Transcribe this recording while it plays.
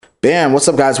Bam, what's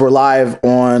up, guys? We're live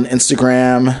on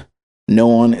Instagram. No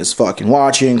one is fucking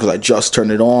watching because I just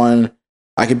turned it on.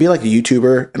 I could be like a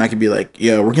YouTuber and I could be like,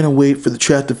 yeah, we're going to wait for the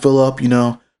chat to fill up,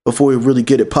 before we really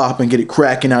get it popping, get it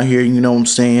cracking out here, you know what I'm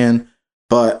saying?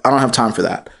 But I don't have time for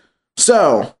that.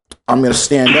 So I'm going to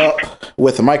stand up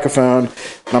with a microphone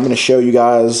and I'm going to show you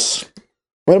guys.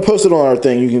 I'm going to post it on our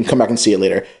thing. You can come back and see it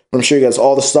later. I'm going to show you guys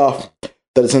all the stuff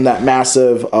that is in that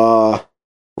massive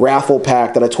raffle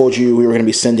pack that I told you we were going to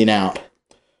be sending out.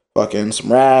 Fucking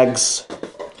some rags,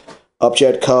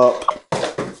 Upjet cup,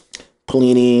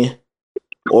 Polini,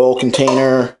 oil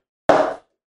container.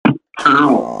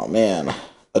 Oh man,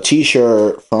 a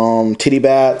t-shirt from Titty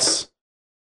Bats,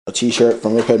 a t-shirt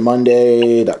from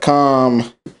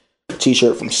mopedmonday.com, a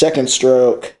t-shirt from Second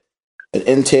Stroke, an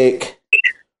intake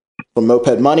from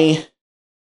Moped Money,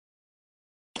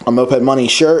 a Moped Money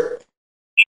shirt,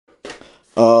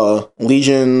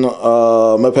 Legion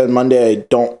Moped Monday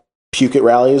Don't Puke at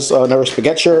Rallies Never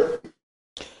Spaghetti shirt,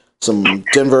 some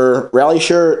Denver Rally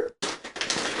shirt,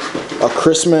 a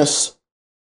Christmas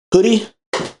hoodie,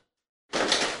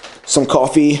 some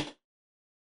coffee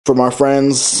from our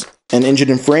friends in Engine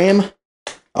and Frame.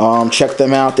 Check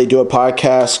them out. They do a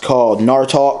podcast called NAR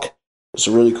Talk. It's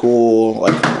a really cool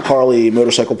Harley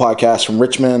motorcycle podcast from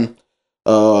Richmond.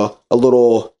 A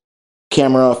little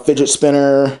camera fidget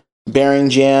spinner bearing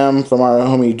jam from our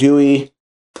homie Dewey.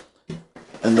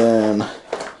 And then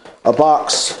a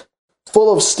box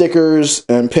full of stickers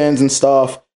and pins and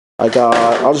stuff.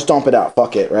 I'll just dump it out.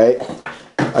 Fuck it, right?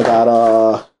 I got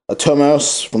a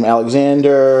Tomos from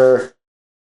Alexander's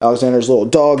little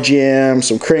dog jam,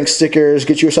 some crank stickers.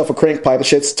 Get yourself a crank pipe. The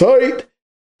shit's tight.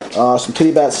 Some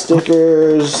Titty Bat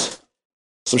stickers,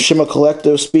 some Shima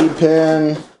Collective speed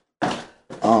pin.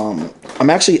 I'm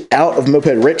actually out of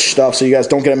Moped Rich stuff, so you guys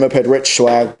don't get a Moped Rich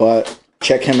swag, but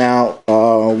check him out.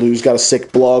 Lou's got a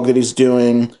sick blog that he's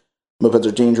doing. Mopeds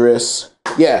are dangerous.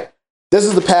 Yeah, this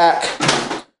is the pack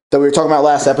that we were talking about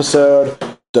last episode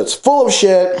that's full of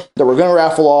shit that we're going to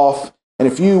raffle off. And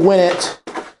if you win it,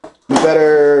 you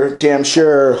better damn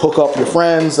sure hook up your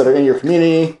friends that are in your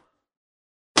community.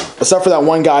 Except for that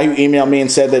one guy who emailed me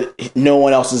and said that no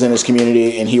one else is in his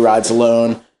community and he rides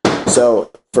alone.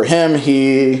 So for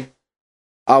him,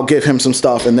 I'll give him some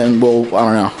stuff and then I don't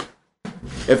know.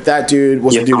 If that dude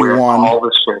was the dude who won. All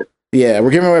the shit. Yeah,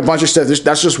 we're giving away a bunch of stuff.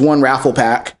 That's just one raffle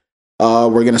pack we're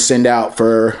going to send out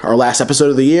for our last episode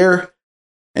of the year.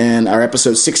 And our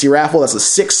episode 60 raffle. That's the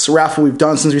 6th raffle we've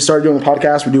done since we started doing the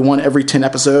podcast. We do one every 10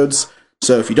 episodes.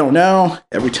 So if you don't know,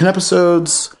 every 10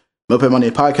 episodes, Moped Monday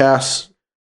Podcast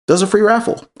does a free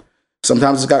raffle.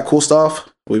 Sometimes it's got cool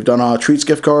stuff. We've done treats,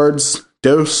 gift cards,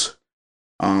 dose.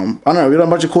 I don't know. We've done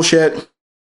a bunch of cool shit.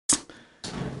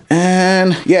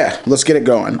 And yeah, let's get it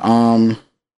going.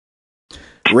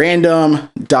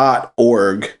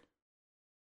 Random.org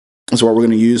is what we're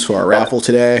going to use for our raffle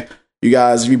today. You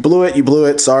guys, if you blew it, you blew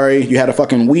it. Sorry. You had a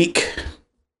fucking week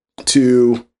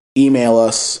to email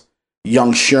us,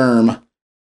 Young Sherm,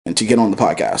 and to get on the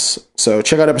podcast. So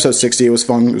check out episode 60. It was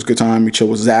fun. It was a good time. We chilled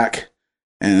with Zach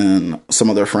and some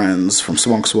other friends from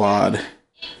Swunk Squad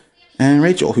and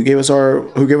Rachel, who gave us our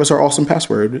awesome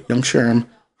password, Young Sherm.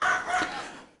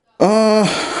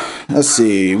 Let's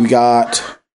see. We got,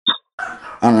 I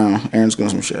don't know. Aaron's going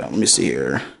some shit. Let me see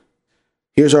here.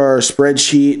 Here's our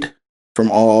spreadsheet from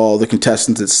all the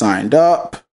contestants that signed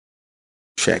up.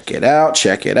 Check it out.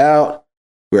 Check it out.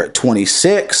 We're at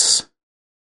 26.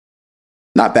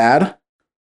 Not bad.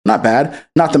 Not bad.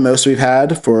 Not the most we've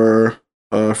had for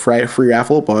a free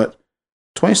raffle, but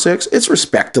 26. It's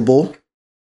respectable.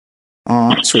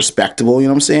 It's respectable. You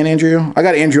know what I'm saying, Andrew? I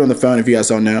got Andrew on the phone if you guys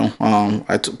don't know.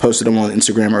 I posted him on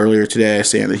Instagram earlier today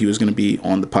saying that he was going to be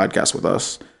on the podcast with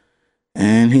us.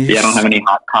 And I don't have any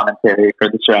hot commentary for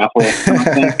this raffle.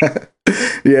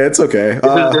 Yeah, it's okay.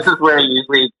 This is where I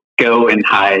usually go and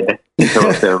hide until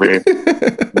it's over.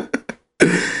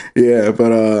 Yeah,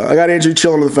 but I got Andrew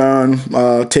chilling on the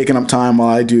phone, taking up time while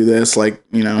I do this.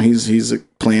 He's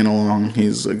playing along.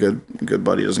 He's a good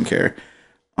buddy. Doesn't care.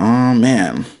 Oh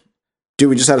man, dude,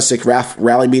 we just had a sick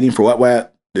rally meeting for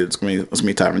Wet. Dude, it's gonna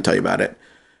be time to tell you about it.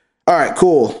 All right,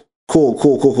 cool.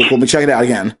 Let me check it out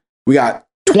again. We got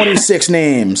 26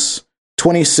 names.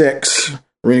 26.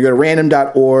 We're gonna go to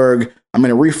random.org. I'm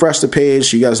gonna refresh the page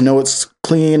so you guys know it's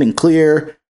clean and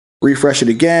clear. Refresh it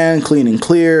again, clean and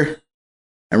clear.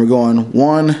 And we're going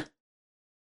 1.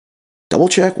 Double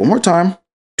check one more time.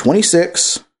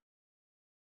 26.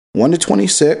 1 to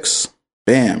 26.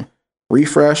 Bam.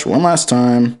 Refresh one last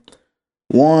time.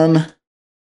 1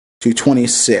 to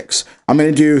 26. I'm going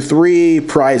to do 3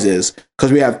 prizes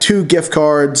because we have 2 gift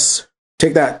cards.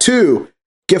 Take that, 2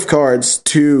 gift cards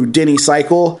to Denny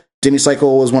Cycle. Denny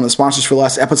Cycle was one of the sponsors for the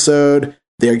last episode.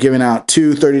 They're giving out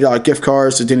two $30 gift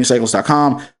cards to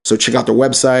DennyCycles.com. So check out their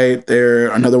website. They're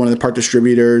another one of the park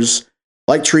distributors,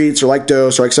 like Treats or like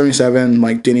Dose or like 77.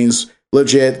 Like Denny's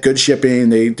legit, good shipping.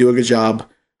 They do a good job.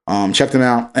 Check them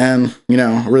out. And,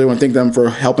 I really want to thank them for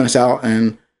helping us out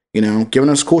and, giving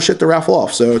us cool shit to raffle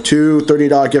off. So two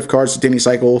 $30 gift cards to Denny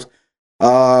Cycles.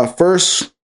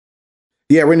 First,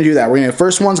 we're going to do that.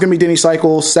 First one's going to be Denny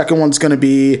Cycles. Second one's going to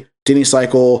be Denny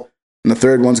Cycle. And the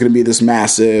third one's going to be this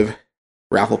massive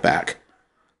raffle pack.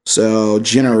 So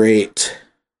generate.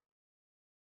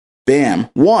 Bam.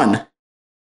 1.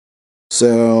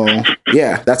 So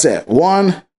that's it.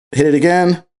 1. Hit it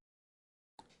again.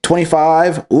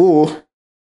 25. Ooh.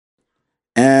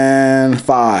 And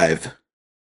 5.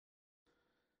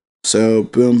 So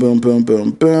boom, boom, boom,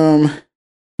 boom, boom.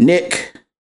 Nick,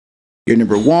 you're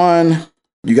number 1.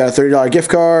 You got a $30 gift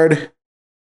card.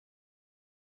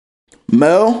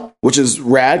 Mo, which is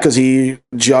rad because he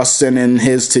just sent in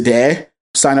his today.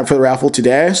 Signed up for the raffle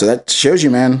today. So that shows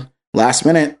you, man. Last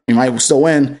minute, you might still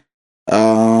win.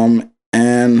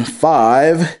 And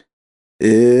 5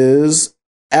 is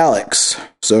Alex.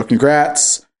 So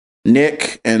congrats,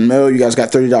 Nick and Mo. You guys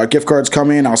got $30 gift cards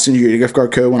coming. I'll send you your gift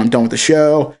card code when I'm done with the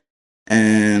show.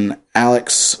 And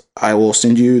Alex, I will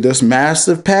send you this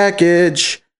massive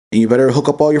package. And you better hook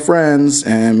up all your friends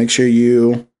and make sure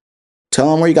you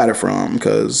tell them where you got it from,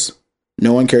 because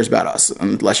no one cares about us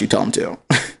unless you tell them to.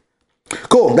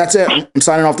 Cool. That's it. I'm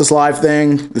signing off this live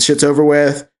thing. This shit's over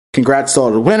with. Congrats to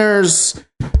all the winners.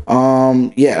 I'm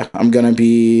going to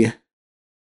be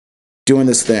doing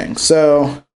this thing.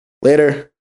 So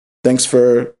later. Thanks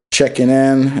for checking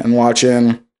in and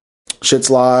watching. Shit's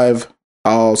live.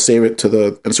 I'll save it to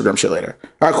the Instagram shit later.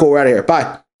 All right, cool. We're out of here.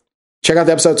 Bye. Check out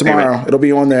the episode tomorrow. It'll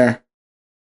be on there.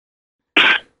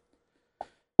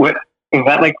 What? Is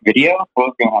that like video? What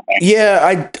was going on there?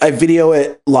 Yeah, I video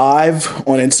it live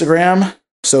on Instagram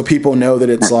so people know that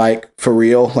it's like for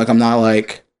real. Like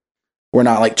we're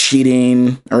not like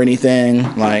cheating or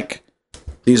anything. Like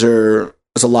it's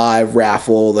a live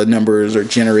raffle. The numbers are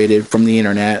generated from the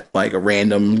internet, like a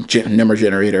random number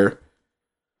generator.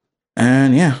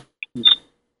 And yeah.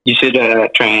 You should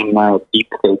try and deep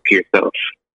fake yourself.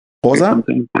 What was that?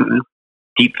 Something. I don't know.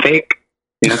 Deep fake?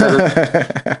 You know,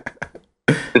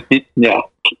 yeah.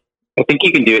 I think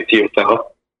you can do it to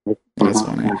yourself. That's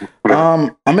funny.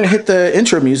 I'm gonna hit the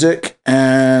intro music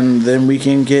and then we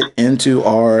can get into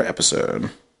our episode.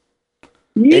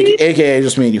 AKA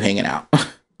just me and you hanging out.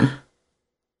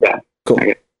 Yeah. Cool.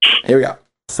 Okay. Here we go.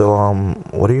 So,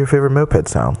 what are your favorite moped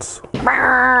sounds? Fuck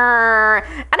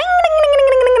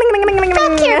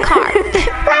your car.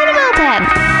 Ride a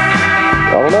moped.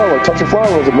 I don't know, like touch your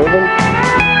flower, was it moving?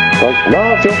 Like,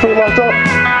 no, it feels pretty locked up.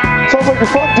 Sounds like you're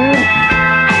fucked, dude.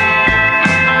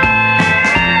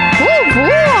 Oh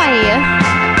boy.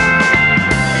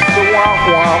 Womp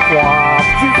womp womp.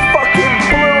 You fucking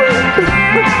blew it.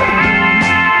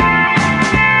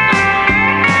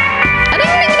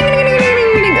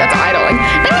 That's idling.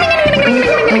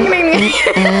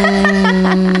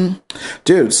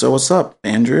 Dude, so what's up,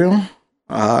 Andrew?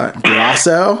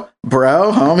 Grasso,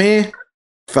 bro, homie,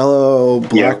 fellow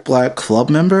Black Club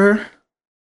member.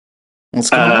 What's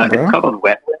going on, bro? It's called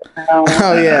Wet now.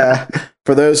 Oh yeah.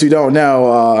 For those who don't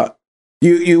know,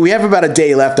 we have about a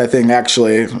day left, I think.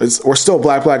 Actually, we're still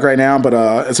Black right now, but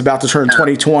it's about to turn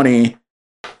 2020,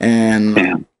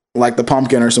 and like the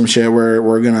pumpkin or some shit.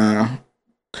 We're gonna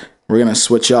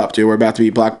switch up, dude. We're about to be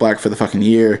Black for the fucking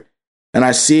year. And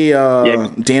I see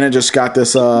Dana just got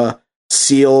this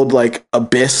sealed like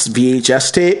Abyss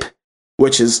VHS tape,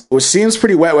 which seems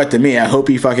pretty wet to me. I hope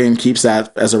he fucking keeps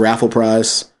that as a raffle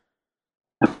prize.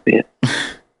 That's it.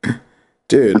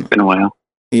 Dude. It's been a while.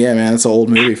 Yeah, man, it's an old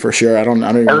movie for sure. I don't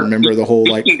even remember the whole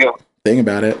like thing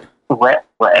about it. Wet.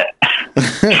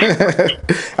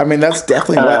 I mean, that's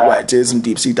definitely wet, dude. Some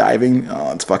deep sea diving.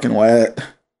 Oh, it's fucking wet.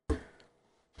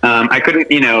 I couldn't,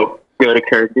 go to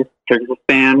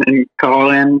Kyrgyzstan and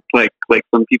call in like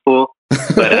some people,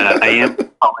 but I am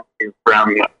calling you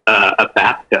from a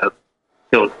bathtub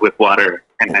filled with water,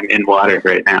 and I'm in water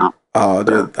right now. Oh,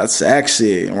 dude, that's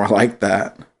sexy. We're like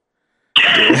that.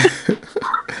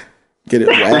 Get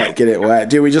it wet,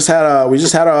 dude. We just had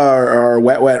our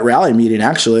wet rally meeting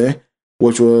actually,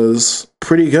 which was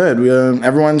pretty good.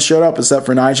 Everyone showed up except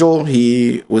for Nigel.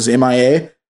 He was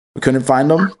MIA. We couldn't find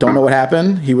him. Don't know what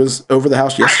happened. He was over the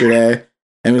house yesterday,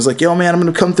 and he was like, "Yo, man, I'm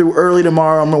gonna come through early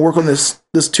tomorrow. I'm gonna work on this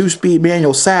 2-speed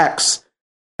manual sax."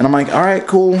 And I'm like, "All right,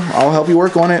 cool. I'll help you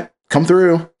work on it. Come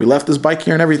through." We left his bike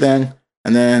here and everything,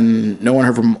 and then no one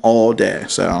heard from him all day.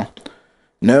 So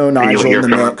No And you'll Nigel hear in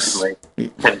the from him mix. in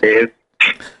like 10 days.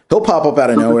 He'll pop up out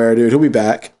of nowhere, dude. He'll be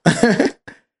back.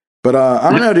 But I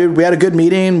don't know, dude. We had a good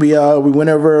meeting. We went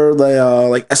over the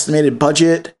like estimated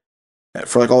budget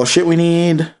for like all the shit we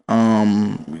need.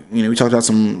 We talked about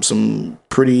some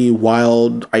pretty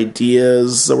wild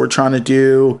ideas that we're trying to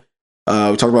do. We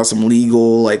talked about some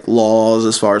legal like laws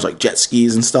as far as like jet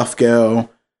skis and stuff go.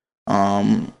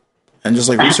 And just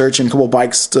like researching a couple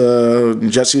bikes to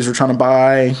jet skis we're trying to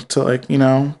buy to like,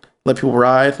 let people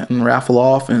ride and raffle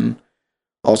off and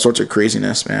all sorts of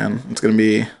craziness, man. It's gonna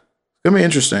be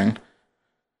interesting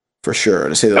for sure,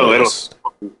 to say the least.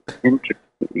 Interesting.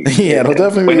 Yeah, it'll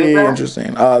definitely When be is that?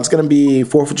 interesting. It's gonna be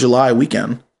 4th of July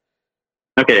weekend,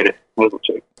 Okay, it is. Wasn't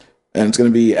sure. and it's gonna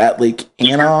be at Lake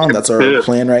Anna. That's our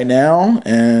plan right now,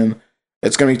 and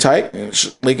it's gonna be tight.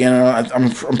 Lake Anna. I'm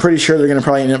pretty sure they're gonna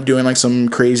probably end up doing like some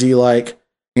crazy like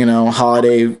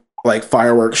holiday like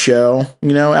fireworks show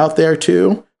out there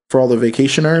too for all the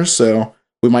vacationers. So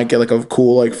we might get like a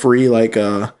cool like free like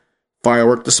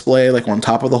firework display like on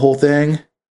top of the whole thing.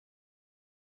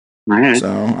 All right. So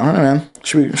I don't know, man.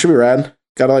 Should be rad.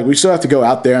 We still have to go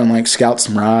out there and like scout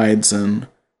some rides and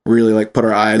really like put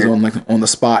our eyes on the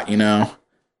spot.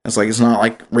 It's like it's not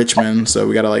like Richmond, so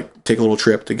we gotta like take a little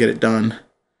trip to get it done.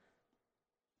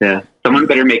 Yeah. Someone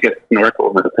better make a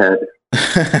snorkel moped.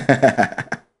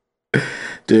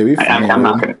 Dude, it'd be funny, I'm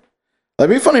not dude. going to.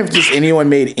 That'd be funny if just anyone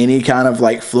made any kind of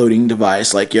like floating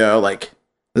device. Like, like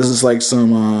this is like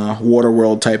some water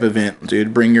world type event,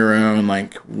 dude. Bring your own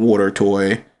like water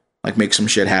toy. Like make some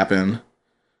shit happen.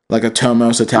 Like a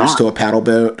Tomos attached to a paddle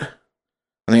boat.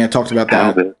 I think I talked about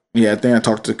that. Yeah, I think I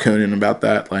talked to Conan about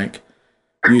that. Like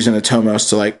using a Tomos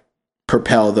to like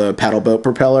propel the paddle boat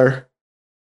propeller.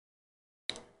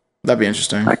 That'd be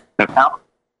interesting. Like, that sounds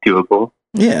doable.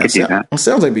 Yeah, Could do that. it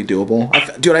sounds like it'd be doable.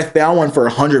 Dude, I found one for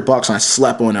 $100 and I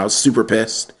slept on it. I was super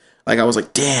pissed. Like I was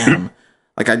like, damn.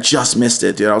 Like I just missed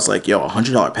it, dude. I was like, yo,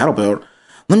 $100 paddle boat.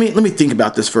 Let me think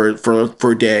about this for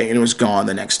a day, and it was gone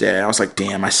the next day. I was like,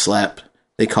 damn, I slept.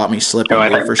 They caught me slipping, I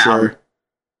dude, for sure.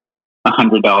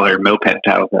 $100 moped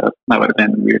paddle boat. That would have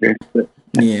been weirder. But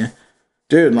Yeah.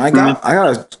 Dude, I got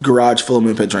a garage full of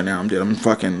mopeds right now, dude. I'm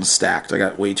fucking stacked. I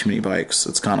got way too many bikes.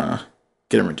 It's kind of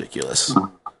getting ridiculous.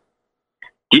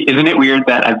 isn't it weird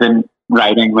that I've been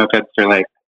riding mopeds for like,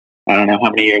 I don't know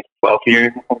how many years, 12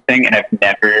 years or something, and I've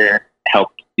never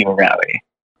helped do a rally?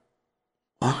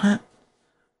 What?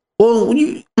 Well,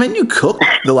 you cooked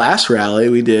the last rally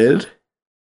we did.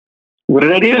 What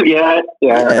did I do? Yeah.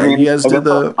 Yeah, you guys did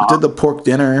the pork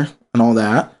dinner and all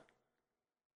that.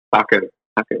 Tacos.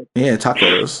 Yeah,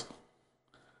 tacos.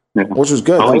 Yeah. Which was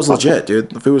good. That was legit, dude.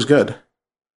 The food was good.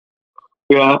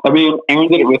 Yeah, I mean, Aaron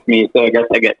did it with me, so I guess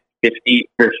I get 50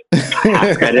 for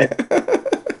half credit.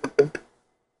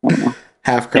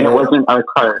 Half And credit. it wasn't our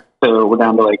cart, so we're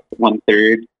down to like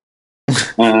 1/3.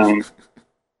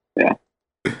 Yeah.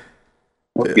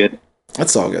 That's good.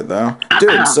 That's all good, though.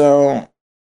 Dude, so,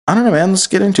 I don't know, man. Let's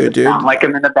get into it, dude. Sound like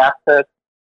I'm in the bathtub.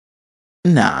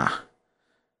 Nah.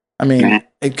 I mean,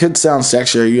 it could sound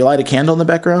sexier. You light a candle in the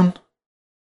background?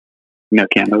 No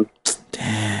candles.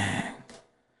 Dang.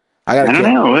 I don't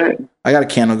know. What? I got a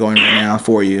candle going right now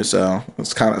for you, so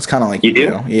it's kind of like You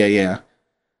do? Yeah.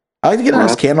 I like to get a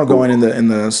nice candle going in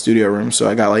the studio room, so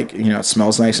I got like it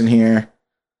smells nice in here,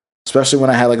 especially when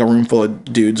I had like a room full of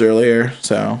dudes earlier.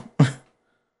 So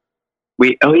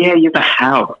Oh yeah, you have a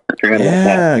house. I forgot about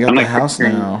that. yeah, I got I'm the like house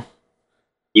picturing now.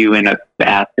 You in a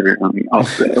bathroom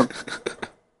also.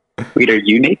 Wait, are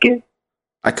you naked?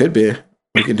 I could be.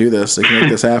 We can do this. We can make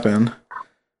this happen.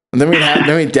 And then we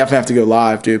definitely have to go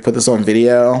live, dude. Put this on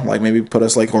video, like maybe put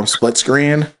us like on split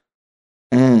screen.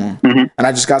 Mm-hmm. And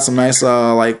I just got some nice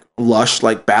like Lush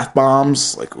like bath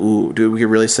bombs. Like, ooh, dude, we could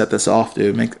really set this off,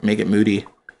 dude. Make it moody.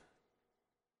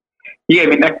 Yeah, I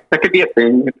mean that could be a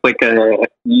thing. It's like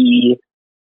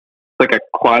a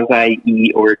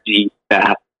quasi orgy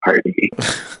bath party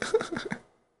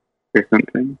or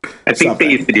something. I think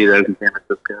they used to do those in San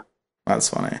Francisco. That's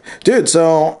funny, dude.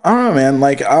 So I don't know, man.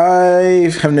 Like I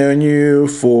have known you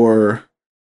for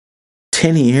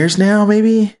 10 years now,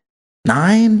 maybe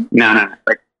 9. No,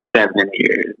 like 7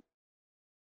 years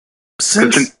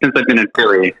since I've been in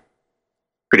Philly,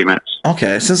 pretty much.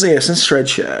 Okay, since Shred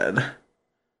Shed.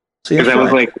 So Because I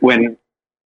was like when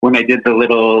I did the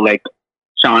little like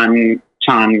Sean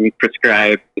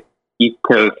prescribed East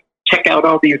Coast, check out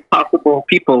all these possible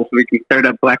people so we can start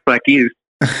up Black East.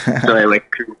 So I like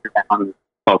cruised around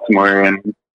Baltimore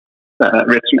and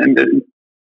Richmond, and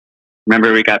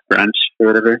remember we got brunch or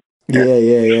whatever.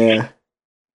 Yeah.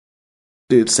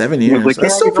 Dude, 7 years. Like,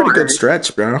 That's still a pretty good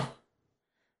stretch, bro.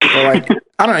 But like,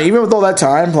 I don't know. Even with all that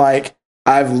time, like,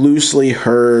 I've loosely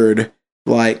heard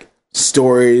like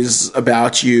stories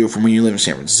about you from when you live in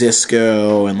San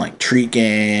Francisco and like Treat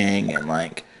Gang and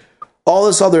like all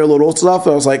this other little stuff.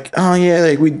 I was like, oh yeah,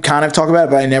 like we kind of talk about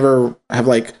it, but I never have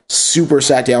like super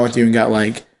sat down with you and got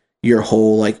like your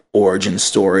whole like origin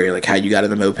story, like how you got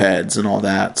into mopeds and all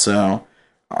that. So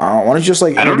why don't you just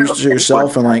like introduce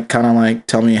yourself and like kind of like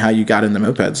tell me how you got into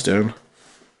mopeds, dude?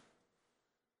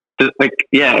 Like,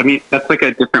 yeah, I mean, that's like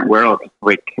a different world.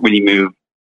 Like when you move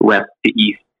west to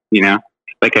east, you know,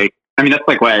 like I mean, that's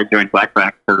like why I joined Black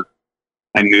Black, because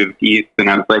I moved east and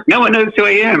I was like, no one knows who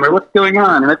I am or what's going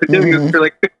on. And I've been doing this for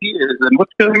like 50 years and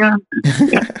what's going on?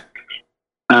 Yeah.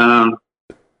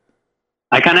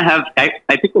 I kind of have, I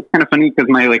think it's kind of funny because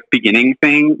my like beginning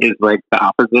thing is like the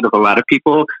opposite of a lot of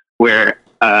people where,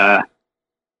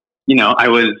 you know, I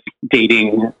was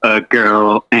dating a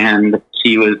girl and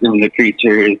she was in the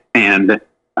Creatures and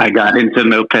I got into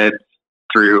mopeds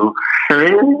through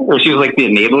her, or she was like the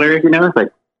enabler, you know, it's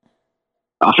like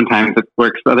oftentimes it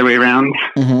works the other way around.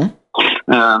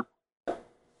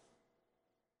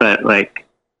 But like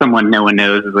someone no one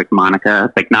knows is like Monica.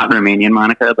 It's like not Romanian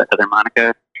Monica, but other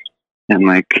Monica. And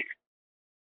like,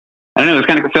 I don't know, it's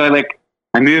kind of, so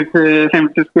I moved to San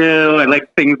Francisco. I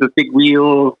like things with big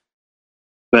wheels,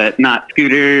 but not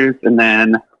scooters. And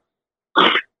then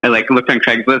I like looked on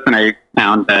Craigslist and I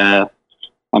found a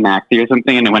Maxi or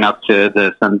something, and I went out to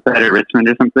the Sunset at Richmond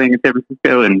or something in San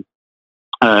Francisco, and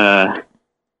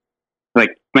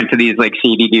like went to these like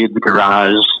shady dudes'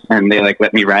 garage, and they like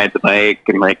let me ride the bike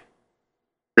and like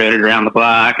rode it around the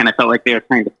block, and I felt like they were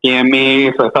trying to scam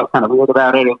me, so I felt kind of weird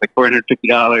about it. It was like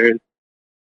 $450.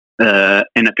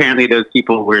 And apparently those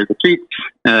people were the Treats,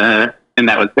 and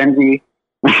that was Benji.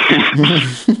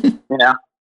 You know?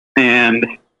 And,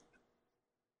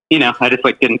 you know, I just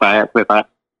like didn't buy it, so I thought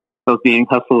I was being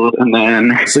hustled, and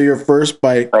then... So your first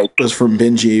bike was from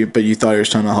Benji, but you thought he was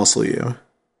trying to hustle you.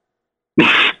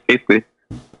 Basically.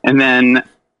 And then,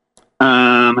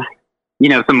 you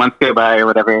know, some months go by or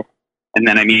whatever, and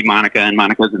then I meet Monica, and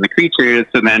Monica's in the Creatures,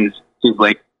 so then she's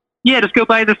like, yeah, just go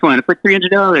buy this one. It's like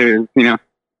 $300, you know?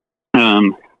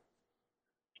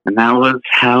 And that was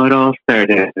how it all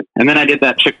started. And then I did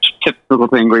that chip little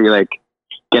thing where you like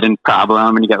get in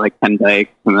problem and you get like 10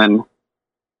 bikes and then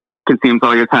consumes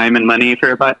all your time and money for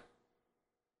a bike.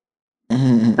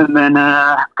 And then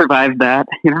survived that,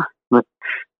 you know? But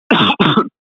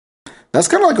that's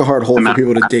kind of like a hard hole for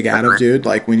people to dig out of, dude.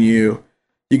 Like when you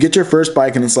get your first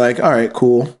bike and it's like, all right,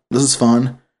 cool, this is fun.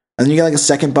 And then you get like a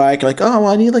second bike, you're like, oh,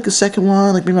 well, I need like a second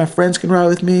one. Like maybe my friends can ride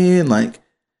with me. And like,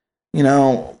 you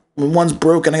know, when one's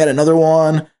broken, I got another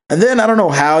one. And then I don't know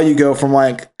how you go from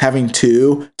like having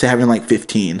 2 to having like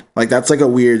 15. Like that's like a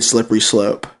weird slippery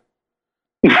slope.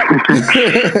 Yeah.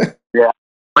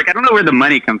 Like I don't know where the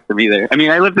money comes from either. I mean,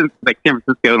 I lived in like San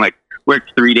Francisco and like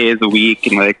worked 3 days a week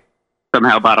and like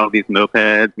somehow bought all these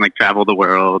mopeds and like traveled the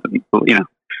world and, you know,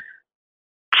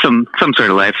 some sort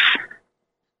of life.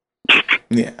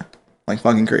 Yeah. Like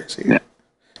fucking crazy. Yeah.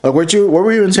 Like what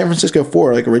were you in San Francisco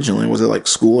for, like originally? Was it like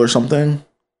school or something?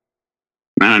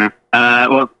 I don't know.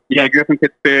 Well, yeah, I grew up in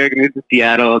Pittsburgh, moved to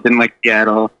Seattle, didn't like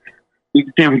Seattle. Moved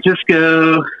to San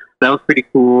Francisco. That was pretty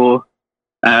cool.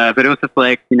 But it was just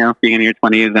like, you know, being in your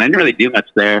 20s, and I didn't really do much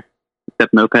there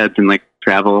except mopeds and like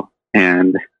travel.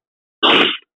 And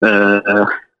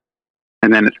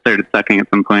then it started sucking at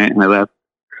some point and I left.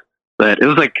 But it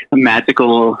was like a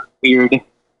magical, weird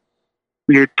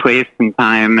place and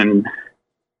time, and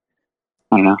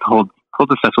I don't know, hold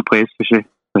a special place for sure.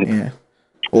 But, yeah.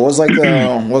 What was like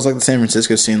the San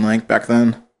Francisco scene like back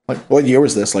then? Like what year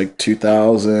was this? Like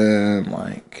 2000,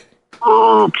 like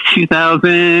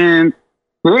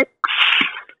 2006,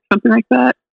 something like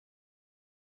that.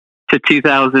 To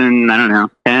 2000, I don't know,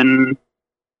 10,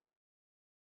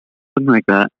 something like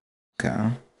that.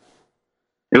 Okay.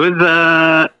 It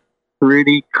was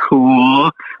pretty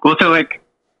cool. Well, so like,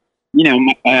 you know,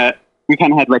 we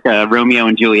kind of had like a Romeo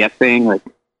and Juliet thing, like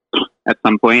at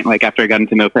some point, like after I got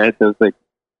into mopeds, I was like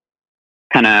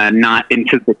kind of not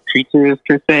into the Creatures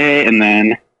per se, and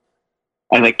then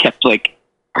I like kept like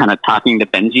kind of talking to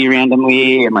Benji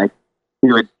randomly, and like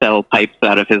he would sell pipes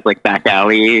out of his like back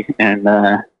alley, and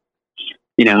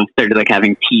you know, started like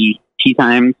having tea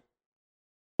times,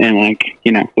 and like,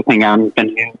 you know, just hang out in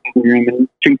Benji's room and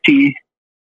drink tea,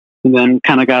 and then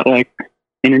kind of got like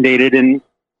inundated in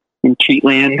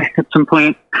Treatland at some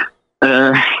point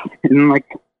in like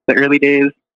the early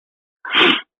days.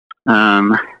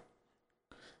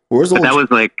 Where's the that was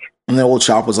like, and the old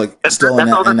shop was like still in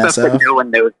all the NSF. Stuff that no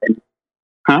one knows.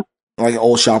 Huh? Like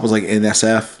old shop was like in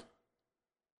SF.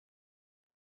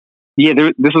 Yeah,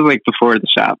 this was like before the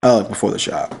shop. Oh, before the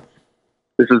shop.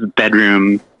 This was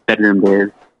bedroom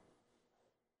days,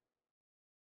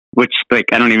 which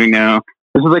like I don't even know.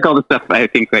 This is like all the stuff I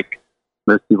think like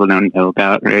most people don't know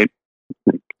about, right?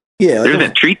 Like, Yeah, there's a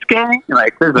treats gang.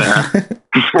 Like there's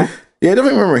a yeah, I don't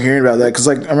remember hearing about that because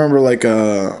like I remember like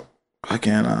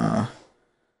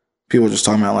people just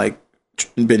talking about like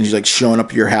Benji like showing up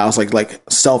at your house like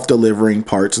self-delivering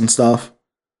parts and stuff.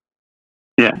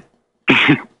 Yeah.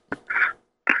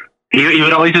 he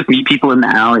would always just meet people in the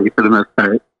alley for the most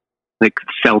part, like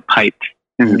sell pipe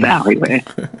in the alleyway.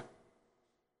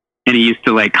 And he used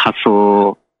to like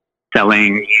hustle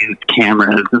selling used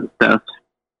cameras and stuff,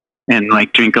 and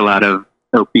like drink a lot of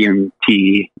opium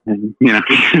tea, and you know,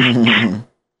 it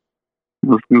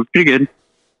was pretty good.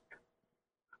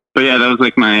 But yeah, that was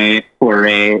like my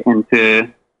foray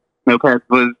into mopeds.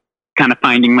 Was kind of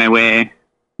finding my way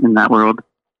in that world.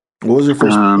 What was your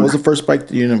first? What was the first bike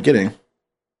that you ended up getting?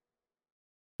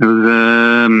 It was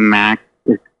a Mac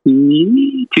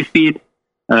 2-speed,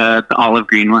 the olive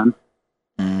green one.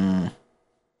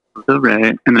 So right,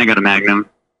 and then I got a Magnum.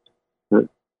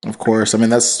 Of course, I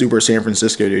mean that's super San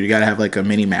Francisco, dude. You gotta have like a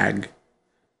mini mag.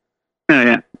 Oh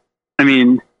yeah, I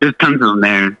mean there's tons of them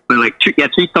there, but like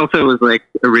Treats also was like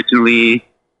originally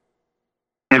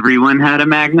everyone had a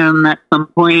Magnum at some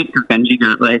point. Benji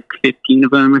got like 15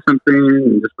 of them or something,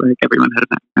 and just like everyone had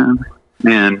a Magnum.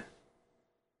 Man,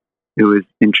 it was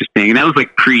interesting, and that was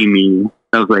like pre-me.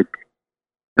 That was like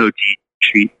OG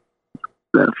Treat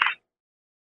stuff.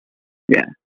 Yeah.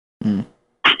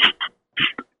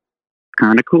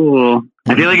 Kind of cool.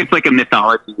 I feel like it's like a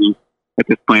mythology at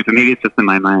this point, but maybe it's just in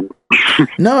my mind.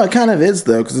 No, it kind of is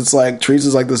though, because it's like Treats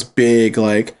is like this big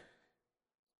like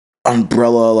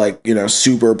umbrella, like, you know,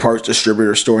 super parts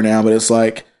distributor store now, but it's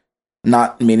like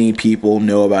not many people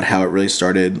know about how it really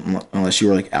started unless you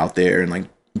were like out there and like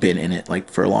been in it like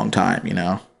for a long time, you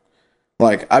know.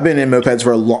 Like I've been in mopeds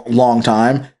for a long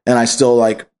time, and I still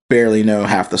like barely know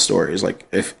half the stories, like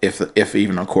if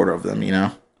even a quarter of them, you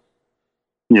know.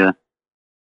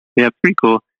 Yeah, pretty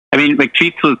cool. I mean, like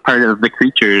Treats was part of the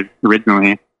Creatures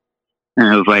originally, and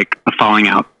it was like a falling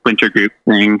out splinter group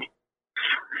thing.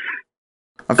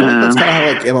 I feel like that's kind of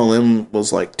how like MLM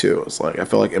was like too. It's like I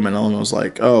feel like MLM was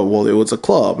like, oh well, it was a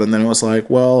club, and then it was like,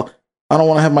 well, I don't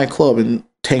want to have my club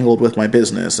entangled with my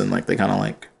business, and like they kind of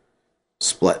like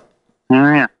split.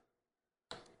 Oh yeah,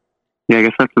 I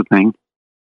guess that's the thing.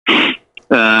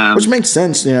 Which makes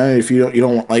sense, you know. If you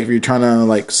don't like, if you're trying to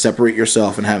like separate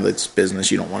yourself and have this business,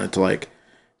 you don't want it to like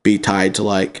be tied to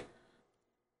like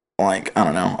I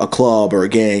don't know, a club or a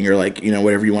gang or like, you know,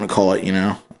 whatever you want to call it, you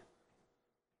know.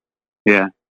 Yeah,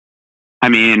 I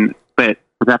mean, but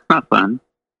that's not fun.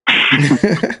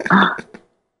 I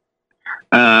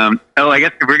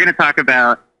guess if we're gonna talk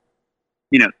about,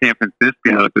 you know, San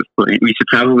Francisco at this point, we should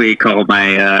probably call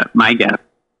my guest.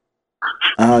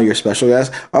 Oh, your special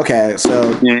guest? Okay,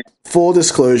 so Yeah. Full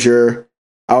disclosure,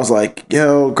 I was like,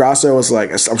 yo, Grasso was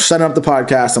like, I'm setting up the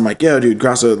podcast. I'm like, yo, dude,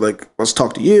 Grasso, like, let's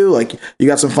talk to you. Like, you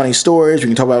got some funny stories. We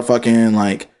can talk about fucking,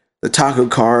 like, the taco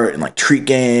cart and, like, Treat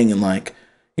Gang and, like,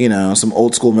 you know, some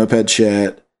old school moped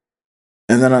shit.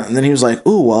 And then he was like,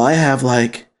 ooh, well, I have,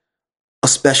 like, a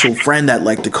special friend I'd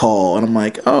like to call. And I'm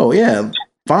like, oh, yeah,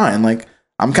 fine. Like,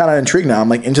 I'm kind of intrigued now. I'm,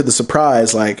 like, into the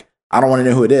surprise. Like, I don't want to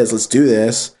know who it is. Let's do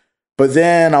this. But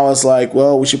then I was like,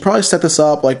 well, we should probably set this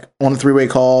up like on a 3-way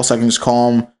call so I can just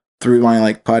call him through my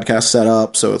like podcast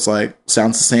setup. So it's like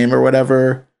sounds the same or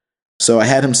whatever. So I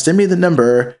had him send me the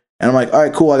number and I'm like, all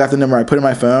right, cool. I got the number. I put it in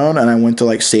my phone and I went to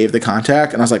like save the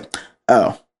contact and I was like,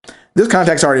 oh, this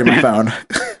contact's already in my phone.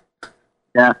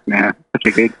 Yeah, that's a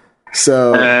good.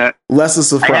 So less a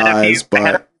surprise, I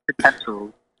had a few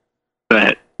potentials,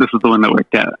 but this is the one that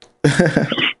worked out.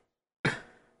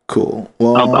 Cool.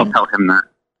 Well, I'll tell him that.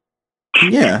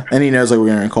 Yeah, and he knows like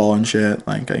we're gonna call and shit.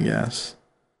 Like I guess.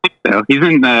 So he's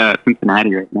in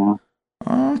Cincinnati right now.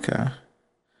 Oh, okay.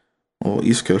 Well,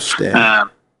 East Coast stay.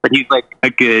 But he's like a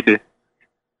good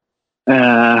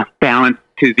balance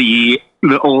to the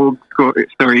old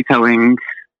storytelling,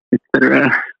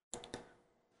 etc.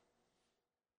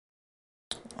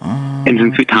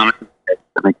 Engine Sweet Thomas.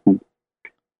 That makes sense.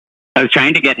 I was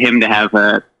trying to get him to have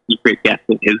a secret guest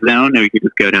of his own, and we could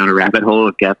just go down a rabbit hole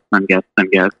of guests on guests on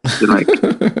guests, and like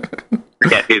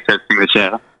forget who's hosting the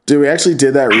show. Dude, we actually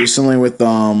did that recently with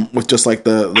just like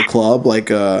the club. Like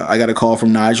I got a call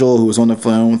from Nigel who was on the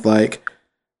phone with like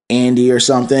Andy or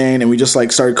something, and we just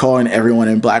like started calling everyone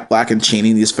in black and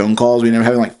chaining these phone calls. We ended up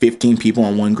having like 15 people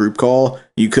on one group call.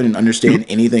 You couldn't understand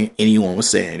anything anyone was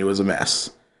saying. It was a mess.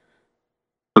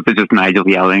 Was it just Nigel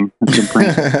yelling?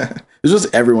 It was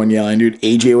just everyone yelling, dude.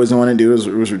 AJ was on it, dude.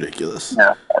 It was ridiculous.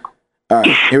 Yeah. All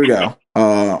right, here we go.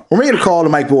 We're making a call to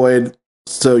Mike Boyd,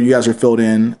 so you guys are filled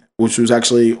in, which was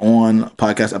actually on a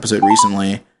podcast episode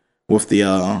recently with the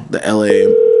LA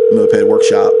Moped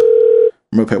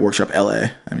Workshop LA.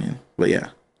 I mean, but yeah,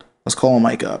 let's call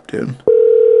Mike up, dude.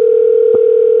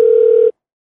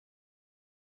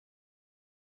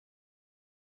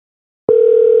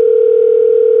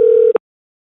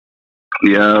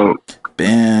 Yo.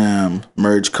 Bam.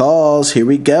 Merge calls. Here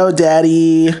we go,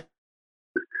 daddy.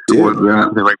 Dude. What's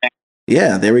that?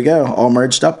 Yeah, there we go. All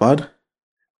merged up, bud.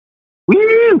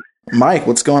 Woo! Mike,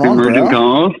 what's going on, Merging bro?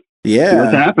 calls? Yeah.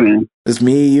 What's happening? It's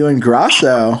me, you, and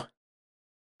Grasso.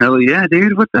 Hell yeah,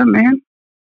 dude. What's up, man?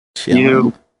 Chilling.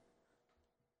 You.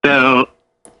 So,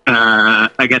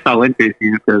 I guess I'll introduce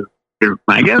you because you're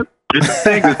my guest. This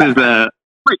is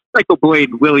Michael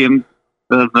Boyd Williams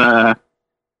of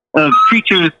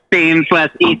Creatures fame /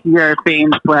 ACR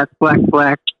fame /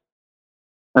 black.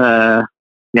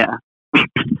 Yeah.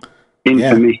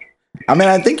 Infamy. I mean,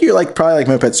 I think you're probably like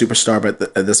Moped Superstar, but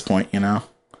at this point, you know.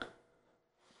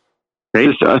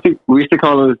 I think we used to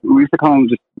call them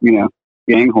just,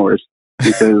 gang whores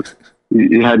because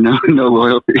you had no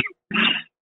loyalty.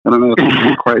 I don't know if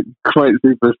it's quite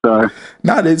superstar.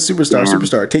 Nah, dude,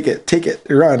 superstar. Take it,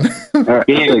 run. Right.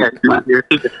 Yeah, you're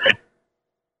superstar.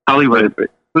 Hollywood.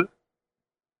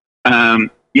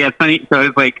 Yeah, it's funny. So I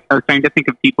was trying to think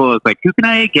of people. I was like, who can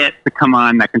I get to come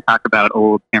on that can talk about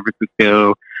old San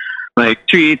Francisco,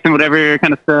 treats and whatever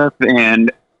kind of stuff.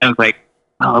 And I was like,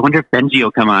 oh, I wonder if Benji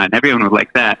will come on. Everyone was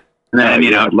like that. And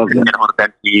then, I'd love that. Get on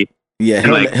Benji. Yeah,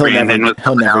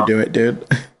 he'll never do it, dude.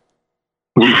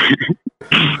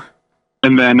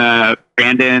 And then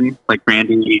Brandon,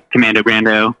 Commando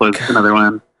Brando was another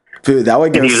one. Dude, that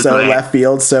would go so left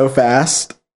field so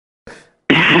fast.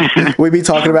 We'd be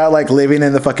talking about living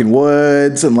in the fucking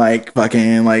woods and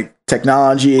fucking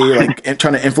technology, and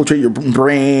trying to infiltrate your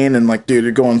brain, and dude,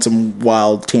 it'd go on some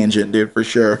wild tangent, dude, for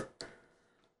sure.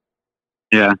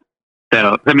 Yeah.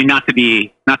 So I mean, not to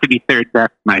be third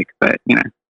best, Mike, but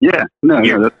Yeah, no,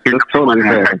 that's totally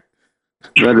fair.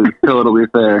 That is totally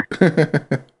fair.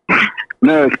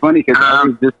 No, it's funny because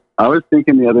I was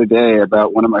thinking the other day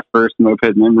about one of my first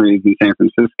moped memories in San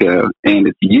Francisco, and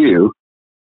it's you.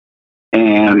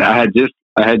 And I had just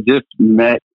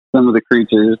met some of the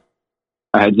creatures.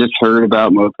 I had just heard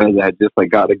about mopeds. I had just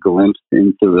got a glimpse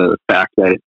into the fact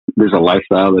that there's a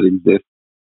lifestyle that exists.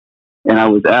 And I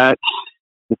was at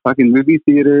the fucking movie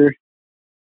theater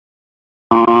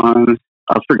on,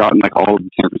 I've forgotten all of the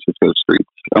San Francisco streets.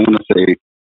 I want to say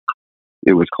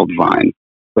it was called Vine,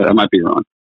 but I might be wrong.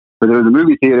 But there was a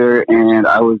movie theater, and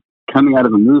I was coming out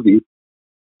of a movie,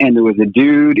 and there was a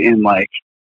dude in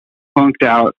punked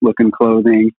out looking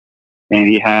clothing, and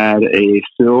he had a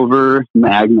silver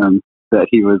Magnum that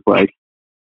he was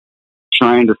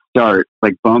trying to start,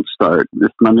 bump start.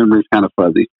 My memory's kind of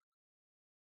fuzzy.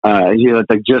 He had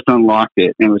just unlocked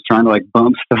it and was trying to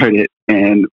bump start it,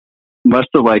 and must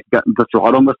have the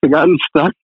throttle must have gotten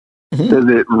stuck because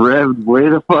it revved way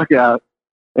the fuck out,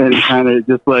 and it kind of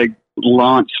just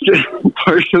launched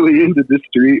partially into the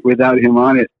street without him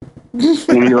on it,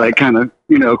 and he kind of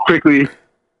quickly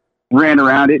ran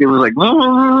around it. It was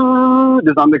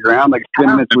just on the ground,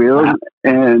 spinning its wheels,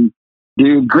 and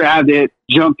dude grabbed it,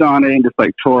 jumped on it, and just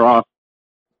tore off.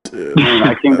 Dude, and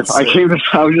I was just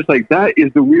that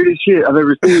is the weirdest shit I've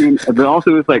ever seen. But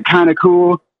also it's kind of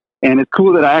cool, and it's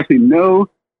cool that I actually know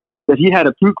that he had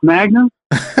a Puch Magnum,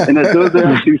 and that those are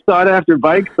actually sought after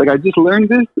bikes. I just learned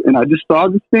this, and I just saw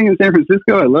this thing in San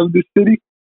Francisco. I love this city,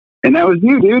 and that was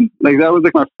you, dude. That was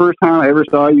my first time I ever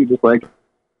saw you. Just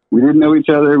we didn't know each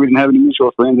other. We didn't have any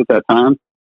mutual friends at that time.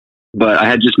 But I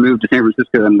had just moved to San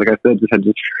Francisco, and I said, had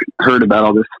just heard about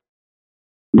all this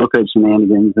moped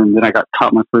shenanigans, and then I got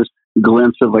caught my first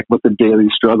glimpse of what the daily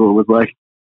struggle was like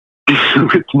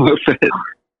with moped.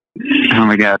 Oh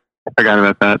my god, I forgot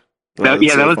about that. I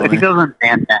think that was on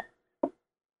Bandcamp.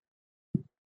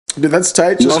 Dude, that's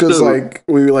tight. Just because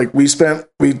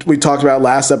we talked about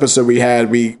last episode we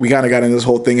kind of got into this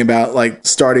whole thing about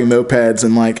starting mopeds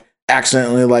and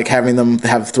accidentally having them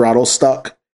have throttle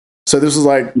stuck. So this was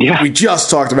we just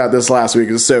talked about this last week.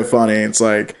 It's so funny. It's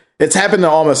it's happened to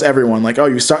almost everyone.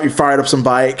 You fired up some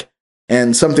bike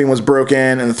and something was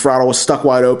broken and the throttle was stuck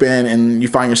wide open, and you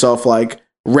find yourself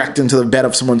wrecked into the bed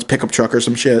of someone's pickup truck or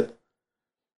some shit.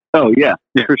 Oh yeah,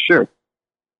 for sure.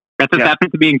 That just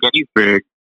happened to be in Gettysburg.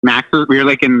 We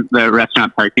were in the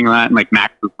restaurant parking lot, and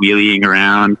Max was wheeling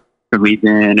around for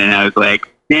Legion, and I was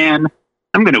like, man,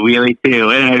 I'm gonna wheelie too.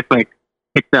 And I just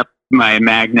picked up my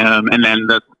Magnum, and then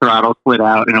the throttle slid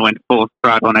out, and I went full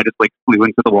throttle, and I just flew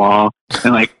into the wall.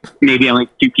 And maybe only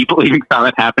two people even saw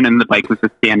that happen, and the bike was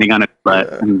just standing on its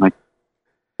butt. And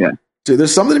Dude,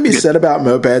 there's something to be said about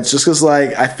mopeds, just because,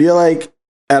 like, I feel like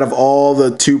out of all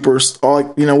the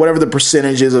whatever the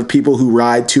percentages of people who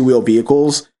ride two-wheel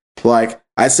vehicles, like,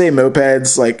 I'd say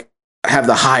mopeds, like, have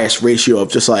the highest ratio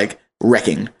of just, like,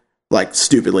 wrecking, like,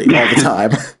 stupidly all the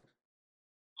time.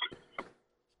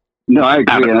 No, I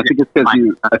agree. And I think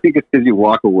it's because you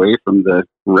walk away from the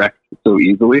wreck so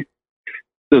easily.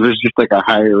 So there's just like a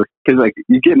higher, because like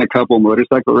you get in a couple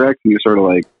motorcycle wrecks and you're sort of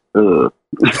like, ugh,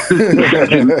 that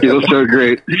didn't feel so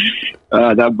great.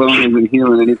 That bone isn't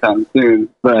healing anytime soon.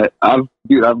 But I've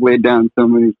laid down so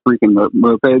many freaking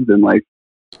mopeds and like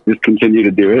just continue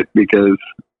to do it because,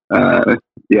 I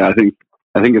think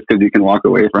it's because you can walk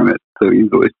away from it so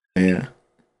easily. Yeah.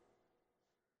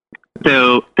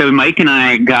 So Mike and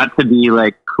I got to be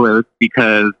like close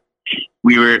because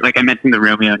we were, like I mentioned the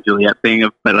Romeo and Juliet thing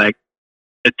but like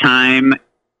the time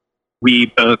we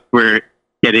both were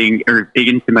getting or big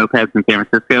into mopeds in San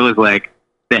Francisco was like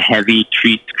the heavy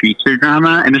Treats Creature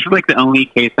drama. And this is like the only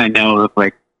case I know of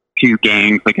like two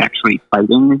gangs like actually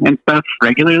fighting and stuff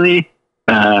regularly.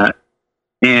 And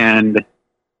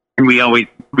we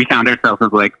found ourselves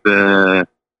as like the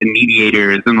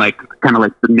mediators and like kind of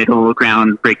like the middle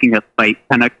ground breaking up fight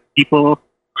kind of people.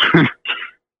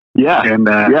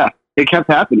 It kept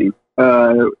happening.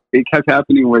 It kept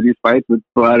happening where these fights would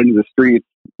go out into the streets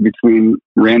between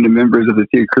random members of the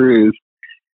two crews,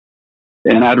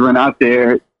 and I'd run out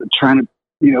there trying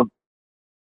to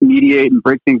mediate and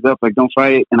break things up, like don't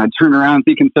fight, and I'd turn around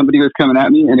thinking somebody was coming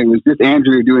at me, and it was just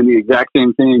Andrew doing the exact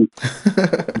same thing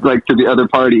like to the other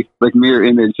party, like mirror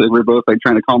image, like we're both like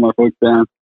trying to calm our folks down.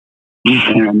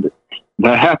 And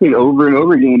that happened over and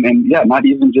over again. And yeah, not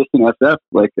even just in SF.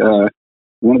 Like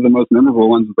one of the most memorable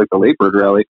ones was like the Latebird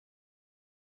rally.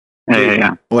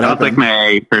 Yeah. What that was like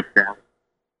my first rally.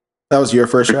 That was your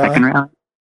first rally? Second rally?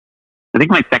 I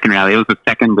think my second rally. It was the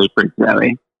second Latebird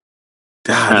rally.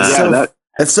 God,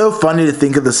 it's so funny to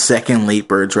think of the second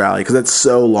Latebirds rally because that's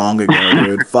so long ago,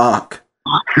 dude. Fuck.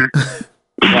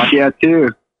 Yeah, too.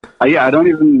 I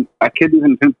couldn't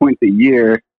even pinpoint the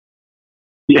year.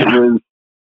 Yeah. It was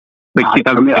like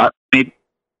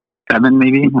 2007,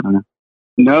 maybe? I don't know.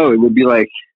 No, it would be like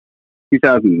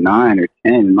 2009 or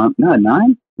 10. No,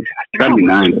 9? It's got to be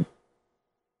 9.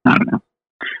 I don't know.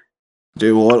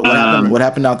 Dude, what happened? What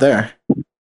happened out there?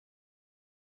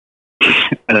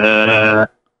 All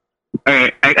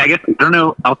right, I guess, I don't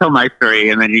know. I'll tell my story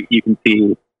and then you can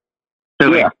see.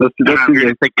 So yeah, let's do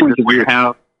this. Like in this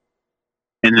warehouse.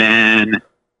 And then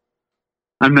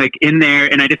I'm like in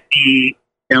there and I just see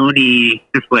Stoney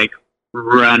just like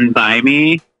run by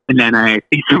me, and then I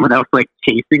see someone else like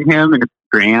chasing him, and it's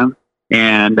Graham.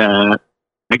 And I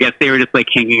guess they were just like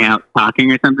hanging out talking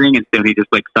or something, and Stoney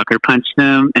just like sucker punched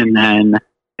him, and then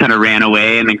kind of ran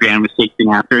away. And then Graham was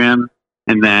chasing after him,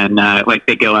 and then like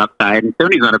they go outside, and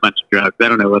Stoney's on a bunch of drugs. I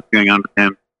don't know what's going on with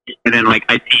him. And then like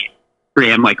I see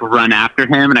Graham like run after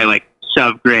him, and I like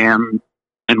shove Graham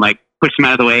and like push him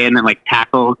out of the way, and then like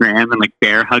tackle Graham and like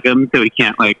bear hug him so he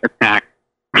can't like attack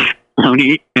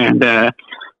Stoney. And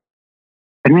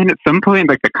then at some point,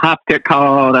 like the cops get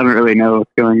called. I don't really know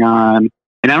what's going on,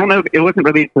 and I don't know. It wasn't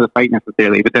related to the fight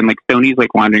necessarily, but then like Stoney's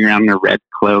like wandering around in a red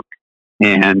cloak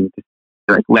and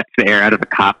like lets the air out of a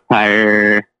cop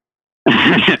tire.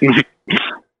 And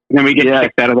then we get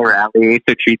kicked out of the rally,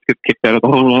 so Treats gets kicked out of the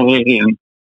whole rally, and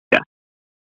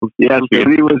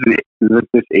Stoney was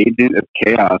this agent of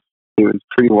chaos. It was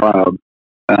pretty wild.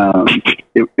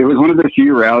 It was one of the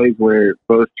few rallies where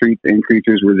both Treats and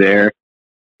Creatures were there.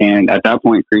 And at that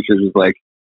point, Creatures was like,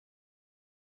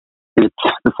 it's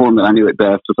the form that I knew it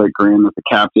best was like Graham was the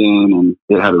captain, and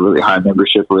it had a really high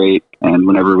membership rate. And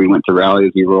whenever we went to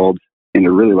rallies, we rolled in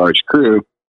a really large crew.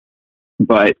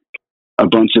 But a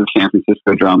bunch of San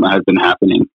Francisco drama had been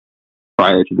happening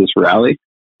prior to this rally.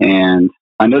 And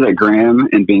I know that Graham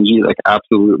and Benji like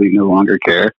absolutely no longer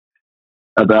care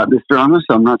about this drama,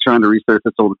 so I'm not trying to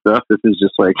resurface old stuff. This is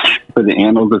just like for the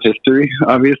annals of history,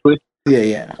 obviously.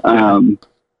 Yeah.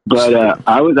 But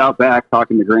I was out back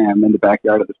talking to Graham in the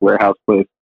backyard of this warehouse place,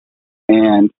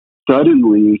 and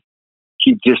suddenly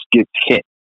he just gets hit.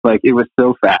 Like it was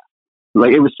so fast.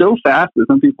 Like it was so fast that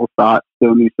some people thought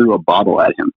Stoney threw a bottle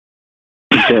at him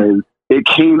because it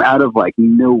came out of like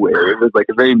nowhere. It was like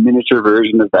a very miniature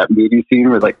version of that movie scene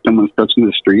where like someone's touching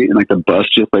the street and like the bus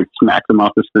just like smacks him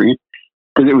off the screen.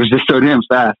 Because it was just so damn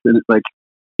fast. And it's like,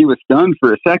 he was stunned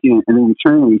for a second, and then we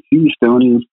turn and we see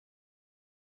Stoney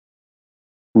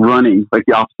running, like,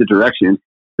 the opposite direction.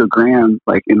 So Graham,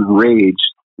 like,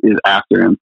 enraged, is after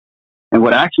him. And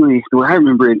what actually, the way I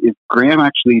remember it, is Graham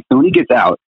actually, Stoney gets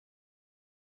out.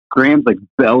 Graham's, like,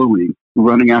 bellowing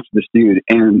running after this dude,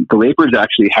 and the Lapers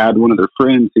actually had one of their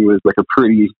friends who was like a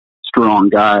pretty strong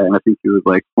guy, and I think he was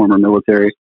like former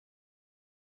military,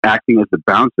 acting as the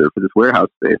bouncer for this warehouse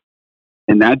space.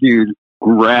 And that dude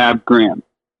grabbed Graham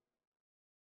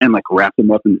and like wrapped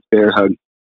him up in this bear hug,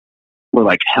 or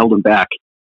like held him back.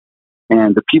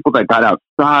 And the people that got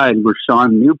outside were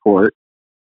Sean Newport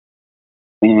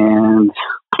and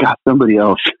somebody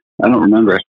else. I don't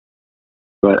remember.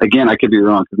 But again, I could be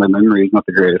wrong because my memory is not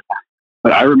the greatest.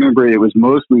 But I remember it was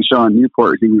mostly Sean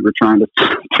Newport who we were trying to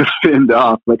fend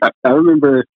off. Like I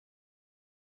remember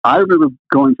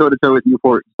going toe to toe with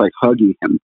Newport, like hugging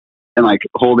him and like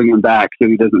holding him back so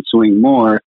he doesn't swing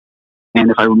more.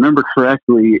 And if I remember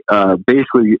correctly,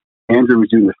 basically Andrew was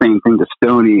doing the same thing to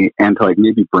Stoney and to like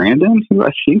maybe Brandon, who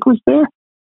I think was there.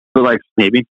 So like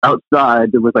maybe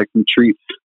outside there was like some treats,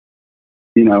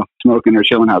 you know, smoking or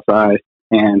chilling outside.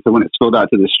 And so when it spilled out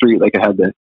to the street, like I had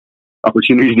the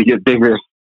opportunity to get bigger.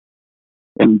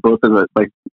 And both of us, like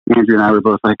Andrew and I were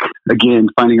both like, again,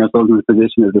 finding ourselves in this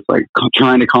position of just like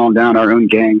trying to calm down our own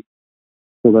gang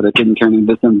so that it didn't turn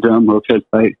into some dumb moped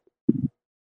fight.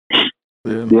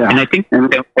 Yeah. And I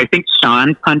think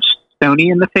Sean punched Stoney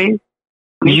in the face.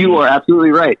 You are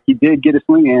absolutely right. He did get a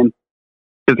swing in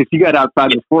because he got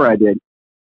outside before I did.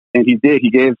 And he did. He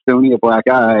gave Stoney a black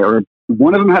eye, or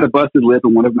one of them had a busted lip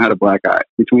and one of them had a black eye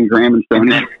between Graham and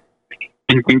Stoney.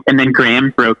 And then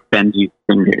Graham broke Benji's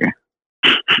finger.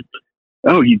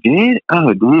 Oh, you did?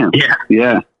 Oh, damn.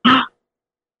 Yeah.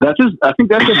 I think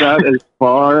that's about as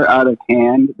far out of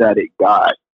hand that it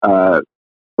got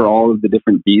for all of the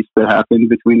different beasts that happened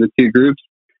between the two groups.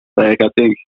 Like, I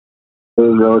think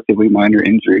those relatively minor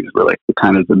injuries were like the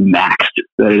kind of the max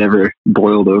that it ever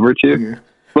boiled over to. Yeah.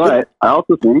 But I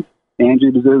also think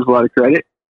Andrew deserves a lot of credit,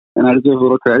 and I deserve a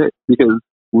little credit because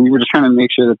we were just trying to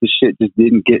make sure that the shit just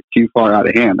didn't get too far out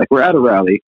of hand. Like, we're at a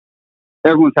rally.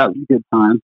 Everyone's having a good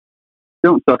time.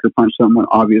 Don't sucker punch someone,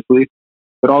 obviously.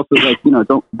 But also, like, you know,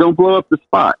 don't blow up the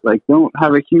spot. Like, don't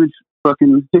have a huge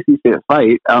fucking hissy fit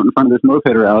fight out in front of this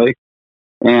moped rally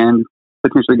and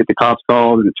potentially get the cops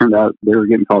called. And it turned out they were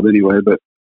getting called anyway. But,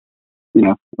 you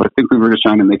know, I think we were just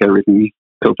trying to make everything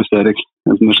copacetic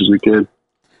as much as we could.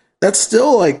 That's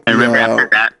still like, I remember after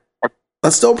that.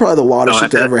 That's still probably the wildest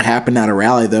shit that ever happened at a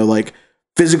rally, though. Like,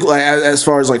 physical, as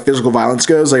far as like physical violence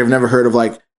goes, like I've never heard of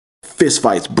like fist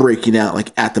fights breaking out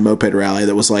like at the moped rally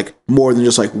that was like more than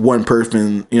just like one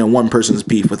person's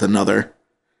beef with another.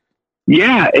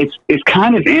 Yeah, it's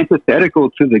kind of antithetical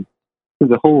to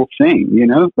the whole thing, you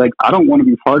know? Like, I don't want to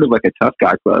be part of like a tough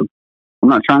guy club. I'm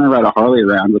not trying to ride a Harley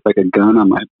around with like a gun on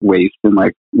my waist and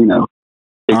like, you know,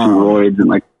 take some roids and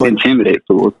like intimidate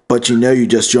fools. But you know, you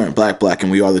just joined Black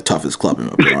and we are the toughest club in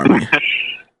Moped Army.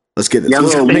 Let's get this. Yeah,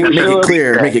 make it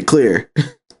clear. Make it clear.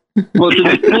 Well, to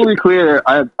be fully clear,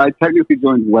 I technically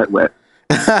joined Wet.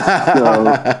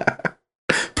 So,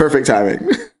 perfect timing.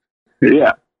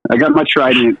 Yeah, I got my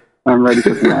trident. I'm ready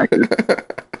for some action.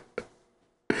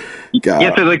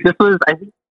 Yeah, so like this was, I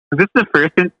think, was this the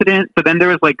first incident? So then there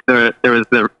was like the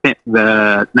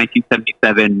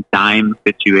 1977 dime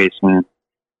situation,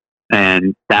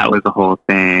 and that was the whole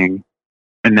thing.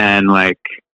 And then like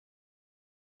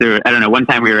I don't know. One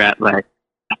time we were at like,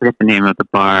 I forget the name of the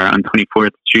bar on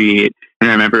 24th Street,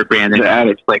 and I remember Brandon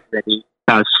was like ready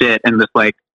about shit and just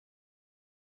like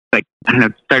I don't know,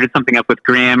 started something up with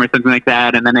Graham or something like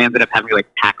that, and then I ended up having to like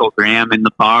tackle Graham in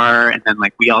the bar, and then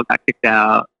like we all got kicked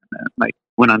out, and then, like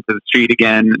went onto the street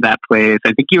again. That place,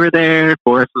 I think you were there.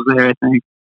 Forrest was there, I think.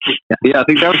 Yeah, I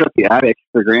think that was at the attic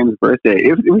for Graham's birthday.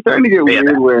 It was starting to get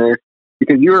weird where,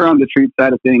 because you were on the treat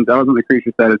side of things, I was on the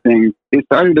creature side of things. It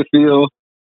started to feel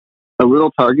a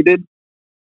little targeted.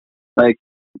 Like,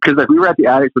 because like we were at the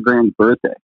attic for Graham's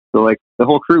birthday, so like the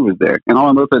whole crew was there, and all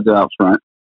our mopeds are out front.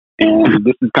 And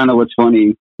this is kind of what's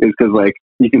funny is because like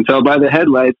you can tell by the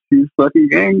headlights, these fucking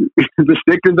gang, the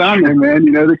stickers on there, man.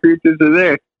 You know the creatures are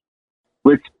there,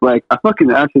 which like I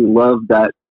fucking actually love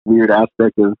that weird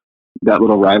aspect of that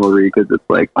little rivalry because it's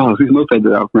like, oh, whose mopeds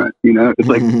are out front? You know, it's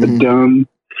like a dumb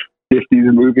 '50s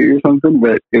movie or something,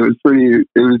 but it was just pretty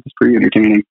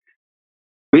entertaining.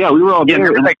 But yeah, we were all there.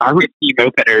 There was like 50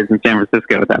 mopeders in San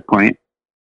Francisco at that point.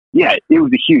 Yeah, it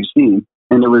was a huge scene,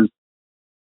 and the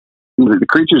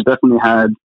creatures definitely had,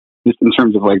 just in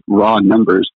terms of like raw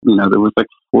numbers, you know, there was like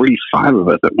 45 of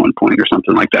us at one point or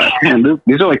something like that. And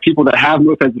these are like people that have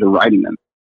mopeds that are riding them,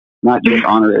 not just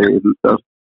honoraries and stuff.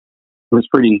 It was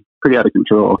pretty out of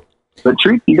control. But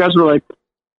treats, you guys were like,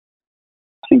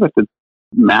 I think like the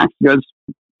max.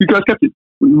 You guys kept it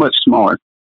much smaller.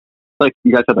 Like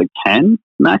you guys had like 10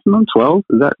 maximum, 12.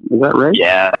 Is that right?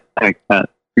 Yeah, like that.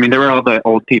 I mean, there were all the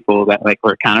old people that like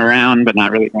were kind of around, but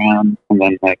not really around. And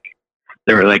then like,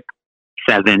 there were like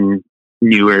 7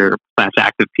 newer class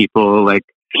active people like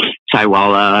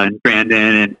Chaiwala and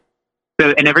Brandon.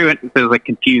 And everyone, so it was like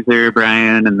Confuser,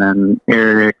 Brian, and then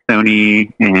Eric,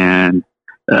 Sony, and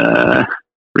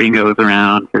Ringo was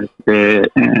around for a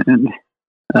bit. And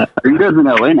Ringo's in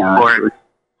LA now.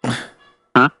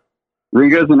 Huh?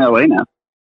 Ringo's in LA now.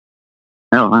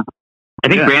 Oh, wow. I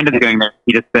think Brandon's going there.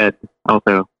 He just said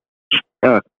also.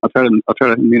 I'll try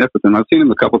to meet up with him. I've seen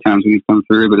him a couple times when he's come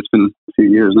through, but it's been a few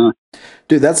years now.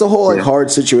 Dude, that's a whole like hard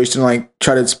situation to like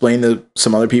try to explain to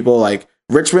some other people. Like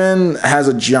Richmond has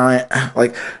a giant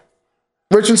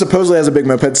Richmond supposedly has a big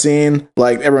moped scene.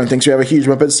 Like everyone thinks we have a huge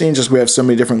moped scene, just we have so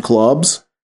many different clubs.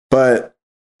 But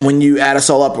when you add us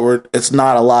all up, it's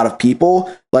not a lot of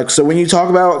people. Like so when you talk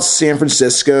about San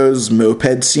Francisco's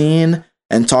moped scene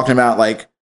and talking about like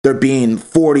there being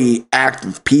 40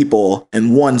 active people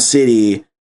in one city,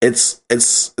 it's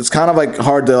kind of like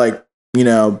hard to like, you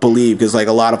know, believe because like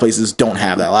a lot of places don't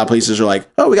have that. A lot of places are like,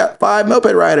 oh, we got 5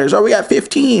 moped riders, or we got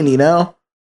 15, you know?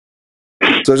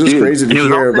 So it's just crazy to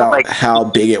hear about like, how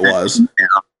big it was.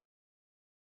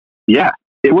 Yeah,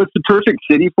 it was the perfect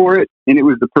city for it, and it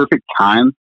was the perfect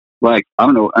time. Like, I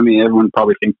don't know, I mean, everyone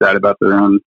probably thinks that about their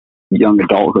own young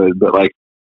adulthood, but like,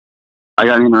 I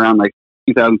got in around like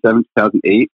 2007,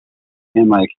 2008, and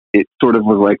like it sort of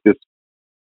was like this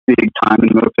big time in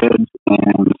mopeds,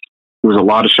 and there was a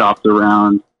lot of shops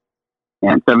around.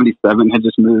 And 77 had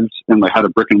just moved and like had a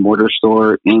brick and mortar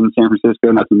store in San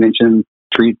Francisco. Not to mention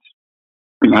Treats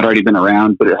had already been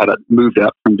around, but it had moved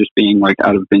up from just being like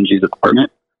out of Benji's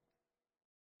apartment.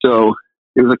 So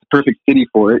it was like the perfect city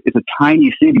for it. It's a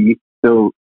tiny city,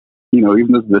 so you know,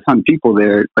 even though there's a ton of people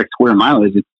there, it's like square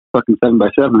mileage, it's fucking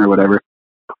 7x7 or whatever.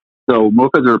 So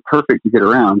mopeds are perfect to get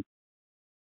around.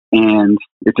 And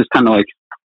it's just kind of like,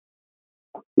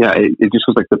 yeah, it just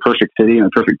was like the perfect city and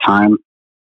the perfect time.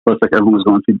 Plus, like everyone was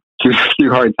going through two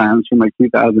hard times from like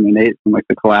 2008, from like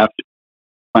the collapse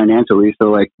financially. So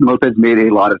like mopeds made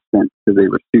a lot of sense because they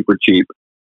were super cheap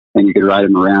and you could ride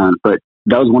them around. But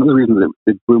that was one of the reasons that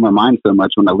it blew my mind so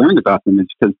much when I learned about them, is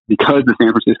because the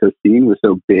San Francisco scene was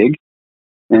so big.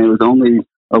 And it was only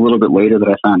a little bit later that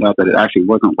I found out that it actually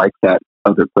wasn't like that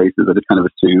other places. I just kind of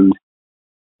assumed,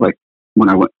 like when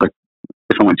I went, like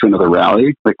if I went to another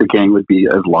rally, like the gang would be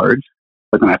as large.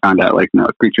 But then I found out, like, no,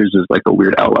 Creatures is like a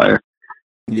weird outlier.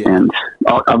 Yeah. And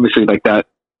obviously, like that,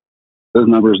 those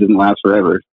numbers didn't last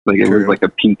forever. Like it was like a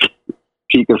peak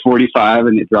of 45,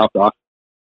 and it dropped off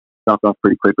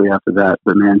pretty quickly after that.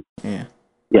 But man, yeah,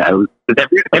 it was.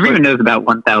 Everyone knows about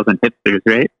 1,000 hipsters,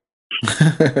 right?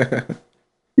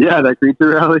 Yeah, that Creature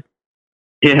rally.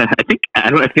 Yeah,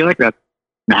 I feel like that's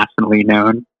nationally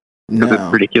known because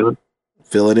it's ridiculous.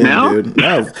 Fill it in, dude.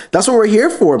 No, that's what we're here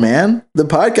for, man. The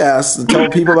podcast, to tell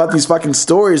people about these fucking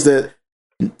stories that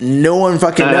no one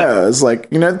fucking knows. Like,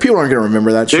 you know, people aren't going to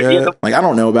remember that shit. Like, I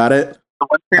don't know about it.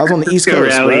 I was on the East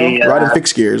Coast, rally, bro. Riding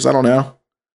fixed gears. I don't know.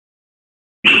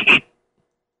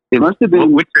 It must have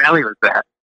been... Which rally was that?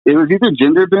 It was either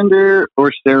Gender Bender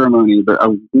or Ceremony, but I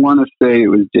want to say it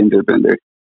was Gender Bender.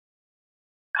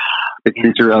 The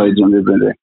Creature Rally Gender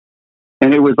Bender.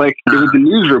 And it was like, it was a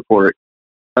news report.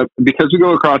 Because we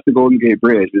go across the Golden Gate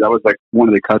Bridge, that was like one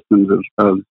of the customs of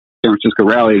San Francisco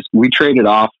rallies. We traded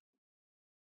off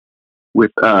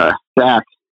with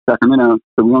Sacramento,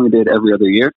 so we only did every other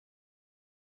year.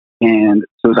 And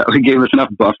so that gave us enough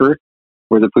buffer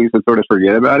where the police would sort of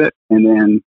forget about it. And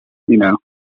then, you know,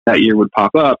 that year would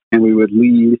pop up and we would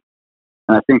lead.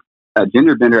 And I think at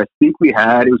Gender Bender, it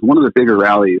was one of the bigger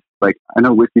rallies. Like, I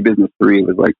know Whiskey Business 3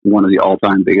 was like one of the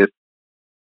all-time biggest.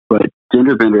 But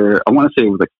Gender Bender, I want to say it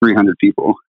was like 300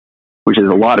 people, which is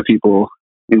a lot of people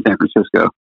in San Francisco.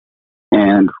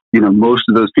 And, you know, most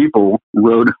of those people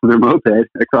rode their moped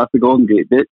across the Golden Gate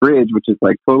Bridge, which is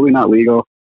like totally not legal,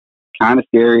 kind of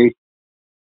scary.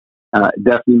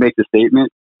 Definitely makes a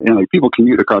statement. And like people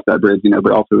commute across that bridge, you know,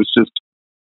 but also it's just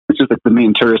like the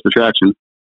main tourist attraction.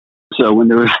 So when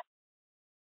there was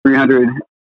 300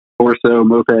 or so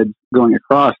mopeds going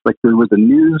across, like there was a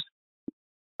news,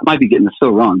 I might be getting this so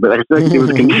wrong, but I feel like it was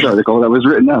a news article that was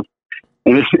written up.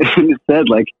 And it said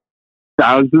like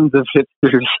thousands of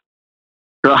hipsters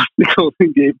crossed the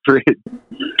Golden Gate Bridge.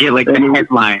 Yeah, like the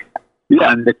headline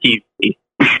on the TV.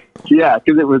 Yeah,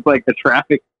 because it was like a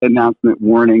traffic announcement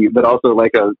warning, but also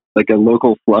like a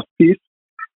local fluff piece.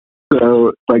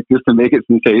 So like just to make it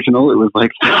sensational, it was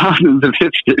like thousands of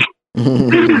hipsters.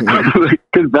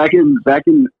 Because back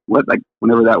in what, like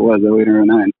whenever that was, 08 or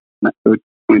 09,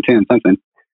 2010 something,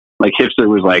 like hipster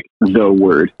was like the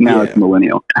word. Now it's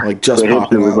millennial. Like just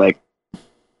hipster was like,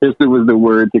 Twisted was the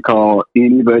word to call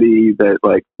anybody that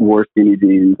like wore skinny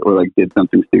jeans or like did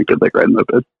something stupid like riding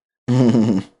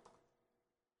mopeds.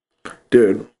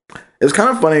 Dude, it's kind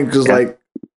of funny because like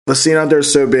the scene out there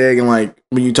is so big, and like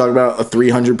when you talk about a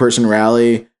 300 person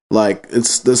rally, like the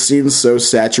scene's so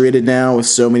saturated now with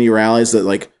so many rallies that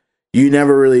like you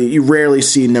rarely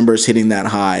see numbers hitting that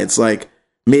high. It's like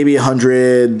maybe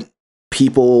 100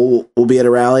 people will be at a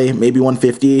rally, maybe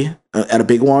 150 at a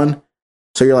big one.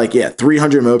 So you're like, yeah,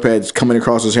 300 mopeds coming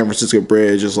across the San Francisco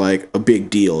Bridge is like a big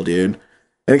deal, dude.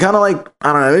 And it kind of like,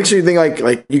 I don't know, it makes me think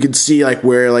like you can see like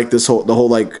where like the whole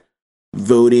like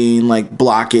voting like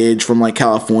blockage from like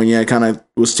California kind of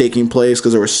was taking place,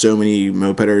 because there were so many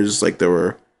mopeders like there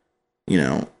were, you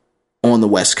know, on the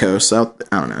West Coast. So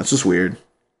I don't know, it's just weird.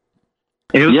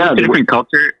 It was like a different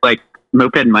culture, like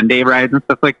Moped Monday rides and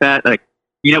stuff like that. Like,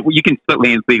 you know, you can split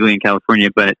lanes legally in California,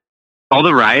 but all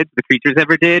the rides the creatures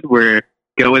ever did were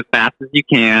go as fast as you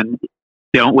can,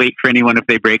 don't wait for anyone if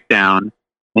they break down,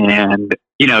 and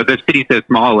you know, the city's so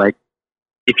small, like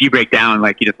if you break down,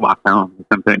 like you just walk home or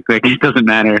something. Like it doesn't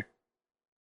matter.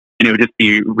 And it would just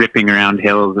be ripping around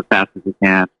hills as fast as you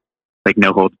can, like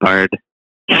no holds barred.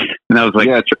 And that was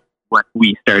like what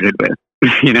we started with,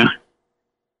 you know?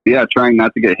 Yeah, trying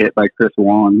not to get hit by Chris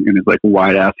Wong and his like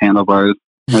wide ass handlebars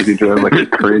as he drove like a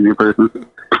crazy person.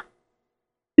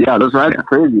 Yeah, those rides are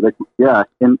crazy. Like, yeah,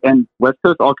 and West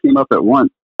Coast all came up at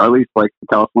once, or at least like the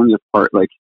California part, like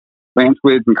land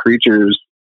squids and creatures,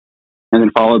 and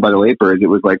then followed by the late birds. It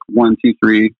was like 1, 2,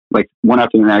 3, like one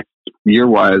after the next. Year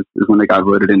wise is when they got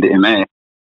voted into MA,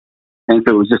 and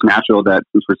so it was just natural that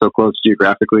since we're so close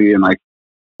geographically and like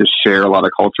just share a lot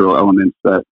of cultural elements,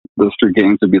 that those three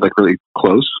games would be like really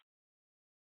close.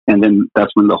 And then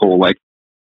that's when the whole like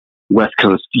West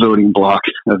Coast voting block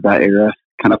of that era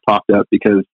kind of popped up,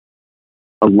 because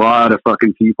a lot of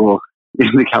fucking people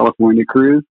in the California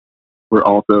cruise were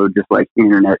also just like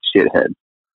internet shitheads.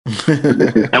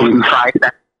 That was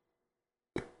Trifecta.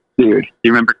 Dude, do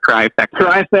you remember Trifecta?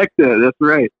 Trifecta, that's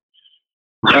right.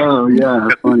 Oh yeah,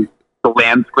 that's funny. The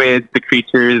land squids, the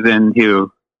creatures, and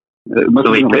who? It must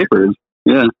have been the papers.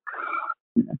 Yeah.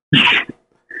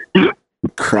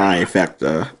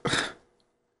 Trifecta.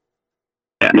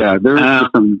 Yeah, there was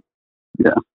some.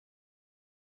 Yeah.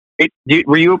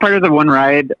 Were you a part of the one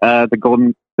ride, the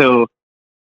Golden? So,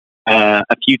 a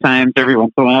few times every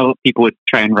once in a while, people would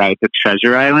try and ride to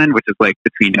Treasure Island, which is like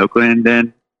between Oakland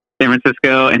and San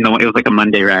Francisco, and it was like a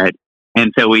Monday ride.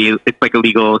 And so it's like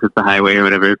illegal because it's the highway or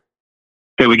whatever.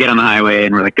 So we get on the highway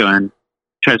and we're like going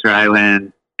Treasure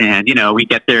Island, and you know, we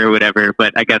get there or whatever.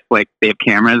 But I guess like they have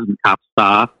cameras and cops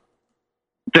stop.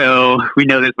 So we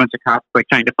know there's a bunch of cops like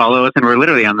trying to follow us, and we're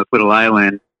literally on this little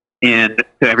island. And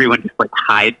so everyone just like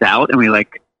hides out, and we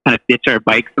like kind of ditch our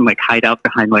bikes and like hide out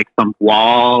behind like some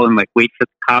wall and like wait for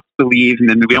the cops to leave. And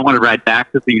then we don't want to ride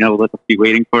back because, you know, they'll just be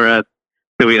waiting for us.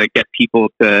 So we like get people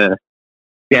to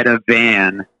get a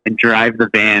van and drive the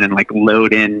van and like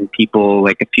load in people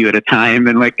like a few at a time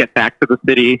and like get back to the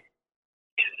city.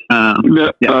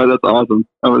 That's awesome.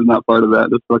 I was not part of that.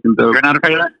 That's fucking dope. You're not a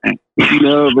part of that?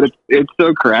 No, but it's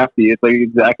so crafty. It's like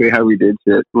exactly how we did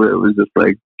shit, where it was just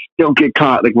like, don't get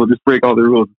caught. Like, we'll just break all the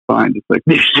rules. It's fine. Just like,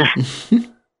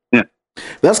 yeah.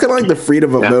 That's kind of like the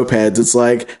freedom of mopeds. It's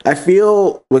like, I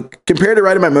feel compared to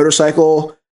riding my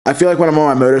motorcycle, I feel like when I'm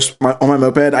on my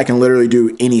moped, I can literally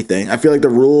do anything. I feel like the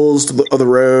rules of the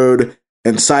road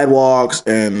and sidewalks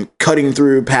and cutting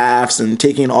through paths and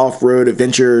taking off-road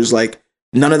adventures, like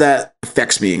none of that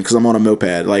affects me because I'm on a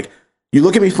moped. Like, you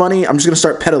look at me funny, I'm just gonna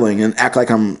start pedaling and act like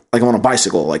I'm on a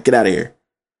bicycle. Like, get out of here.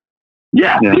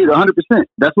 Yeah, dude, 100%.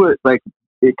 That's what, like,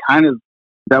 it kind of,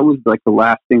 that was like the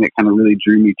last thing that kind of really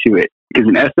drew me to it. Because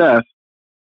in SF,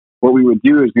 what we would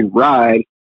do is we'd ride,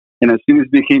 and as soon as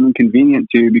it became inconvenient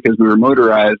to, because we were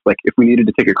motorized, like if we needed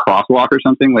to take a crosswalk or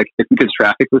something, like if because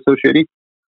traffic was so shitty,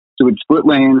 so we'd split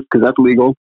lanes because that's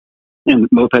legal. And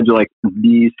mopeds are like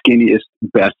the skinniest,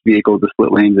 best vehicle to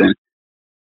split lanes in.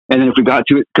 And then if we got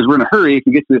to it, because we're in a hurry, if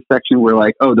we get to this section where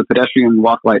like, oh, the pedestrian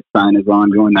walk light sign is on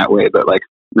going that way, but like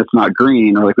it's not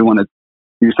green, or like we want to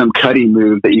do some cutting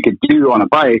move that you could do on a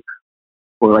bike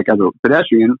or like as a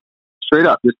pedestrian, straight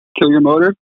up, just kill your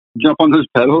motor, jump on those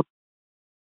pedals,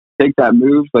 take that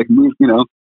move, like move, you know,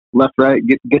 left, right,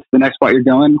 get to the next spot you're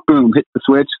going, boom, hit the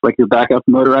switch, like you're back up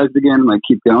motorized again, like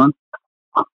keep going.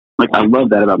 Like, I love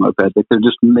that about mopeds. Like, they're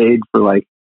just made for like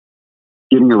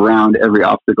getting around every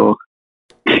obstacle.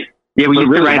 Yeah, we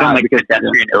used to ride on like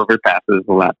pedestrian overpasses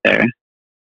a lot there.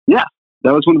 Yeah,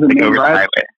 that was one of the main rides.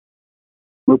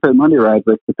 Moped Monday rides,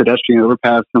 like the pedestrian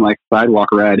overpass and like sidewalk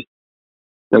ride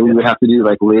that we would have to do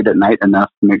like late at night enough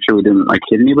to make sure we didn't like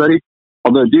hit anybody.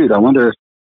 Although, dude, I wonder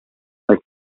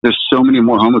there's so many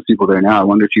more homeless people there now. I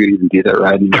wonder if you could even do that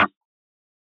ride anymore.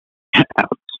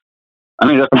 I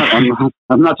mean,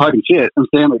 I'm not talking shit. I'm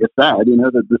saying like it's sad, you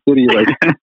know, that the city like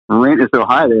rent is so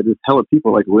high that there's hella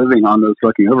people like living on those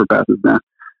fucking overpasses now.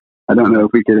 I don't know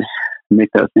if we could make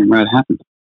that same ride happen.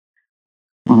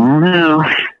 I don't know.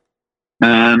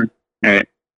 All right.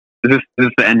 Is this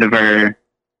the end of our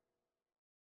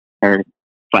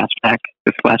flashback?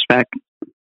 This flashback?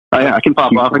 Oh yeah, I can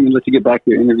pop off. I can let you get back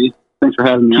to your interview. Thanks for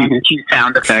having me on here. Cue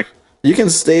sound effect. You can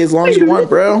stay as long as you want,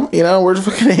 bro. You know, we're just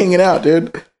fucking hanging out,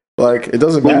 dude. Like, it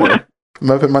doesn't matter.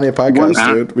 Moped Mania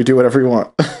podcast, dude. We do whatever you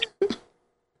want.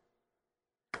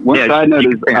 One side note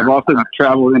is I've also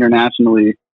traveled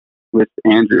internationally with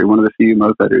Andrew, one of the few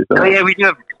mopeders. Oh yeah, we do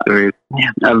have stories.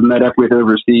 Yeah. I've met up with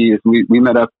overseas. We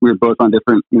met up. We were both on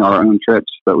different, you know, our own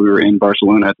trips, but we were in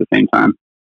Barcelona at the same time.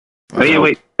 Oh yeah,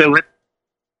 wait. So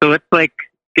let's like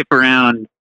skip around,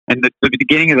 and the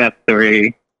beginning of that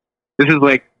story. This is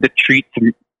like the Treats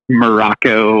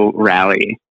Morocco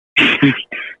rally.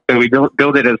 So we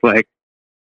build it as like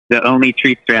the only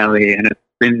Treats rally, and it's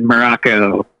in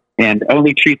Morocco, and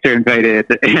only Treats are invited,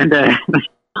 and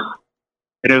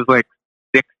it was like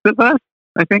 6 of us,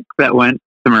 I think, that went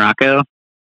to Morocco,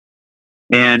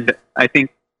 and I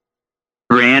think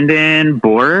Brandon,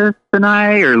 Boris, and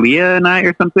I, or Leah and I,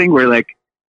 or something, were like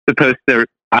supposed to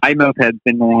buy mopeds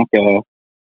in Morocco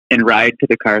and ride to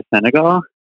Dakar, Senegal.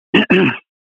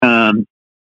 And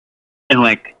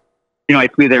like, you know, I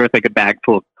flew there with like a bag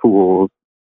full of tools,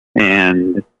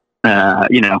 and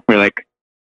you know, we're like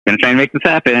gonna try and make this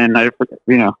happen. I,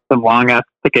 you know, some long ass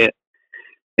ticket,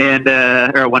 and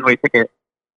or a one-way ticket.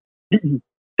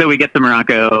 So we get to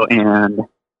Morocco, and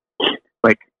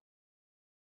like,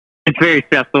 it's very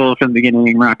stressful from the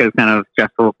beginning. Morocco is kind of a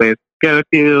stressful place to go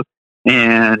to,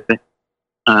 and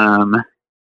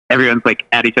everyone's like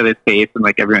at each other's face, and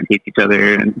like everyone hates each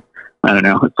other, and I don't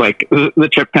know. It's like the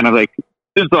trip kind of like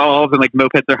dissolves, and like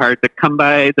mopeds are hard to come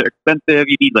by. They're expensive.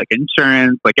 You need like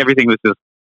insurance. Like everything was just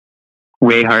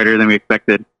way harder than we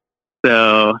expected.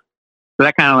 So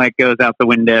that kind of like goes out the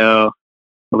window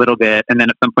a little bit. And then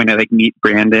at some point I like meet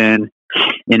Brandon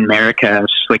in Marrakesh.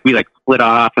 Like we like split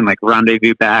off and like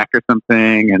rendezvous back or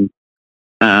something.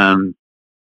 And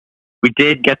we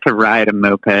did get to ride a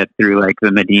moped through like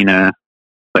the Medina,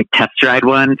 like test ride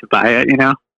one to buy it, you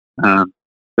know? So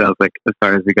that was like as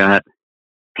far as we got.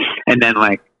 And then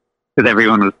like, because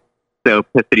everyone was so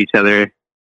pissed at each other,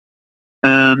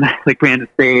 like Brandon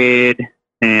stayed,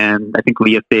 and I think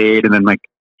Leah stayed, and then like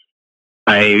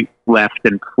I left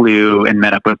and flew and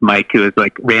met up with Mike, who was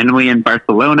like randomly in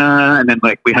Barcelona, and then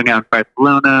like we hung out in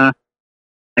Barcelona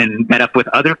and met up with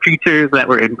other creatures that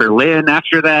were in Berlin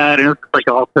after that, and it was like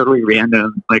all totally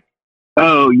random. Like,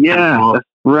 oh yeah, that's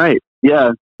right.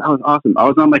 Yeah, that was awesome. I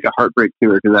was on like a heartbreak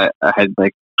tour because I had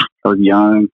like, I was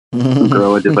young. Some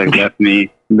girl had just like left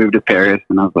me, moved to Paris,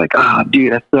 and I was like, oh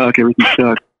dude, that sucks. Everything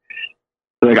sucks.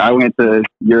 So like I went to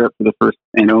Europe for the first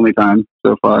and only time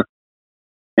so far,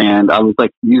 and I was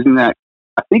like using that.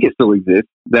 I think it still exists.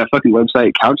 That fucking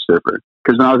website, Couchsurfer.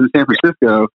 Because when I was in San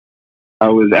Francisco, I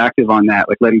was active on that,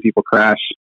 like letting people crash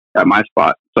at my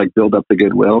spot to like build up the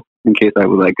goodwill in case I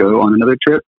would like go on another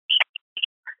trip.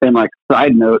 And like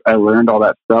side note, I learned all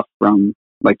that stuff from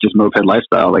like just moped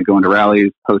lifestyle, like going to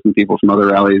rallies, hosting people from other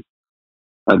rallies.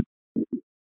 I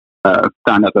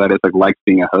found out that I just like liked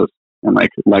being a host and like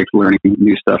liked learning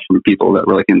new stuff from people that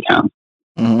were like in town.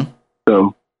 Mm-hmm.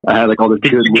 So I had like all this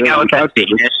did you hang out with that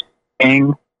Danish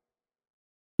thing?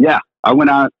 Yeah, I went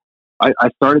out. I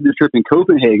started this trip in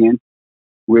Copenhagen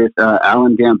with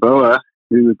Alan Gamboa,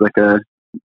 who was like a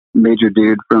major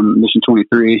dude from Mission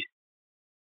 23,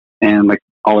 and like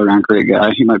all around great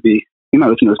guy. He might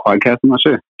listen to this podcast. I'm not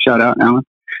sure. Shout out, Alan.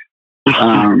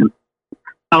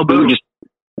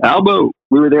 Albo.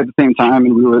 We were there at the same time,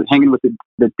 and we were hanging with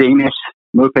the Danish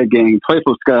moped gang,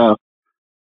 Teufelská,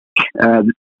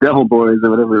 Devil Boys, or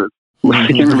whatever. I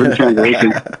can't remember the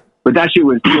translation. But that shit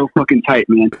was so fucking tight,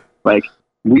 man. Like,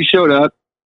 we showed up,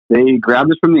 they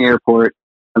grabbed us from the airport,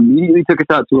 immediately took us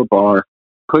out to a bar,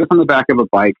 put us on the back of a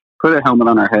bike, put a helmet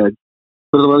on our heads,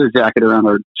 put a leather jacket around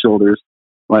our shoulders,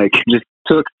 like, just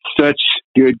took such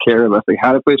good care of us. Like,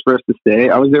 had a place for us to stay.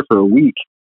 I was there for a week,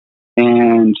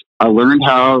 and I learned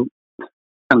how,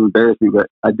 kind of embarrassing, but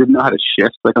I didn't know how to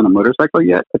shift, like, on a motorcycle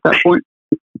yet at that point.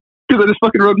 Because I just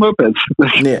fucking rode mopeds.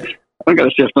 Yeah. I don't got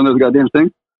to shift on those goddamn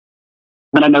things.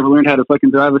 And I never learned how to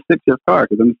fucking drive a stick-shift car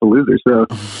because I'm just a loser. So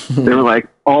they were like,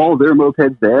 all their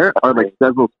mopeds there are like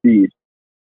several speeds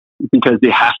because they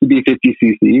have to be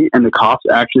 50cc, and the cops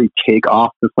actually take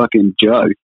off the fucking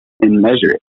jug and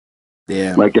measure it.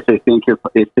 Yeah. Like if they think you're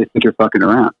fucking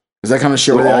around. Is that kind of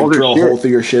shit So where they all like their drill a shit- hole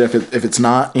through your shit if it's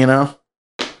not, you know?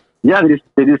 Yeah,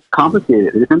 they just confiscate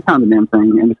it. They just impound the damn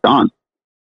thing and it's gone.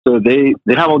 So they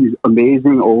have all these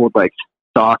amazing old like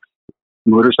stock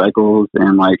motorcycles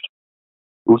and like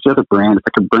what's the other brand? It's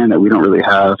like a brand that we don't really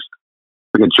have,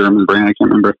 like a German brand. I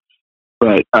can't remember,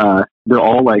 but they're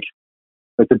all like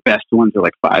the best ones are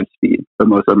like 5-speed, but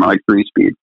most of them are like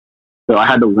 3-speed. So I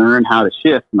had to learn how to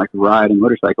shift and like ride a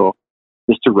motorcycle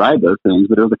just to ride those things.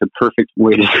 But it was like a perfect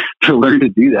way to learn to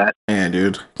do that. Man,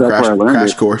 dude. So that's where I learned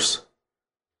crash it. course.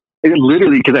 It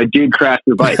literally, because I did crash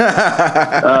their bike.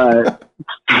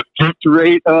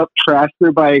 Straight up crashed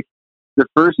their bike the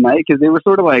first night because they were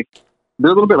sort of like,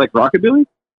 they're a little bit like rockabilly.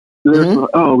 So they're Mhm.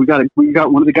 oh, we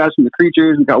got one of the guys from the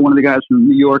Creatures, we got one of the guys from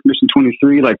New York, Mission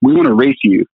 23. Like, we want to race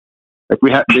you. Like,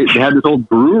 they had this old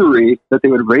brewery that they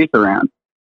would race around.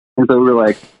 And so we were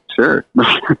like, sure,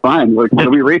 fine. Like, what are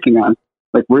we racing on?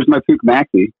 Like, where's my Puke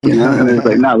Maxi? You know? And it's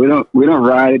like, no, we don't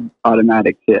ride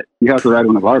automatic shit. You have to ride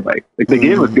one of our bikes. Like, they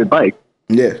gave us good bikes.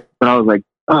 Yeah. But I was like,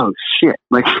 oh shit!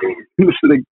 Like,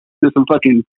 there's some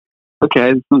fucking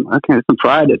some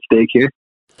pride at stake here.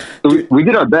 So we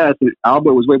did our best. And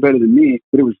Alba was way better than me,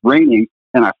 but it was raining,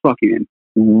 and I fucking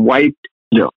wiped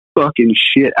the fucking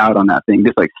shit out on that thing.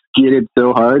 Just like skidded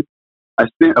so hard. I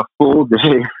spent a full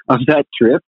day of that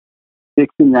trip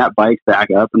fixing that bike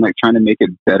back up and like trying to make it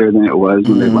better than it was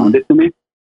when they loaned it to me.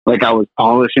 Like, I was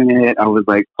polishing it. I was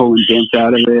like pulling dents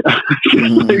out of it.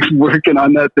 Like working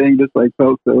on that thing just like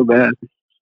felt so bad.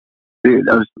 Dude,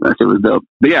 that shit was dope.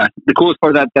 But yeah, the coolest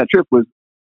part of that trip was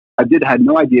had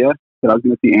no idea that I was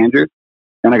going to see Andrew,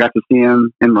 and I got to see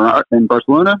him in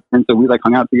Barcelona. And so we like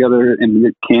hung out together, and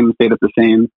we came and stayed at the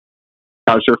same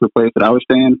couch surfer place that I was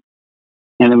staying.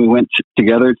 And then we went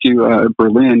together to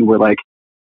Berlin, where like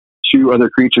 2 other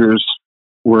Creatures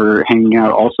were hanging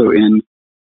out also in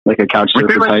like a couch Were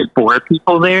surfer there type. like 4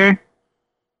 people there?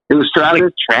 It was Travis,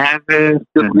 Like Travis,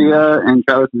 Sylvia, and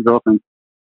Travis's girlfriend.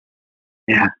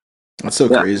 yeah. That's so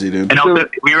Yeah. crazy, dude. And also,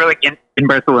 we were like in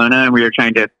Barcelona, and we were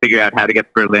trying to figure out how to get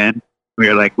to Berlin. We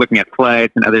were like looking at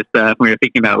flights and other stuff. We were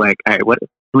thinking about like, all right, what do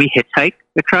we hitchhike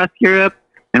across Europe?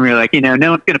 And we were like, no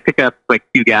one's gonna pick up like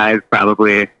 2 guys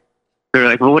probably. We were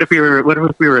like, well, what if we were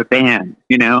a band?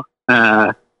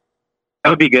 That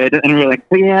would be good. And we were like,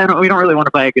 we don't really want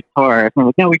to buy a guitar. And we're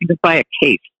like, no, we can just buy a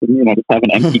case. And, just have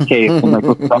an empty case and like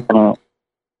put stuff in it.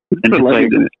 And just,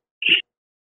 like,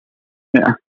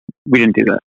 yeah, we didn't do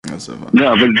that. That's so fun.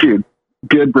 No, but dude,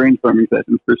 good brainstorming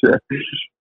sessions for sure.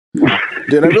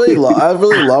 Dude, I really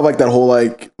love like that whole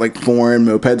like foreign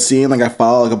moped scene. Like, I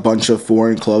follow like a bunch of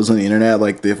foreign clubs on the internet,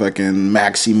 like the fucking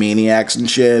Maxi Maniacs and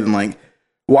shit, and like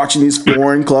watching these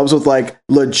foreign clubs with like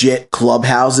legit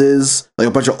clubhouses, like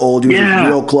a bunch of old dudes with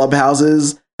real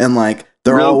clubhouses, and like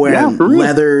they're all wearing for real.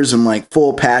 leathers and like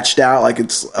full patched out, like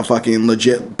it's a fucking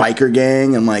legit biker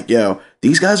gang. And like, yo,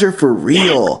 these guys are for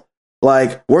real.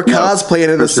 Like, we're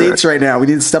cosplaying in the States right now. We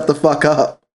need to step the fuck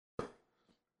up.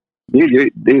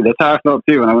 Dude, that's how I felt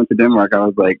too when I went to Denmark. I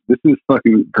was like, this is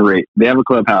fucking great. They have a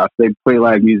clubhouse. They play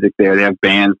live music there. They have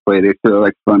bands play. They throw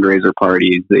like fundraiser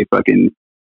parties. They fucking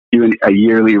do a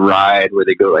yearly ride where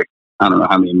they go like, I don't know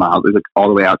how many miles. It's like all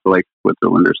the way out to like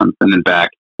Switzerland or something and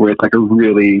back, where it's like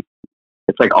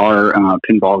it's like our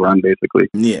pinball run basically.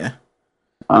 Yeah.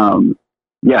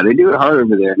 Yeah, they do it hard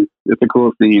over there. It's a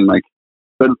cool scene. Like,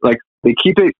 but like they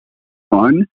keep it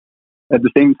fun at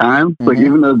the same time. Like,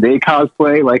 even though they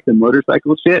cosplay like the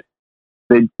motorcycle shit,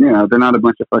 they're not a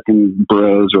bunch of fucking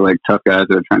bros or like tough guys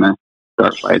that are trying to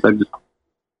start fights.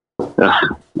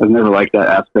 I've never liked that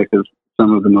aspect of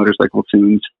some of the motorcycle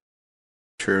tunes.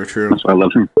 True. That's why I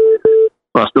love them.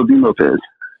 But I'll still do mopeds.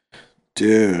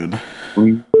 Dude.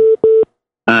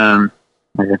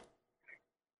 Okay.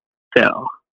 So,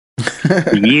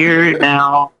 the year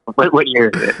now. What year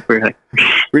is it? We're like,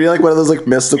 Really like one of those like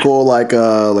mystical, like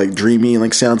dreamy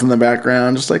like sounds in the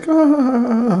background, just like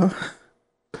the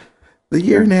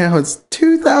year now it's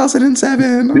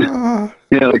 2007. Yeah,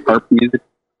 like harp music.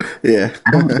 Yeah.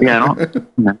 I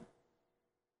don't know.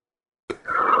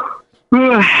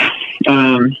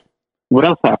 What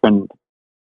else happened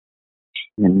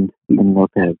in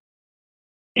moped?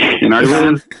 In our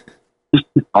town?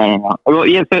 I don't know. Well,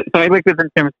 yeah, so I lived in San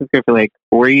Francisco for like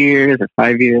 4 years or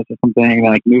 5 years or something. And I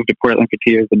like moved to Portland for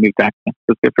 2 years and moved back to San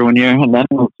Francisco for 1 year, and then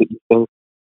moved to East Coast.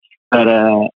 But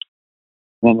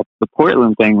then the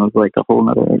Portland thing was like a whole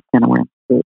other kind of worms.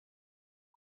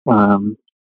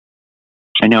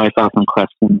 I know I saw some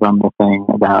questions on the thing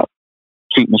about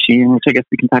Cheat Machine, which I guess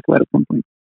we can talk about at some point.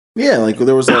 Yeah, like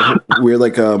there was like weird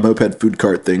like a moped food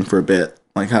cart thing for a bit.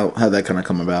 Like how that kind of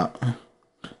come about.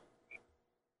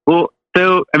 Well,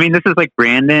 so I mean, this is like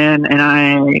Brandon and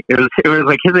I. It was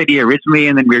like his idea originally,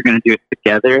 and then we were going to do it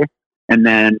together. And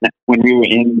then when we were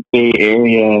in the Bay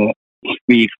Area,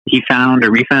 we found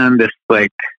this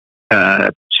like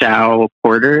Chow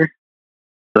Porter,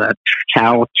 the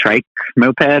Chow Trike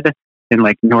moped in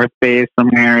like North Bay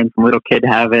somewhere, and some little kid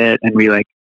have it, and we like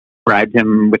bribed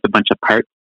him with a bunch of parts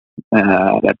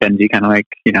that Benji kind of like,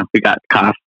 we got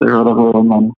costs or whatever,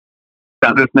 and then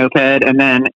found this moped, and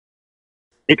then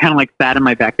it kind of like sat in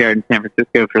my backyard in San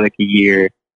Francisco for like a year,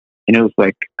 and it was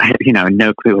like I had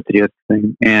no clue what to do with this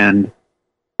thing, and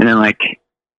then like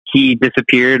he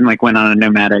disappeared and like went on a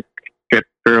nomadic trip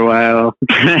for a while,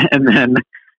 and then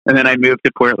I moved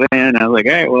to Portland, and I was like,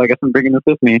 all right, well, I guess I'm bringing this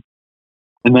with me,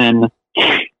 and then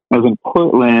I was in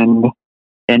Portland,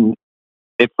 and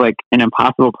it's like an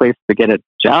impossible place to get a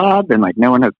job, and like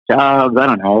no one has jobs. I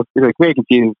don't know. I was like very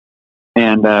confused.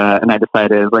 And I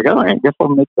decided, like, all right, I guess I'll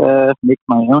make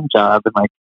my own job and like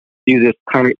do this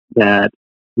cart that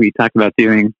we talked about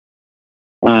doing.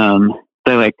 So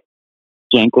I like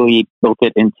jankily built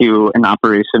it into an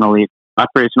operational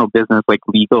business, like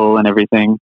legal and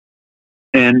everything.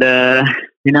 And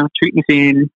treat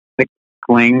machine, like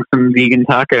playing some vegan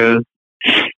tacos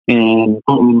and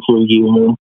Portland for a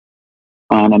year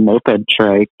on a moped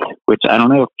trike, which I don't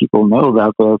know if people know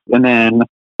about this. And then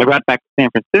I brought back to San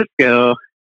Francisco,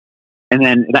 and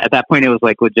then at that point it was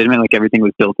like legitimate, like everything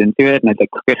was built into it, and I'd like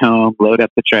cook it home, load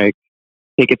up the trike,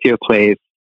 take it to a place,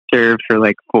 serve for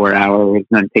like 4 hours,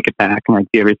 and then take it back and like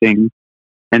do everything.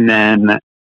 And then I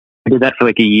did that for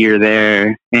like a year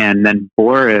there, and then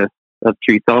Boris of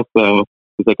Treats also,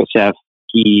 who's like a chef,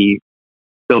 he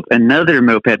built another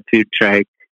moped food trike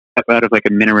out of like a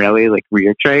Minarelli like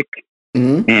rear trike,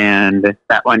 and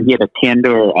that one he had a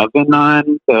tandoor oven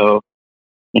on, so.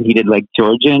 And he did like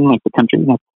Georgian, like the country,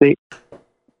 not the state,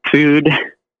 food.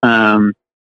 So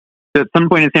at some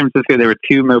point in San Francisco, there were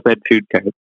 2 moped food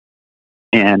carts.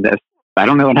 And I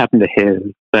don't know what happened to his,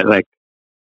 but like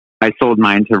I sold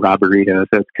mine to Roberito,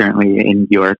 so it's currently in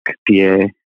York, PA.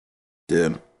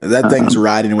 Dude, that thing's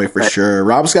riding away for sure.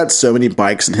 Rob's got so many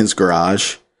bikes in his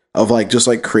garage of like just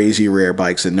like crazy rare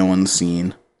bikes that no one's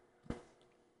seen.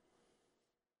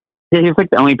 Yeah, he's like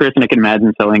the only person I can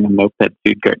imagine selling a moped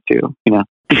food cart to, like,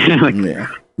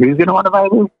 who's gonna want to buy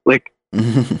this? Like,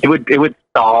 it would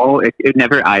stall. It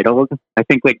never idled. I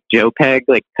think like Joe Peg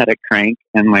like cut a crank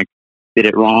and like did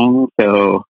it wrong,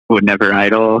 so it would never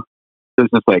idle. It was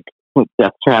just like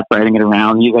death trap riding it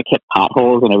around. You like hit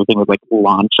potholes and everything would like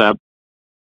launch up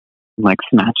and like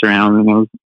smash around. And it was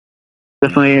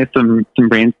definitely some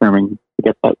brainstorming to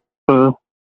get that to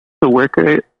work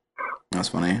right. That's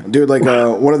funny, dude. Like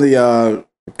one of the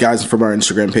guys from our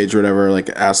Instagram page or whatever like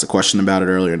asked a question about it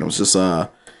earlier, and it was just it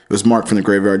was Mark from the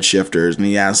Graveyard Shifters, and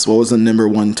he asked what was the number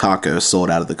 1 taco sold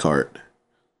out of the cart.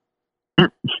 So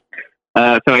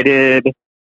I did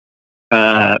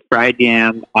fried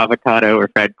yam, avocado, or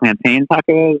fried plantain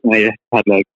tacos, and I had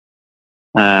like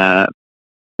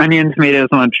onions, tomatoes,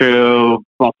 cilantro,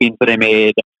 black beans that I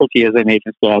made, tortillas I made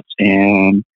from scratch,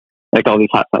 and like all these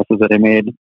hot sauces that I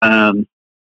made.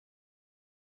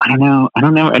 I don't know.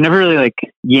 I never really like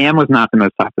yam was not the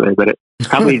most popular, but it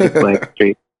probably just like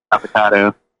straight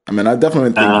avocado. I mean, I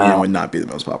definitely think yam would not be the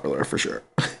most popular for sure.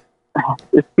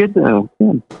 It's good though.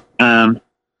 Good.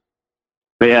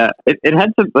 But yeah, it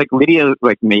had some like videos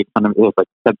like made fun of it, like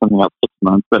said something about 6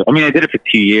 months. But I mean, I did it for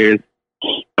 2 years.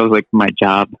 That was like my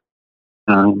job.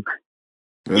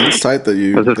 It's tight that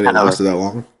it lasted that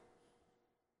long.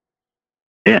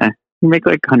 Yeah, you make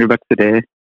like $100 a day,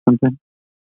 something.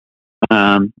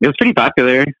 It was pretty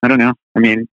popular. I don't know. I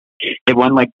mean, it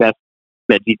won like best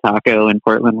veggie taco in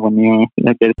Portland 1 year.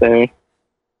 I did it there,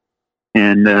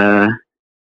 and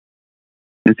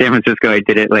in San Francisco, I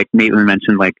did it like Maitland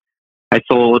mentioned. Like I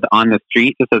sold on the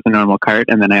street just as a normal cart,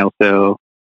 and then I also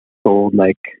sold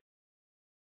like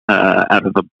out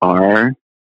of a bar,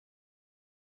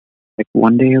 like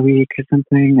 1 day a week or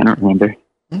something. I don't remember.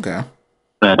 Okay,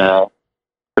 but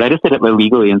I just did it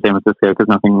illegally in San Francisco because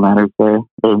nothing matters there.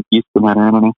 Or used to matter. I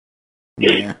don't know.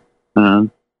 Yeah.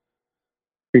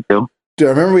 Pretty cool. Dude,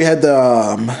 I remember we had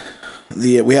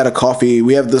we had a coffee.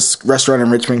 We have this restaurant in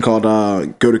Richmond called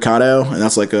Godicado, and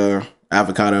that's like a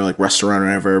avocado like restaurant or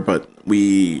whatever. But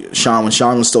when Sean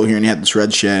was still here and he had this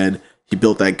red shed, he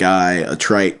built that guy a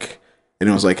trike, and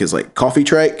it was like his like coffee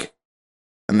trike,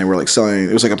 and they were like selling.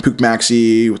 It was like a Puch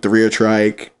Maxi with the rear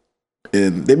trike.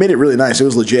 And they made it really nice. It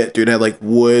was legit, dude. It had like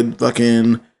wood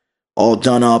fucking all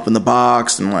done up in the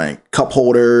box and like cup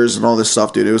holders and all this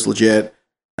stuff, dude. It was legit.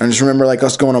 And I just remember like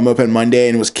us going on Moped Monday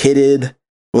and it was kitted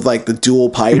with like the dual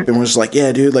pipe and we're just like,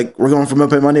 yeah, dude, like we're going for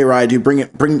Moped Monday ride, dude. Bring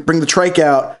the trike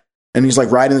out. and he's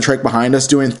like riding the trike behind us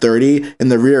doing 30,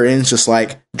 and the rear end's just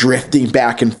like drifting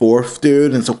back and forth,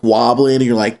 dude, and it's like wobbling, and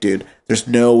you're like, dude, there's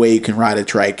no way you can ride a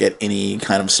trike at any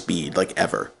kind of speed, like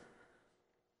ever.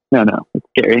 No, it's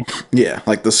scary. Yeah,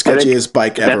 like the sketchiest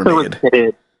bike ever made.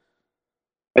 Kitted.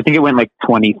 I think it went like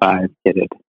 25 kitted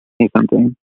or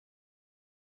something.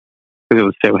 Because it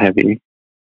was so heavy.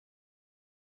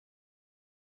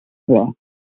 Yeah.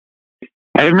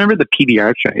 I remember the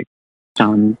PBR trike.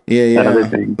 Yeah. Other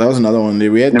thing. That was another one,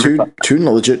 dude. We had two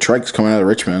legit trikes coming out of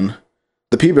Richmond.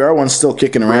 The PBR one's still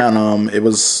kicking around. It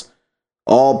was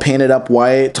all painted up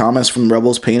white. Thomas from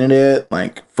Rebels painted it.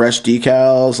 Like, fresh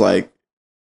decals. Like,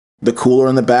 the cooler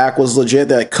in the back was legit.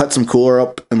 They like cut some cooler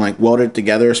up and like welded it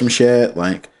together or some shit.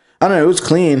 Like, I don't know, it was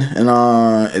clean. And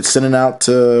it's sending out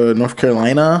to North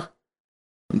Carolina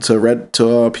to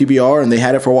PBR, and they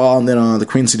had it for a while, and then the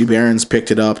Queen City Barons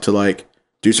picked it up to like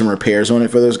do some repairs on it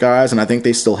for those guys, and I think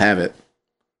they still have it.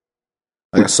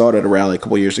 Like, I saw it at a rally a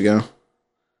couple years ago.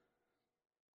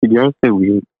 PBR is so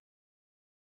weird.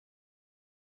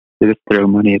 They just throw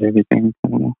money at everything. I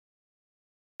don't know.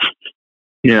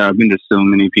 Yeah, I've been to so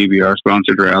many PBR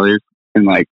sponsored rallies, and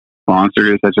like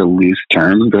sponsored is such a loose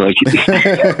term. They're like,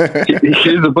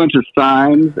 here's a bunch of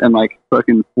signs and like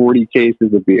fucking 40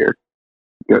 cases of beer.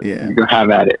 Go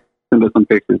have at it. Send us some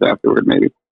pictures afterward,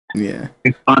 maybe. Yeah.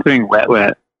 It's sponsoring Wet.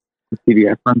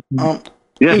 PBR sponsoring.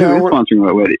 Yeah, we're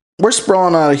sponsoring Wet. We're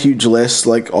sprawling out a huge list,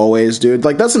 like always, dude.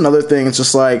 Like, that's another thing. It's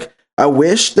just like, I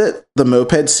wish that the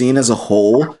moped scene as a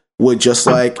whole would just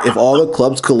like, if all the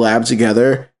clubs collab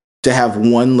together to have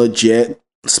one legit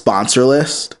sponsor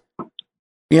list,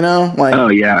 you know, like, oh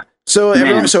yeah, so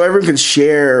everyone can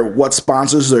share what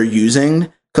sponsors they're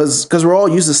using, because we're all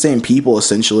use the same people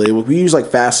essentially. We use like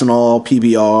Fastenal,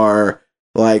 PBR,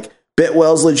 like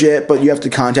Bitwell's legit, but you have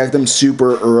to contact them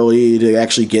super early to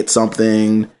actually get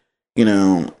something, you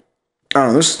know. I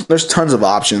don't know. There's tons of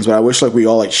options, but I wish like we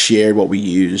all like shared what we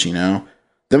use, you know.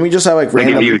 Then we just have like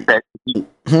random.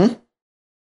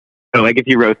 So, like, if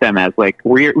you wrote them as, like,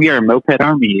 we are a moped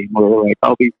army, and we're, like,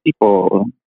 all these people,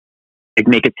 like,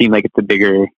 make it seem like it's a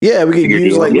bigger... Yeah, we could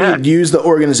use, deal. like, we'd use the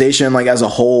organization, like, as a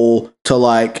whole to,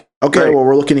 like, okay, well,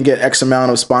 we're looking to get X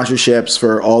amount of sponsorships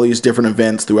for all these different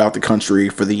events throughout the country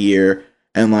for the year.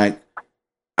 And, like,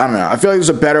 I don't know. I feel like there's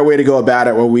a better way to go about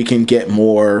it where we can get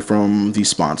more from these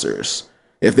sponsors.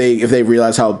 If they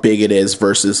realize how big it is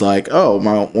versus, like, oh,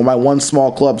 my one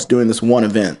small club's doing this one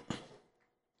event.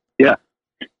 Yeah.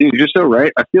 Dude, you're so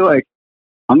right. I feel like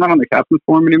I'm not on the captain's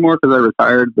forum anymore because I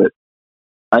retired, but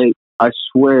I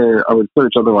swear I would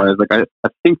search otherwise. Like, I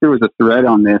think there was a thread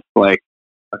on this like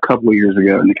a couple of years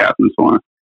ago in the captain's forum,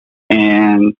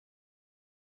 and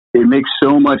it makes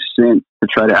so much sense to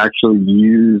try to actually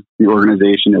use the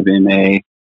organization of MA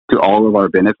to all of our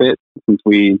benefit, since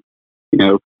we, you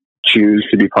know, choose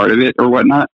to be part of it or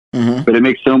whatnot. Mm-hmm. But it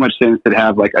makes so much sense to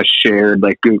have like a shared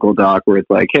like Google Doc where it's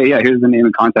like, hey, yeah, here's the name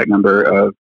and contact number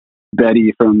of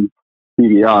Betty from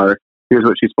CBR. Here's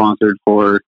what she sponsored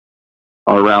for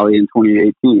our rally in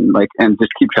 2018. Like, and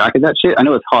just keep track of that shit. I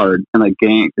know it's hard, and like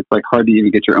gang, it's like hard to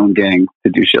even get your own gang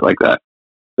to do shit like that.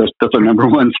 That's our number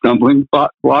one stumbling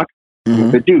block.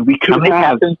 Mm-hmm. But dude, we could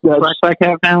have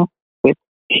now.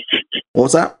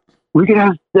 What's that? We could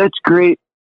have such great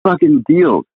fucking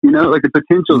deals, you know, like the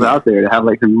potential's out there to have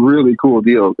like some really cool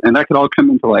deals, and that could all come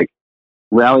into like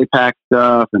rally pack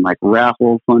stuff and like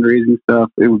raffle fundraising stuff.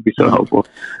 It would be so helpful.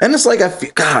 And it's like,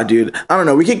 God, dude, I don't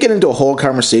know. We could get into a whole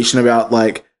conversation about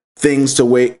like things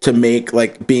to make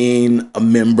like being a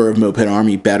member of Moped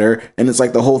Army better. And it's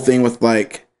like the whole thing with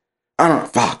like, I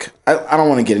don't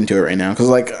want to get into it right now because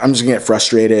like I'm just gonna get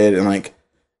frustrated, and like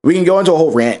we can go into a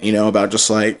whole rant, you know, about just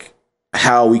like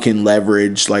how we can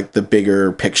leverage like the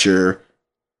bigger picture.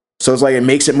 So it's like it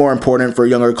makes it more important for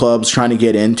younger clubs trying to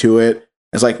get into it.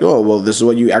 It's like, oh, well, this is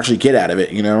what you actually get out of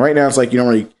it. You know, right now it's like you don't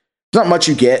really, there's not much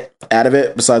you get out of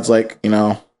it besides like, you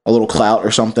know, a little clout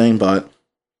or something, but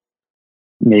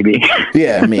maybe.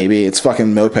 Yeah, maybe. It's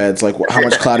fucking mopeds. Like, how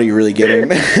much clout are you really getting?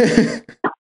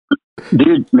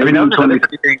 Dude, maybe that was another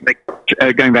thing, like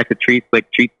going back to treats,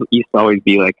 like treats used to always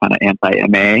be like kind of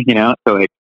anti-MA, you know? So like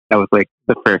that was like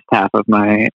the first half of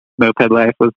my moped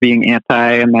life was being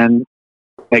anti, and then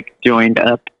like joined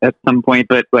up at some point,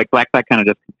 but like Black Flag kind of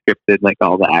just conscripted like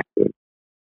all the active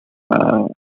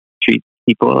treat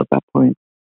people at that point.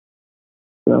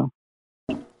 So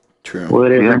true.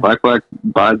 Whatever. Yeah, Black Flag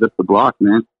buys up the block,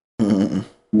 man. Mm-hmm.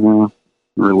 Yeah,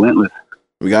 relentless.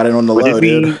 We got it on the low,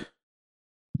 dude.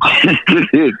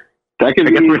 Dude, that could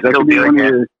be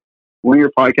one of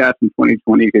your podcasts in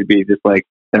 2020 could be just like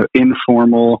an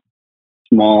informal,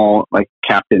 small, like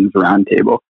captain's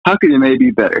roundtable. How could it maybe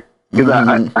be better? Because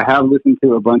I have listened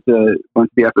to a bunch of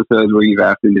the episodes where you've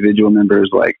asked individual members,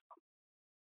 like,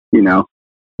 you know,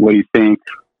 what do you think?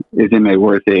 Is MA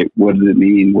worth it? What does it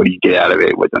mean? What do you get out of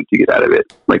it? What don't you get out of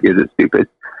it? Like, is it stupid?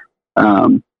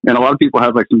 And a lot of people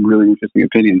have like some really interesting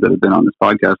opinions that have been on this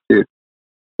podcast too.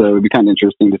 So it'd be kind of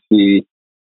interesting to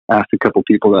ask a couple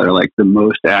people that are like the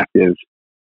most active,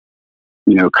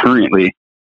 you know, currently,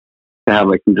 to have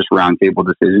like some just roundtable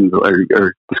decisions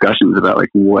or discussions about like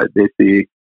what they see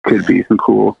could be some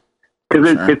cool.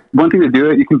 Because it's one thing to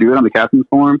do it. You can do it on the captain's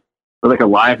forum, but like a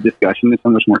live discussion is so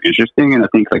much more interesting and I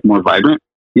think like more vibrant.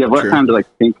 You have less time to like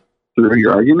think through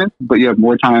your arguments, but you have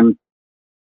more time,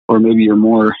 or maybe you're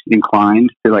more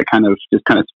inclined to like kind of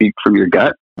speak from your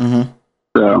gut. Mm-hmm.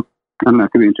 So I don't know,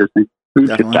 it could be interesting.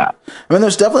 I mean,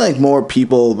 there's definitely like more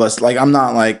people, but like I'm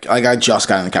not like I just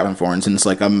got in the Captain Forums, and it's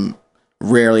like I'm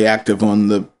rarely active on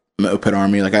the Moped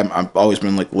Army. Like I've always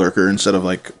been like lurker instead of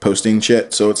like posting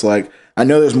shit. So it's like I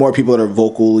know there's more people that are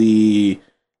vocally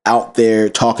out there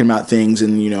talking about things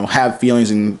and, you know, have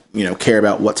feelings and, you know, care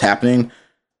about what's happening.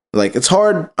 Like it's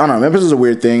hard. I don't know. Memphis is a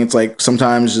weird thing. It's like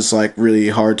sometimes it's like really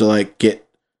hard to like get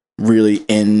really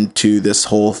into this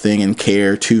whole thing and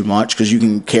care too much, because you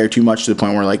can care too much to the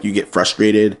point where like you get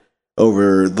frustrated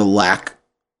over the lack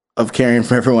of caring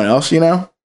for everyone else, you know?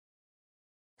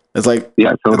 It's like,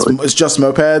 yeah, totally. It's just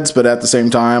mopeds, but at the same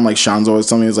time, like Sean's always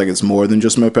telling me, it's like it's more than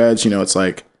just mopeds, you know? It's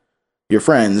like your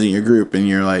friends and your group and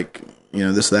you're like, you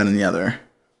know, this, that, and the other.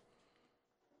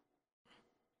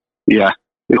 Yeah,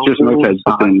 it's just mopeds,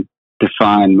 but then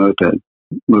define moped.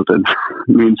 Moped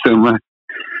means so much.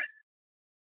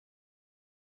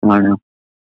 I don't know.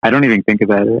 I don't even think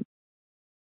about it.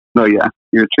 Oh yeah,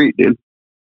 you're a treat, dude.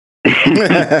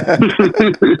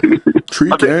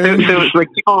 Treat So it's like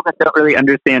people that don't really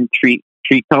understand treat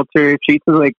culture. Treats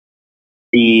is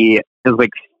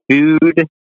like food,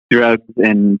 drugs,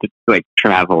 and like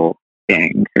travel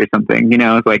thing or something. You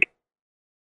know, it's like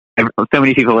so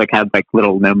many people like have like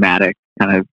little nomadic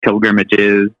kind of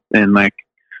pilgrimages and like,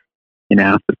 you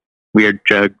know, weird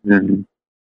drugs and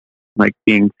like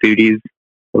being foodies.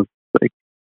 Like,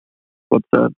 what's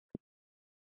up?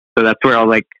 So that's where all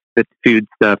like the food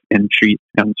stuff and treats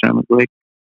comes from. It's like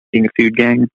being a food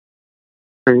gang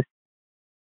first.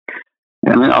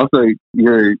 And then also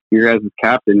your as a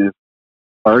captain is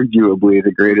arguably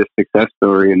the greatest success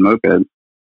story in mopeds.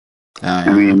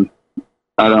 I mean,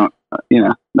 I don't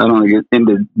want to get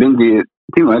into Benji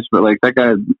too much, but like that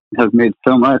guy has made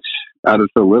so much out of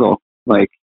so little,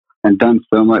 like, and done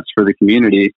so much for the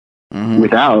community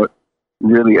without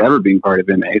really ever being part of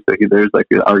MA. So there's like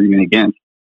an argument against,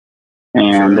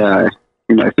 and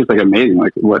you know, it's just like amazing,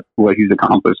 like what he's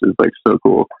accomplished is like so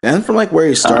cool. And from like where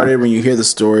he started, when you hear the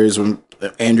stories when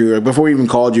Andrew, like, before we even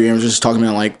called you, Andrew was just talking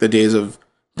about like the days of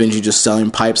Benji just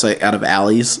selling pipes like out of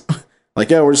alleys. Like,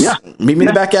 yeah, we're just meet me in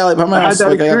the back alley by my house.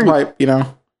 Like, I got the pipe, you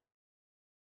know.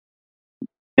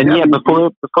 And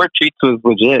before treats was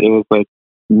legit, it was like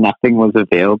nothing was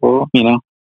available, you know.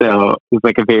 So it was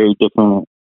like a very different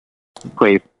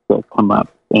place to come up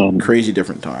and crazy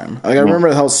different time. Like I remember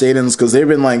the Hell Satans, because they've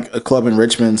been like a club in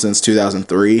Richmond since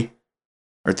 2003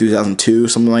 or 2002,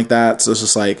 something like that. So it's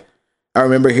just like I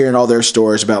remember hearing all their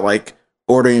stories about like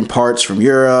ordering parts from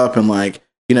Europe and like,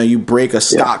 you know, you break a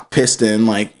stock piston,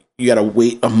 like you gotta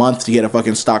wait a month to get a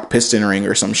fucking stock piston ring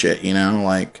or some shit, you know,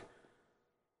 like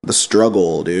the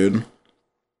struggle, dude.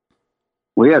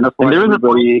 Well, yeah, that's why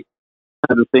everybody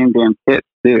had the same damn kit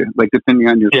too. Like depending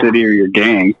on your city or your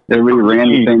gang, everybody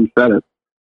ran the same setup.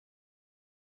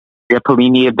 Yeah,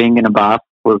 Polini, Bing, and a Boss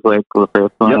was like the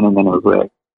first one, and then it was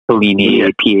like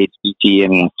Polini, PHG,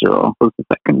 and Astral was the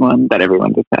second one that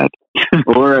everyone just had.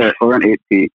 or an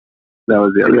 8P. That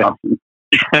was the other option.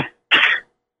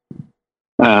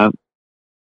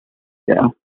 Yeah.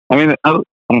 I mean, I don't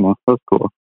know. That was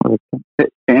cool. Hey,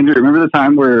 Andrew, remember the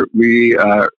time where we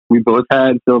both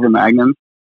had silver magnums,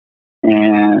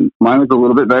 and mine was a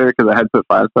little bit better because I had put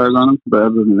 5 stars on them, but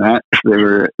other than that, they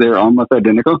were almost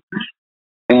identical.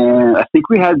 And I think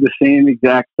we had the same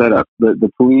exact setup.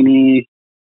 The Polini,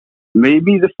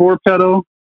 maybe the 4-pedal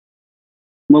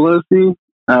Melosi,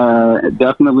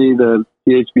 definitely the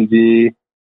PHPG,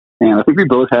 and I think we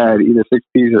both had either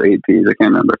 6Ps or 8Ps. I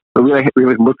can't remember. But we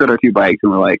looked at our 2 bikes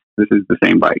and we're like, this is the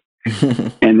same bike.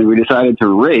 And then we decided to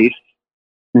race.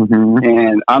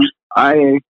 And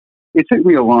it took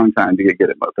me a long time to get good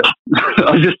at mopeds.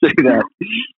 I'll just say that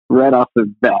right off the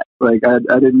bat. Like I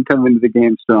didn't come into the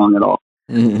game strong at all.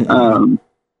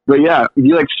 But yeah,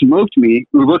 you like smoked me.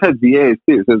 We both had VAs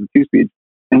too, so it was a 2-speed.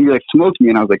 And you like smoked me,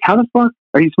 and I was like, "How the fuck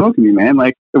are you smoking me, man?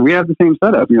 Like we have the same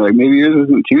setup." And you're like, "Maybe yours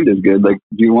isn't tuned as good. Like,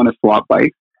 do you want to swap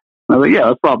bikes?" I was like, yeah,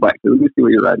 let's swap bikes. Let me see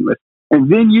what you're riding with.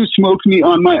 And then you smoked me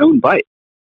on my own bike.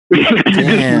 You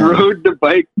just rode the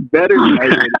bike better than I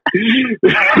did.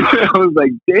 I was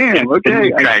like, damn, okay.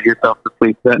 You cried yourself to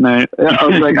sleep that night. I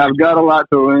was like, I've got a lot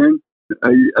to learn.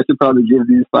 I should probably give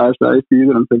these 5-star ICs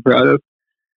that I'm so proud of.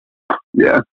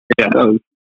 Yeah. That was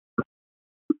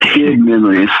big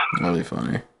memories. That'd be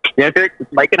funny. Yeah, I feel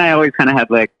like Mike and I always kind of had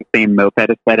like the same moped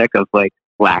aesthetic of like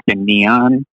black and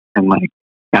neon and like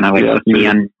kind of like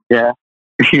neon. Yeah.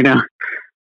 You know?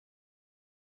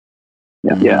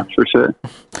 Yeah, for sure.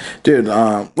 Dude,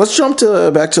 let's jump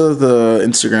back to the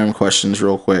Instagram questions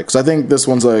real quick, because I think this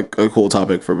one's a cool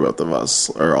topic for both of us,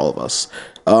 or all of us.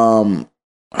 I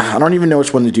don't even know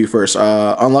which one to do first.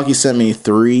 Unlucky sent me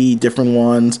 3 different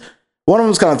ones. One of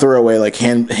them's kind of throwaway, like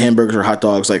hamburgers or hot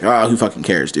dogs. Like, who fucking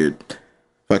cares, dude?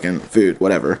 Fucking food,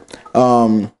 whatever.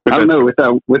 I don't know.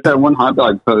 With that one hot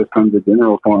dog post from the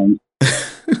general forum,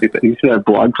 you see that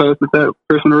blog post that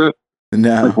person wrote?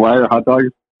 No. Like, why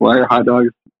are hot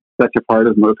dogs such a part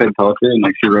of moped culture? And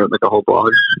like, she wrote like a whole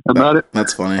blog about it.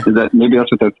 That's funny. Maybe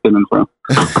that's what that's stemming from?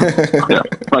 Yeah,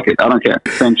 fuck it. I don't care.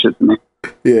 Same shit to me.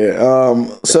 Yeah.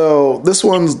 So this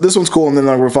one's cool, and then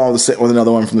we'll follow with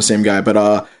another one from the same guy.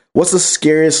 But what's the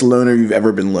scariest loner you've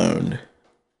ever been loaned?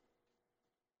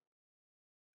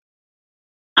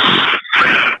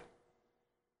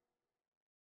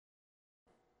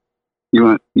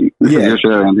 Yeah.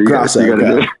 Sure,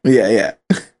 Andrew. Yeah.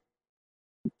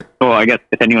 Oh, I guess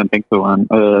if anyone thinks of one,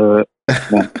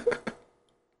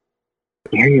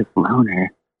 scariest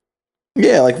loner.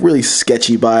 Yeah, like really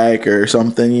sketchy bike or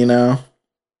something, you know.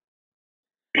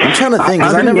 I'm trying to think,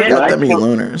 because I never got that many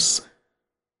loners.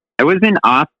 I was in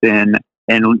Austin,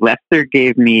 and Lester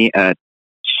gave me a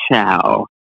chow,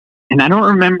 and I don't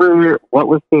remember what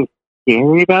was so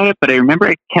scary about it, but I remember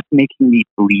it kept making me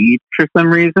bleed for some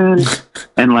reason,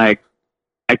 and like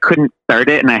I couldn't start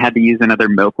it, and I had to use another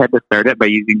moped to start it by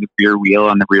using the rear wheel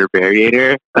on the rear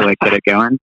variator to like get it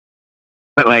going.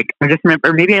 But like I just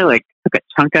remember, maybe I like took a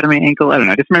chunk out of my ankle. I don't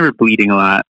know. I just remember bleeding a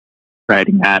lot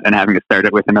riding that and having to start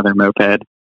it with another moped,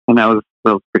 and that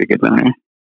was pretty good loner.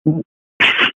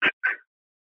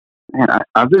 Man,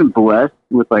 I've been blessed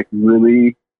with like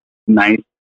really nice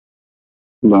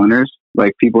loaners.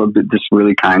 Like, people have been just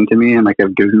really kind to me and like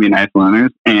have given me nice loaners.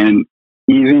 And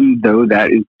even though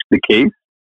that is the case,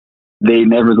 they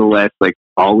nevertheless like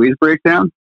always break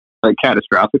down, like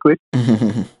catastrophically.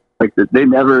 Like they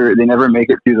never make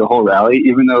it through the whole rally.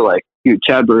 Even though like, dude,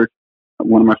 Chad Burke,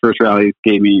 one of my first rallies,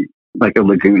 gave me like a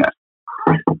Laguna,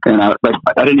 and I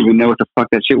didn't even know what the fuck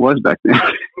that shit was back then.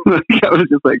 Like, I was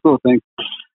just like, cool, thanks.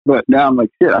 But now I'm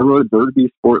like, shit, I rode a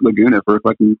Derby Sport Laguna for a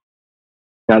fucking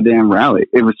goddamn rally.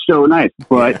 It was so nice,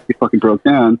 but it fucking broke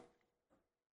down.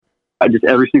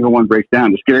 Every single one breaks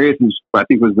down. The scariest I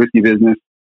think was Whiskey Business,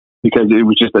 because it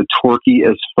was just a torquey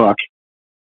as fuck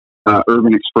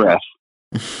Urban Express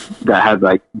that had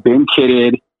like been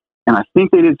kitted, and I think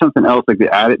they did something else, like they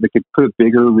could put a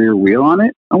bigger rear wheel on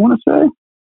it, I want to say.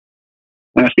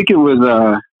 And I think it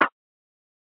was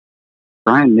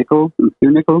Brian Nichols and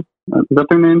Sue Nichols. Is that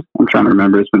their names? I'm trying to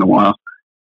remember. It's been a while.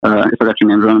 If I got your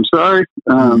names wrong, I'm sorry.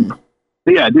 But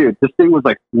yeah, dude, this thing was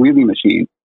like wheelie machine,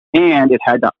 and it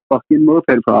had that fucking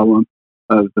moped problem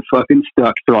of the fucking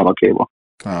stuck throttle cable,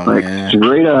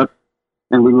 straight up.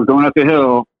 And we were going up the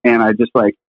hill, and I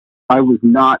was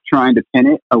not trying to pin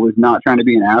it. I was not trying to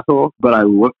be an asshole, but I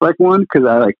looked like one because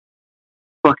I like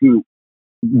fucking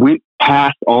went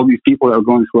past all these people that were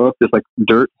going slow up this like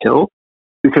dirt hill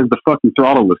because the fucking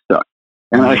throttle was stuck.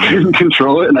 And I couldn't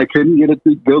control it, and I couldn't get it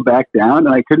to go back down,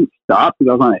 and I couldn't stop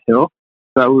because I was on a hill.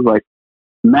 So I was like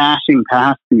mashing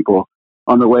past people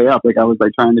on the way up. Like, I was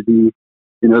like trying to be,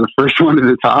 the first one to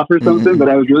the top or something, but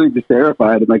I was really just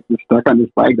terrified and like just stuck on this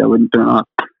bike that wouldn't turn off.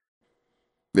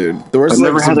 Dude, the worst is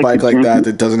a bike like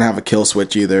that doesn't have a kill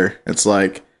switch either. It's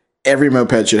like every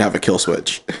moped should have a kill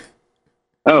switch.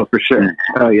 Oh, for sure.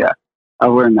 Oh, yeah. I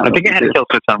learned that. I think I had a kill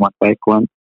switch on one bike once.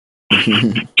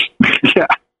 Yeah.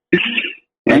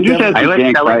 Andrew says I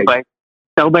like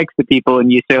sell bikes to people,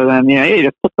 and you show them, hey,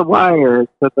 just put the wire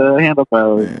to the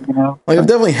handlebar, Like, I've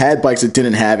definitely had bikes that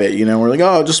didn't have it, we're like,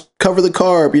 oh, just cover the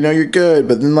carb, you're good.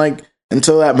 But then, like,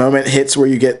 until that moment hits where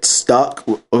you get stuck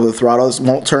or the throttles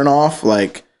won't turn off,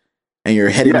 like, and you're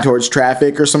heading towards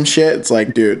traffic or some shit, it's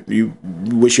like, dude, you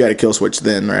wish you had a kill switch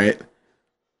then, right?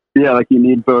 Yeah, like, you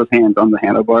need both hands on the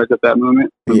handlebars at that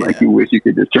moment, and like, you wish you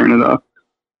could just turn it off.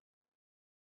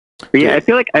 But yeah, I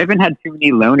feel like I haven't had too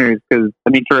many loaners because,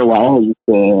 for a while I used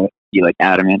to be like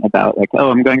adamant about like,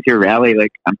 oh, I'm going to a rally. Like,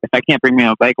 if I can't bring my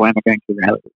own bike, why am I going to a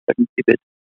rally? It's fucking stupid.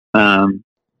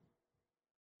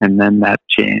 and then that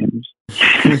changed.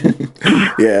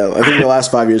 Yeah, I think the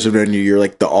last 5 years of knowing you, you're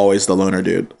like always the loner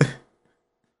dude.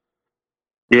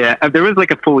 Yeah, there was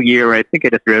like a full year where I think I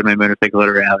just rode my motorcycle at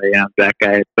a rally, and I was that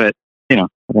guy. But you know,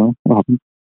 I don't know what happened.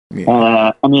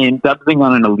 Yeah. I mean, dubbing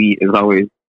on an elite is always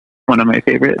one of my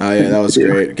favorites. Oh yeah, that was to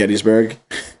do. great. Gettysburg,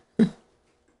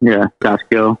 Yeah,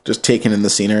 Catskill. just taking in the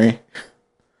scenery.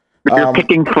 But you're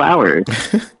picking flowers.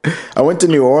 I went to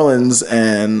New Orleans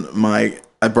and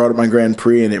I brought up my Grand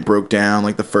Prix and it broke down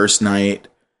like the first night,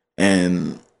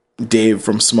 and Dave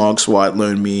from Smog SWAT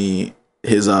loaned me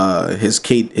his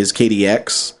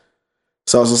KDX.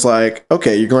 So I was just like,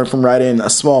 okay, you're going from riding a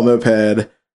small moped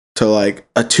to like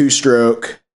a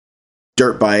 2-stroke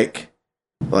dirt bike,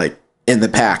 like in the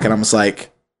pack, and I was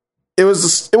like, it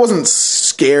wasn't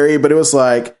scary, but it was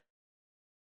like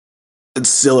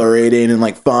exhilarating and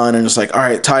like fun, and just like, all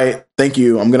right, tight, thank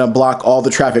you, I'm gonna block all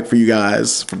the traffic for you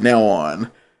guys from now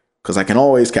on because I can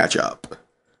always catch up.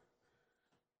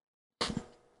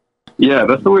 Yeah,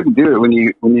 that's the way to do it when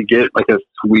you get like a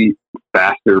sweet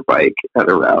faster bike at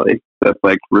a rally that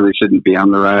like really shouldn't be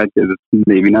on the ride because it's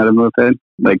maybe not a moped.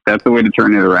 Like that's the way to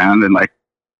turn it around and like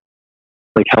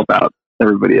help out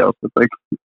everybody else that's like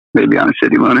maybe on a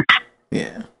shitty loaner.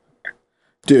 Yeah,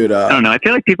 dude. I don't know. I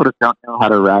feel like people just don't know how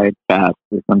to ride fast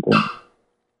or something.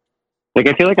 Like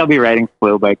I feel like I'll be riding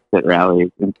slow bikes at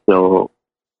rallies and still,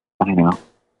 I don't know.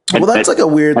 Well, that's like a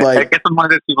weird I like. guess I'm one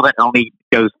of those people that only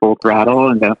goes full throttle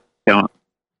and don't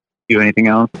do anything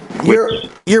else.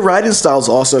 Your riding styles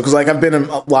also, because like I've been in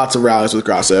lots of rallies with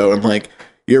Grasso, and like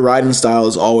your riding style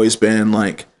has always been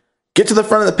like get to the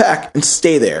front of the pack and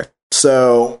stay there.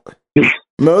 So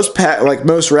most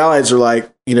rallies are like,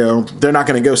 you know, they're not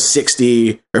going to go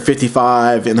 60 or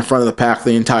 55 in the front of the pack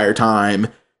the entire time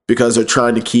because they're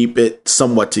trying to keep it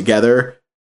somewhat together.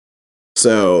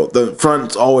 So the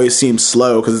front always seems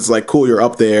slow because it's like, cool, you're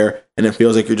up there, and it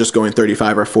feels like you're just going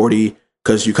 35 or 40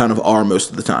 because you kind of are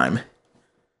most of the time.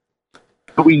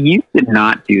 But we used to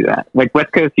not do that. Like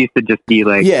West Coast used to just be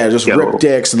like, yeah, just rip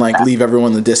dicks and like leave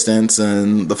everyone in the distance,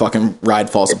 and the fucking ride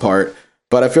falls apart.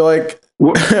 But I feel like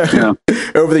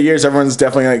over the years, everyone's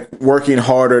definitely like working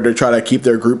harder to try to keep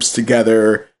their groups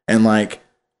together and like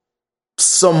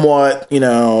somewhat, you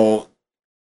know,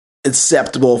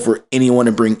 acceptable for anyone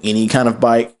to bring any kind of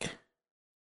bike.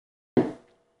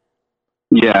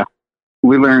 Yeah,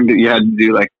 we learned that you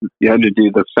had to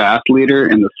do the fast leader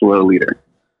and the slow leader.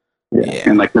 Yeah.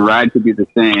 And like the ride could be the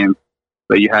same,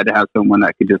 but you had to have someone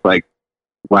that could just like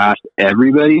blast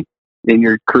everybody in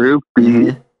your crew,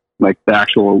 like the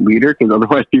actual leader, because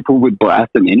otherwise people would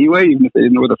blast them anyway, even if they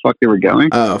didn't know where the fuck they were going.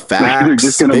 Oh, facts. Like,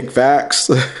 just big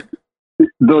facts.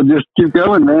 They'll just keep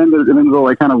going, man, and then they'll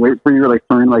like kind of wait for you, like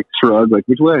turn, like shrug, like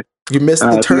which way? You missed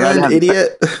the turn,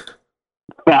 idiot.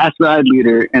 Fast ride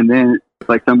leader, and then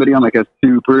like somebody on like a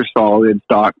super solid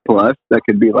stock plus that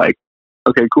could be like,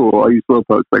 okay, cool, all you slow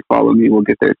folks, like follow me, we'll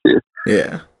get there too.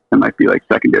 Yeah. It might be like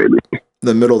secondary leader.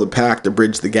 The middle of the pack to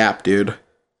bridge the gap, dude.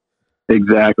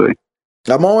 Exactly.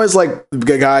 I'm always like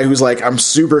the guy who's like, I'm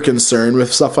super concerned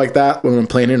with stuff like that when I'm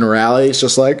playing in a rally. It's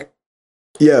just like,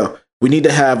 yo, we need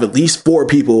to have at least 4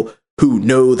 people who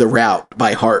know the route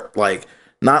by heart. Like,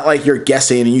 not like you're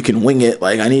guessing and you can wing it.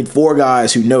 Like, I need 4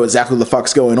 guys who know exactly what the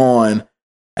fuck's going on.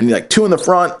 I need like 2 in the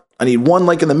front. I need 1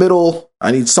 like in the middle.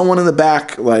 I need someone in the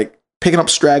back, like picking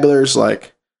up stragglers.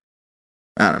 Like,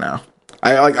 I don't know.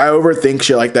 I overthink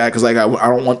shit like that because like I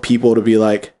don't want people to be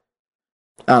like,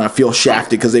 I don't know, feel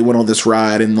shafted because they went on this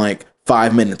ride and like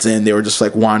 5 minutes in they were just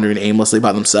like wandering aimlessly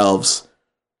by themselves.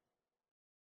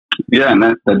 Yeah, and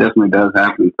that definitely does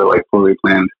happen. So like fully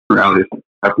planned rallies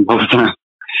happen all the time.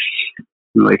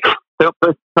 Like, so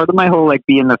part of my whole like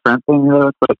be in the front thing though,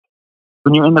 it's like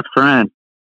when you're in the front,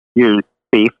 you're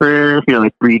safer. You're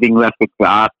like breathing less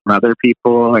exhaust from other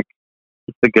people. Like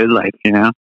it's the good life, you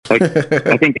know. Like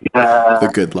I think the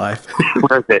good life.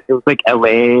 Where is it? It was like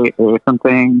LA or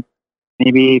something.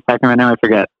 Maybe Sacramento. I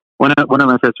forget. One of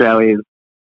my first rallies.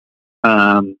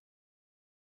 I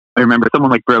remember someone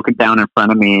like broke it down in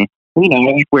front of me. You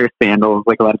know, I wear sandals.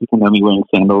 Like a lot of people know me wearing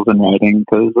sandals and riding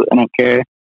because I don't care.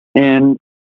 And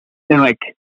like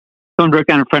someone broke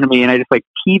down in front of me, and I just like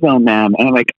T-bone them,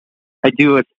 and I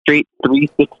do a straight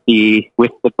 360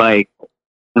 with the bike,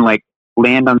 and like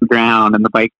land on the ground, and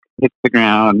the bike hits the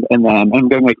ground, and then I'm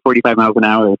going like 45 miles an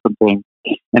hour or something,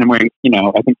 and I'm wearing, you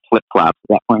know, I think flip flops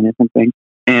at that point or something,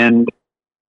 and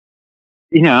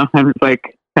you know, I'm just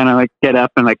like kind of like get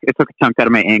up, and like it took a chunk out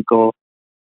of my ankle,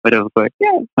 but it was like,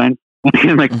 yeah, it's fine,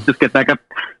 and like just get back up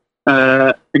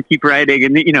and keep riding,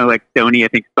 and you know, like Sony I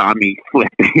think saw me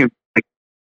flipping, like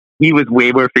he was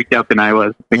way more freaked out than I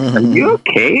was. Like, are you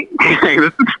okay?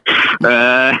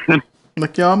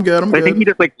 Like, yeah, I'm good. I'm I good. think he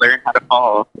just like learned how to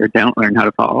fall, or don't learn how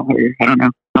to fall, or I don't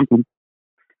know, something.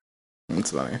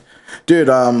 That's funny, dude.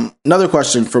 Another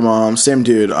question from same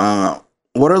dude.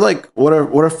 What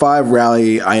are 5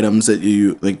 rally items that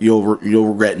you like you'll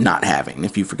regret not having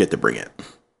if you forget to bring it?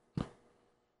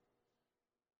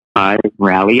 5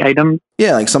 rally items.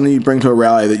 Yeah, like something you bring to a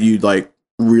rally that you like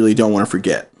really don't want to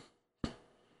forget.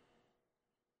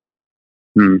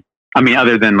 I mean,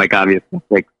 other than like obvious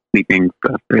like sleeping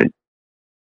stuff, right?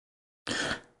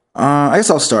 I guess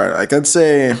I'll start. Like, I'd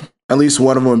say at least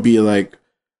one of them would be like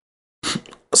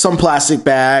some plastic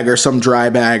bag or some dry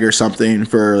bag or something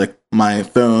for like my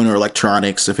phone or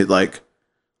electronics if it like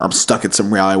I'm stuck at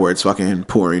some rally where it's fucking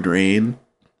pouring rain.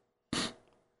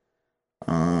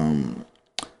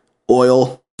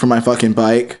 Oil for my fucking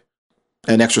bike,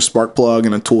 an extra spark plug,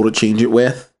 and a tool to change it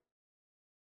with.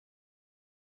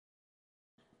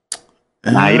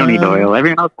 Nah, you don't need oil.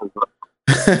 Everyone else has oil.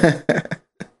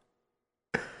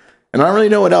 And I don't really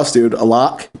know what else, dude. A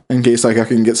lock in case like I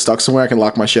can get stuck somewhere. I can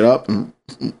lock my shit up and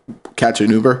catch an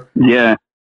Uber. Yeah.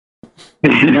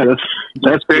 Yeah,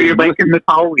 that's Throw your bike in the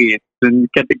tall weeds and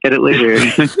get it later.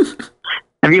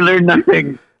 Have you learned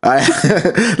nothing?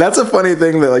 That's a funny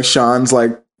thing that like Sean's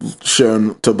like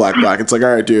shown to Black. It's like,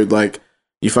 all right, dude, like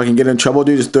you fucking get in trouble,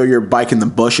 dude, just throw your bike in the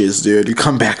bushes, dude. You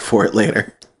come back for it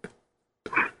later.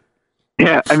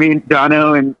 Yeah, I mean,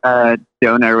 Dono and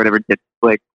Jonah or whatever did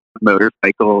like a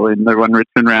motorcycle in the One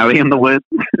Richmond Rally in the woods.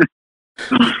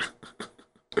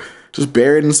 Just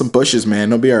bury it in some bushes, man.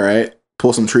 It'll be all right.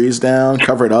 Pull some trees down,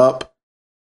 cover it up.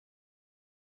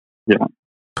 Yeah.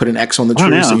 Put an X on the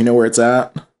tree so you know where it's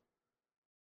at.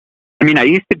 I mean, I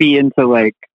used to be into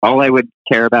like all I would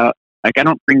care about. Like, I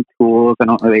don't bring tools. I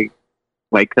don't really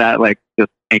like that. Like,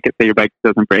 just make it so your bike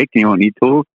doesn't break and you won't need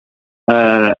tools.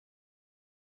 But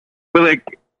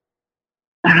like,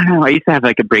 I don't know. I used to have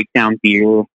like a breakdown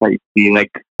beer. I used to be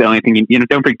like the only thing you know.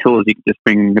 Don't bring tools. You can just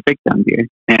bring the breakdown beer.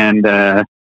 And I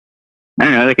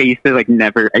don't know. Like I used to like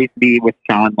never. I used to be with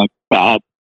Sean like bad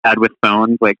with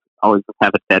phones. Like always just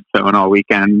have a dead phone all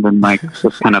weekend and like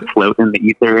just kind of float in the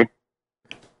ether.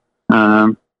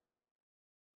 What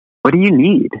do you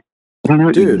need? I don't know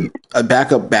what you need. A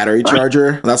backup battery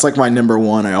charger. That's like my number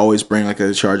one. I always bring like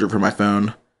a charger for my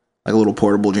phone, like a little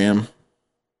portable jam.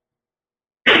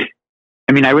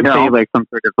 I mean, I would say like some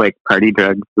sort of like party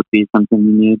drugs would be something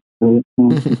you need.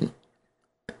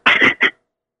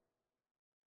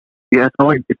 Yeah, so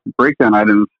like it's breakdown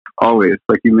items always.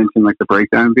 Like you mentioned, like the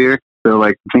breakdown beer. So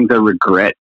like things I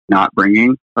regret not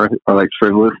bringing are like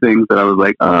frivolous things that I was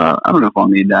like, I don't know if I'll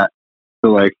need that.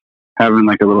 So like having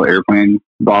like a little airplane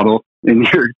bottle in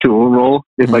your tool roll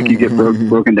if like you get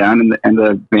broken down and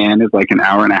the van is like an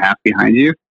hour and a half behind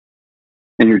you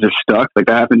and you're just stuck. Like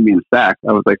that happened to me in Sac.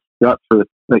 I was like stuck for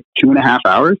like 2.5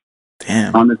 hours.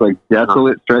 Damn. On this like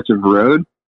desolate stretch of road.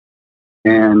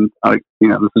 And like, you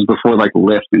know, this is before like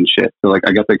Lyft and shit. So like,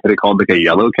 I guess I could have called like a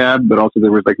yellow cab, but also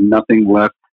there was like nothing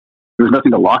left. There was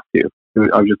nothing to lock to.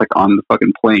 I was just like on the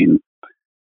fucking plane.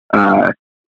 And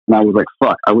I was like,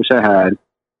 fuck, I wish I had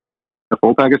a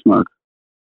full pack of smokes,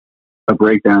 a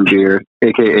breakdown beer,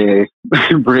 AKA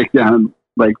breakdown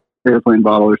like airplane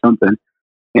bottle or something.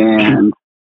 And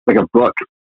like a book.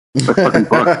 A fucking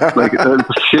book. Like as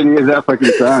shitty as that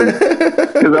fucking sounds.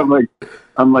 Because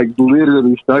I'm like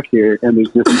literally stuck here and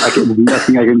there's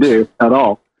nothing I can do at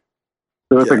all.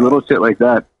 So it's like little shit like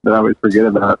that I always forget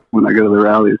about when I go to the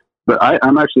rallies. But I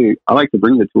like to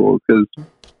bring the tools because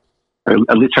I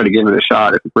at least try to give it a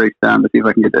shot if it breaks down to see if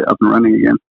I can get it up and running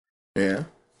again. Yeah.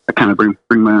 I kind of bring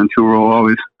my own tool roll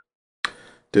always.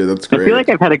 Dude, that's great. I feel like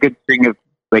I've had a good string of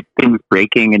like things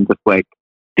breaking and just like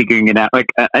figuring it out.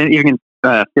 Like even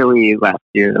Philly last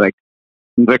year, like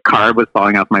the carb was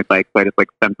falling off my bike, so I just like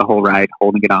spent the whole ride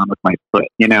holding it on with my foot.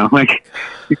 You know, like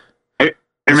I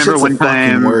remember one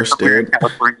time worse, dude. in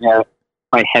California,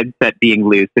 my headset being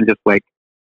loose and just like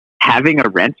having a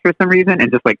wrench for some reason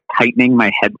and just like tightening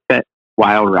my headset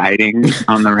while riding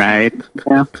on the ride.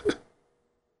 Yeah.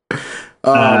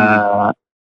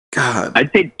 God,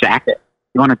 I'd say jacket.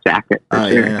 You want a jacket? For sure.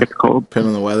 Yeah. It gets cold. Depending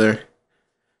on the weather.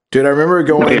 Dude, I remember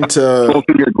going to... Full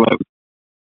finger gloves.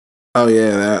 Oh,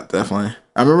 yeah, that, definitely.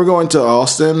 I remember going to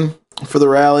Austin for the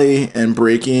rally and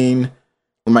breaking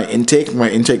my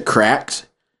intake cracked.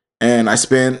 And I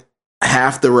spent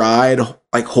half the ride,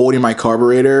 like, holding my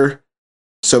carburetor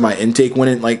so my intake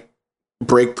wouldn't, like,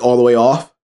 break all the way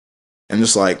off. And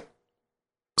just, like,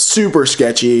 super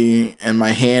sketchy. And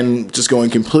my hand just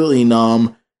going completely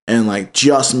numb. And like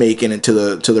just making it to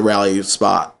the rally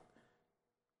spot.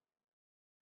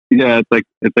 You Yeah, it's like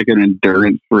an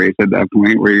endurance race at that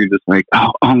point where you're just like,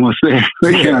 oh, almost there.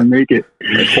 We're gonna make it.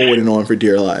 Like holding on for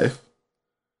dear life.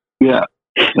 Yeah,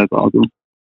 that's awesome.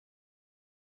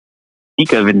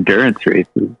 Speak of endurance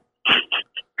races.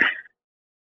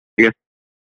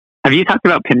 Have you talked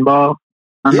about pinball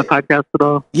on the podcast at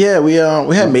all? Yeah, we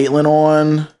had Maitland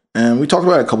on, and we talked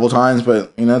about it a couple times,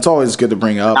 but it's always good to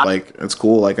bring up. Like, it's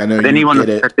cool. Like, I know Did you anyone get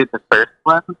it. did the first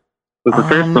one? Was the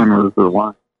first one was the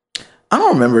one? I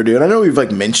don't remember, dude. I know we've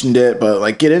like mentioned it, but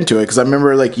like get into it because I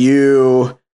remember like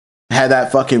you had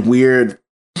that fucking weird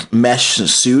mesh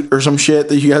suit or some shit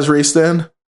that you guys raced in.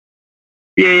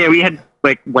 Yeah, we had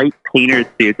like white painter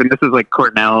suits, and this was like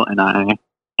Cornell and I.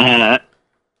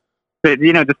 But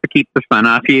just to keep the sun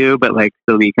off you, but like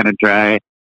still be kind of dry. It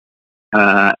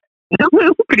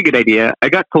was a pretty good idea. I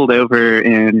got pulled over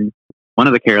in one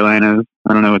of the Carolinas.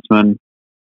 I don't know which one.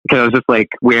 Because I was just like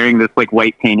wearing this like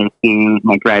white painter suit,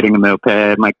 like riding a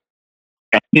moped, like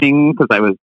stretching because I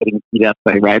was getting beat up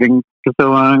by riding for so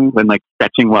long, and like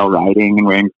stretching while riding and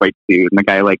wearing a white suit. And the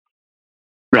guy like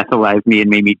breathalyzed me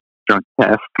and made me drunk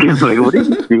test. I was like, what are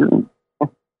you doing?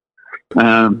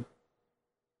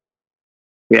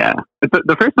 Yeah.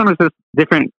 The first one was just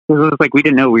different. It was like we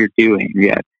didn't know what we were doing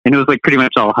yet. And it was like pretty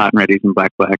much all hot and ready and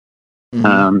black.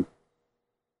 Mm-hmm.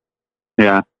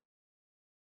 Yeah.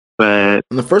 But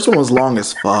and the first one was long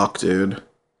as fuck, dude.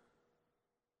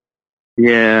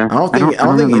 Yeah. I don't think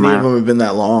any of them have been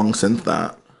that long since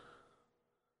that.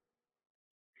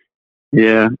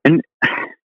 Yeah. And I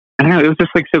don't know, it was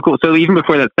just like so cool. So even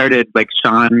before that started, like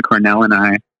Sean, Cornell, and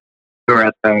I were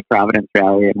at the Providence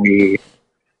rally, and we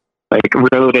like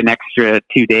rode an extra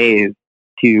 2 days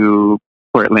to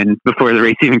Portland before the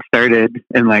race even started.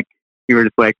 And like we were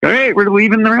just like, all right, we're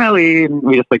leaving the rally, and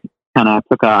we just like kind of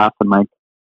took off and like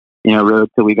rode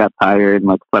till we got tired and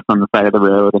like slept on the side of the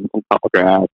road and some tall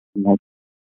grass. And like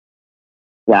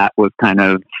that was kind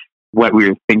of what we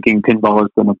were thinking pinball was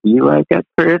going to be like at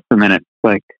first, and then it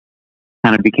like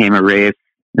kind of became a race.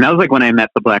 And that was like when I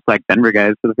met the Black Flag Denver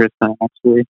guys for the first time.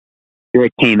 Actually, they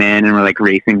like came in and were like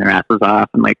racing their asses off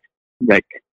and like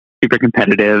super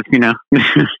competitive,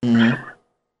 Mm-hmm.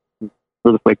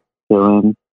 We're just like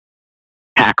chilling,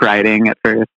 pack riding at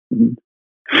first. And,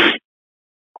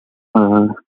 I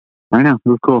don't know. It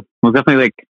was cool. It was definitely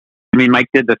like, Mike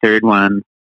did the third one,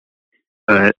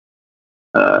 but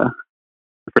the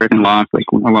first one lost. Like,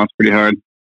 I lost pretty hard.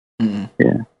 Mm-hmm.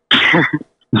 Yeah.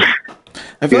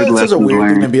 I feel like it's such a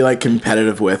weird thing to be like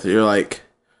competitive with. You're like,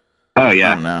 oh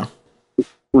yeah, I don't know.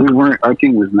 Our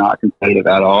team was not competitive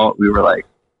at all. We were like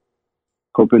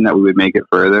hoping that we would make it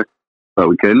further, but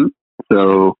we couldn't.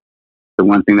 So the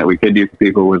one thing that we could do for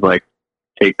people was like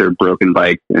take their broken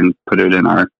bikes and put it in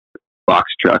our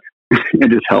box truck and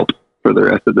just help for the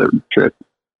rest of the trip.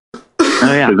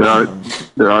 Oh yeah.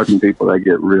 There are some people that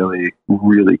get really,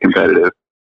 really competitive.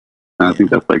 And I think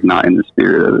that's like not in the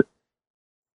spirit of it.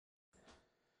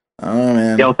 Oh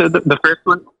man. Yeah. Also, the first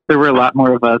one, there were a lot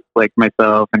more of us, like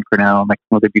myself and Cornell, and like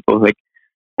some other people, like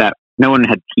that. No one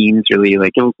had teams really.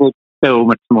 Like it was like so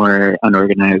much more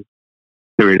unorganized.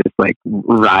 They were just like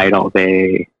ride all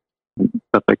day and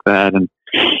stuff like that. And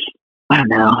I don't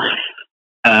know.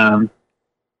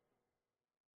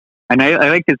 And I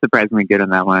like did surprisingly good on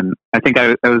that one. I think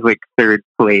I was like third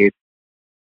place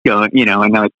going, and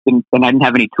I didn't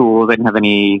have any tools. I didn't have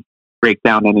any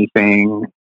breakdown anything,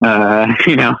 and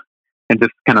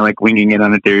just kind of like winging it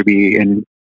on a derby. And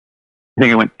I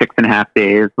think I went 6.5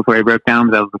 days before I broke down,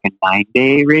 but that was like a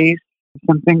 9-day race or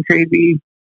something crazy.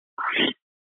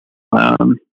 I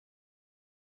don't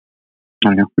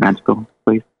know, magical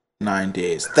place. 9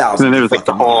 days, And thousands. then there was like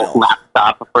the whole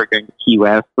laptop before going to Key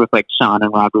West with like Sean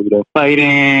and Roberto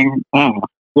fighting. Oh,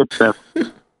 good stuff.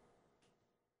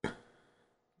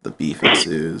 The beef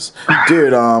ensues,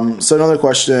 dude. So another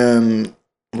question,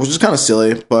 which is kind of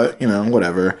silly, but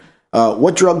whatever.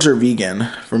 What drugs are vegan?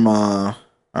 From our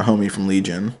homie from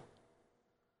Legion.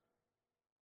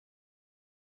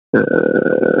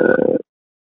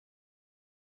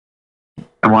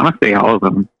 I want to say all of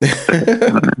them.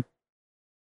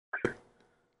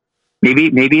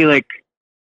 Maybe like,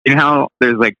 how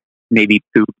there's like maybe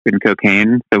poop and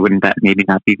cocaine, so wouldn't that maybe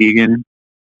not be vegan?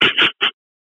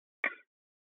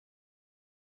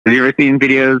 Have you ever seen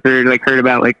videos or like heard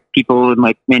about like people in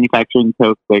like manufacturing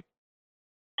coke like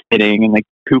spitting and like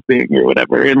pooping or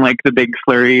whatever in like the big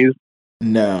slurries?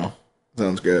 No,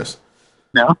 sounds gross.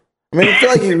 No. I mean, I feel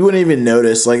like you wouldn't even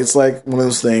notice. Like, it's like one of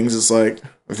those things. It's like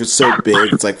if it's so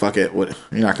big, it's like fuck it. What,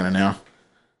 you're not gonna know.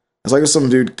 It's like if some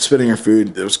dude spitting your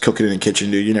food that was cooking in the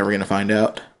kitchen, dude. You're never gonna find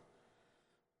out.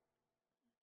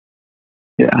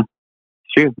 Yeah,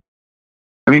 true.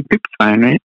 I mean, poop's fine,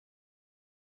 right?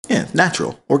 Yeah,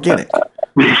 natural, organic.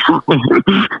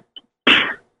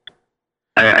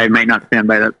 I might not stand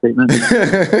by that statement.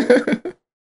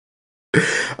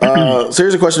 So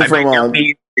here's a question I from might not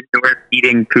be endorse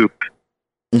eating poop.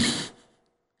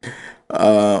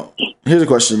 here's a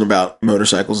question about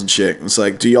motorcycles and shit. It's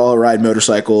like, do y'all ride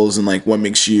motorcycles, and like what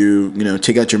makes you,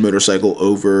 take out your motorcycle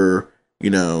over,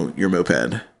 your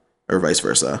moped, or vice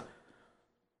versa?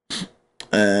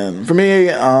 And for me,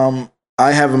 I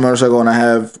have a motorcycle and I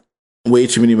have way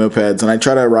too many mopeds, and I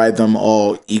try to ride them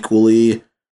all equally.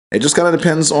 It just kind of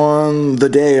depends on the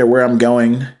day or where I'm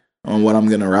going, on what I'm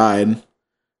going to ride.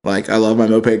 Like, I love my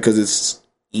moped because it's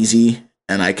easy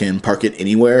and I can park it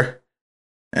anywhere.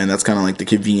 And that's kind of like the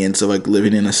convenience of like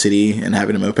living in a city and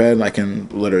having a moped. I can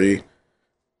literally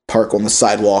park on the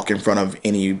sidewalk in front of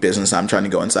any business I'm trying to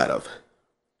go inside of.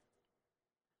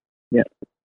 Yeah.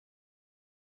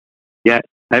 Yeah,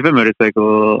 I have a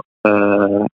motorcycle.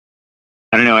 I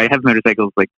don't know. I have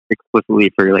motorcycles like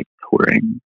explicitly for like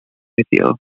touring, I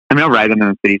feel. I mean, I'll ride them in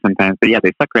the city sometimes, but yeah,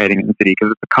 they suck riding in the city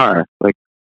because it's a car, like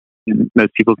in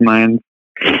most people's minds.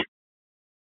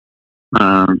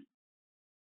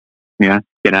 Yeah,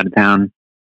 get out of town.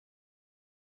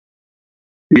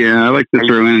 Yeah, I like to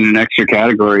throw in an extra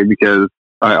category because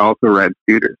I also ride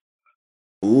scooters.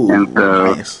 Ooh, and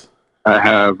so nice. I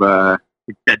have.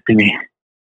 It's dead to me.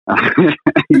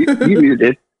 You knew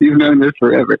this. You've known this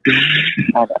forever.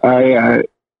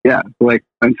 Like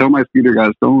until my scooter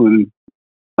got stolen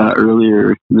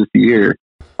earlier this year,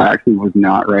 I actually was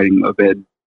not riding moped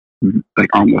like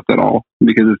almost at all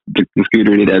because the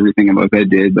scooter did everything a moped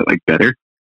did, but like better.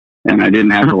 And I didn't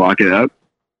have to lock it up,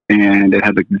 and it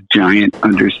had like this giant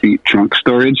underseat trunk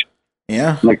storage.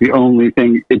 Yeah. Like the only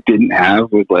thing it didn't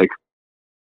have was like,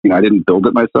 I didn't build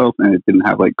it myself, and it didn't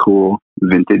have like cool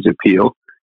vintage appeal.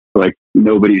 Like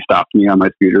nobody stopped me on my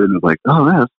scooter and was like,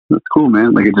 "Oh, that's cool,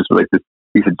 man!" Like it just was like this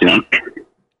piece of junk.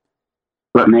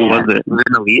 But man, What was it? Was it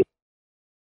an Elite?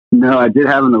 No, I did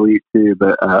have an Elite too,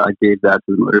 but I gave that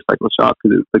to the motorcycle shop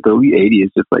because it's like the Elite 80 is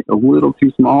just like a little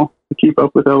too small to keep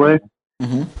up with LA.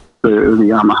 Mm-hmm. So it was a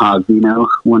Yamaha Zeno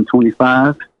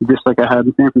 125, just like I had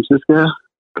in San Francisco.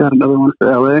 Got another one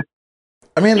for LA.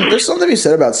 I mean, there's something to be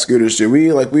said about scooters, dude. We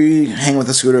hang with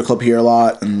the scooter club here a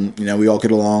lot, and we all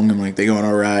get along, and like they go on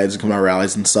our rides and come on our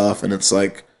rallies and stuff. And it's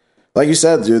like you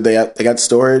said, dude, they got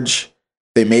storage.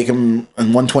 They make them in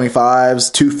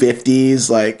 125s, 250s.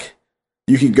 Like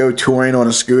you could go touring on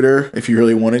a scooter if you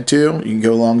really wanted to. You can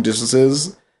go long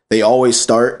distances. They always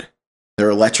start.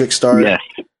 They're electric start. Yes.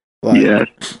 Like, yes.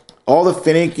 All the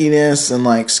finickiness and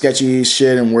like sketchy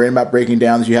shit and worrying about breaking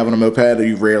down that you have on a moped that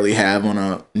you rarely have on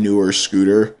a newer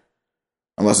scooter,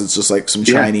 unless it's just like some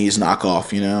Chinese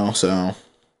knockoff, So I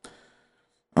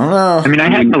don't know. I mean, I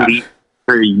had the Elite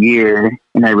for a year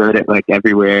and I rode it like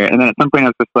everywhere, and then at some point I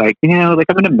was just like, like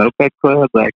I'm in a moped club,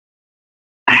 like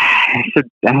I just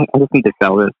need to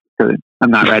sell this because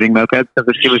I'm not riding mopeds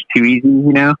because it was too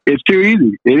easy, It's too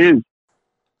easy. It is.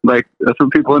 Like, that's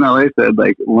what people in LA said.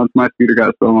 Like, once my scooter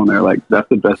got stolen, they're like, that's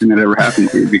the best thing that ever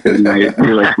happened to you because now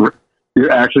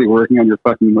you're actually working on your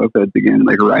fucking mopeds again,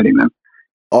 like riding them.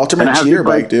 Ultimate cheater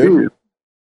bike, dude. Too.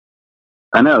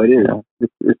 I know, it is.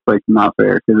 It's like not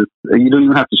fair because you don't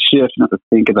even have to shift. You don't have to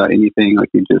think about anything. Like,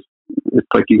 it's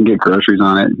like you can get groceries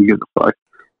on it and you give a fuck.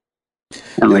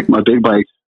 And like my big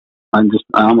bikes, I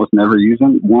almost never use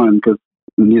them. One, because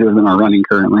neither of them are running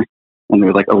currently and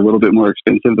they're like a little bit more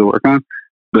expensive to work on.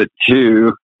 But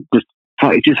two,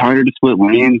 it's just harder to split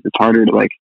lanes. It's harder to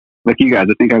like you guys.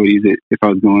 I think I would use it if I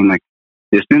was going like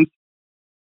distance,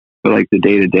 but like the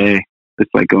day to day, it's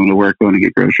like going to work, going to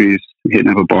get groceries, hitting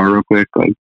up a bar real quick.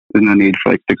 Like there's no need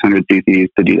for like 600 cc's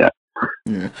to do that.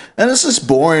 Yeah, and it's just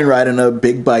boring riding a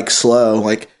big bike slow.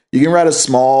 Like you can ride a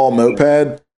small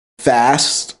moped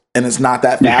fast, and it's not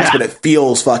that fast, but it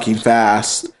feels fucking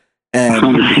fast. And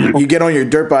 100%. You get on your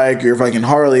dirt bike or your fucking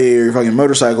Harley or your fucking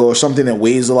motorcycle or something that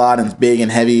weighs a lot and it's big and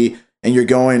heavy, and you're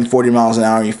going 40 miles an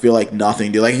hour and you feel like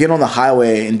nothing, dude. Like you get on the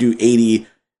highway and do 80,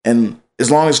 and as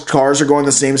long as cars are going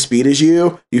the same speed as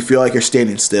you feel like you're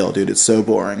standing still, dude. It's so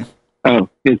boring. Oh,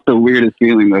 it's the weirdest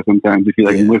feeling though sometimes if you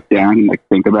like look down and like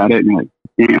think about it and you're like,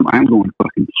 damn, I'm going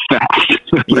fucking fast.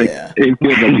 It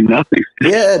feels like nothing.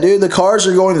 Yeah, dude, the cars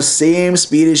are going the same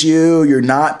speed as you. You're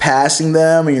not passing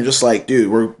them, and you're just like, dude,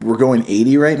 we're going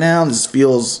 80 right now. This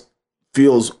feels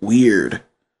weird.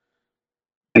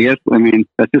 I guess,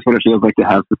 that's just what it feels like to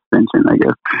have suspension, I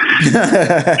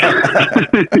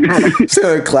guess.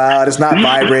 So a cloud, it's not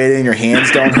vibrating, your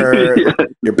hands don't hurt,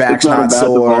 your back's not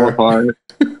sore.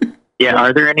 Yeah,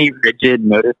 are there any rigid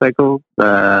motorcycles?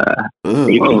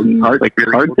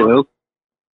 Hardtails.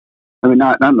 I mean,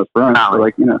 not in the front, but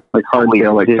like, you know, like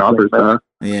hardtail, like chopper stuff.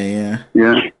 Yeah.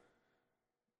 Yeah.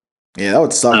 Yeah, that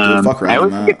would suck, dude. Fuck I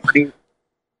riding always think that.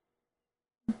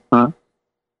 it's funny.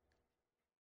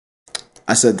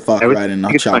 I said fuck I would riding, think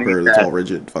not it's funny chopper. That's that- all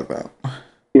rigid. Fuck that.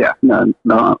 Yeah. No,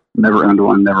 never owned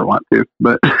one, never want to,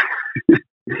 but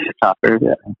chopper.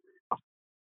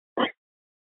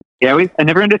 Yeah, I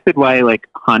never understood why like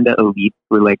Honda Elites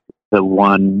were like the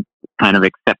one kind of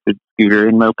accepted scooter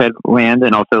in moped land,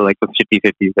 and also like with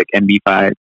 50/50s, like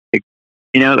MB5. Like,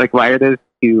 you know, like why are those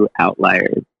two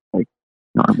outliers like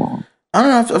normal? I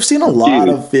don't know. I've seen a lot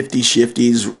of 50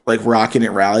 shifties like rocking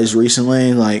at rallies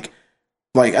recently. Like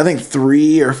I think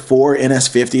 3 or 4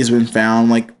 NS50s have been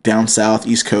found like down south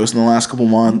East Coast in the last couple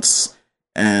months.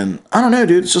 And I don't know,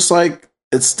 dude. It's just like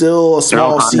it's still a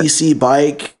small CC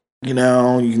bike. You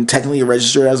know, you can technically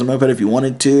register it as a moped if you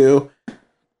wanted to.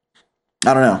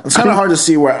 I don't know. It's kind of hard to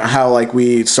see how like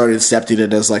we started accepting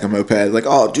it as like a moped. Like,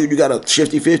 oh, dude, you got a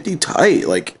Shifty 50 tight.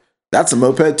 Like that's a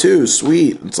moped too.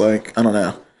 Sweet. It's like I don't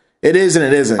know. It is and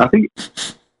it isn't. I think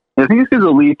it's because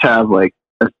Elites have like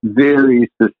a very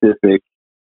specific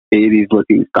 80s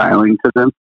looking styling to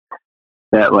them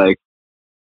that like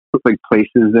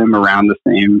places them around the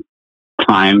same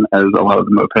time as a lot of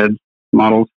the moped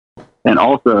models. And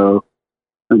also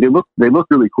they look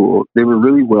really cool. They were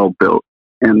really well built.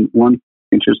 And one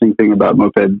interesting thing about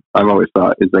moped I've always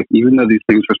thought is like even though these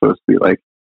things were supposed to be like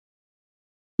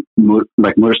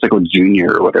motorcycle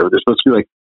junior or whatever, they're supposed to be like,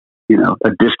 you know,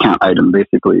 a discount item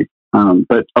basically.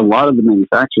 But a lot of the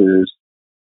manufacturers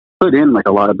put in like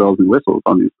a lot of bells and whistles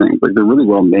on these things. Like they're really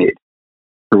well made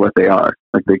for what they are.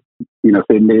 Like they, you know, if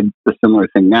they made a similar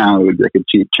thing now, it would be like a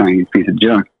cheap Chinese piece of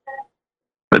junk.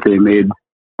 But they made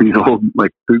these old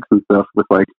like Fuchs and stuff with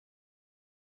like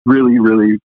really,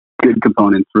 really good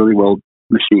components, really well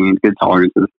machined, good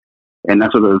tolerances. And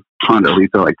that's what those Honda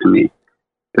Elites are like to me.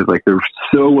 Because like they're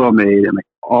so well made and like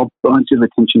all bunch of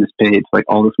attention is paid to like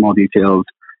all the small details,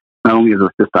 not only of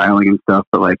the styling and stuff,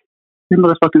 but like these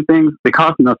motherfucking things, they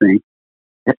cost nothing.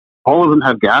 All of them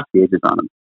have gas gauges on them.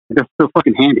 That's so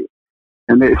fucking handy.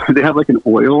 And they have like an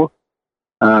oil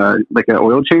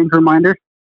change reminder,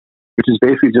 which is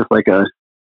basically just like a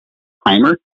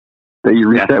timer that you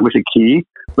reset with a key.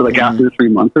 So like after 3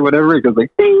 months or whatever, it goes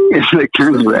like ding, and it like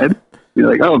turns red. You're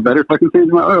like, oh, better fucking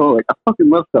change my oil. Like I fucking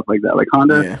love stuff like that. Like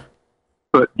Honda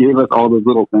gave us all those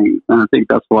little things, and I think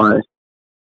that's why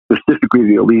specifically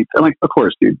the Elites. And like, of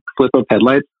course, dude, flip up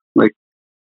headlights. Like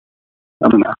I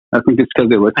don't know. I think it's because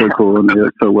they look so cool and they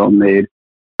look so well made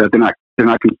that they're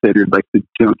not considered like the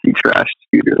junky trash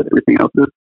scooter that everything else is.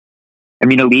 I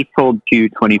mean, Elites hold 2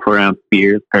 24-ounce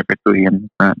beers perfectly in the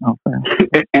front also.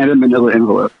 And a manila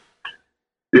envelope.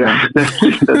 Yeah, that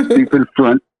stupid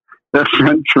front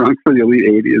trunk for the Elite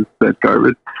 80 is that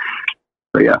garbage.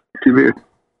 But yeah, 2 beers.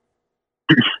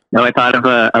 No, I thought of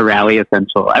a rally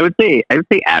essential. I would say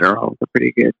Adderall are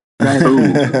pretty good.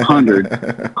 Ooh,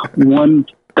 100,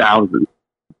 1,000.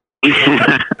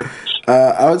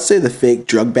 I would say the fake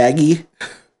drug baggie.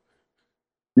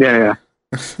 Yeah.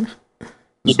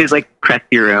 You could like press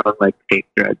your own like fake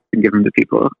drugs and give them to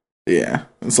people. Yeah,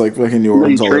 it's like fucking New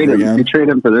Orleans all over again. You trade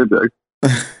them for their drugs.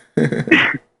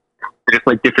 Just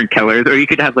like different colors, or you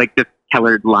could have like just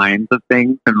colored lines of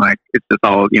things, and like it's just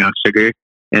all, you know, sugar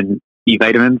and B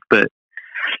vitamins. But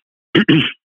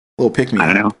little pick me.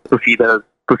 I don't know.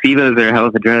 Placebos are a hell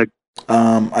of a drug.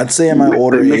 I'd say in my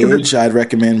older age, I'd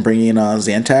recommend bringing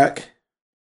Zantac.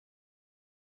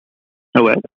 Oh,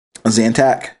 what? A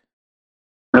Zantac.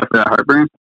 That's that heartburn.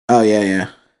 Oh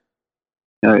yeah.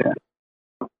 Oh yeah.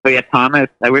 Oh yeah, Thomas.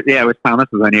 I wish Thomas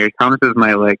was on here. Thomas is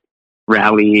my like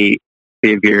rally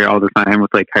savior all the time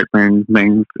with like heartburn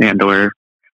things and or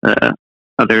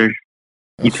other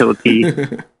utility.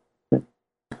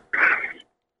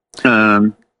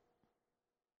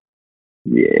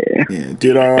 Yeah,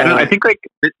 dude. I don't know, I think like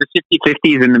the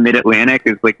 50/50s in the Mid Atlantic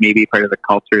is like maybe part of the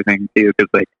culture thing too, because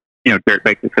like, you know, dirt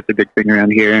bikes are such a big thing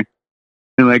around here,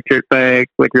 and like dirt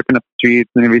bikes like ripping up the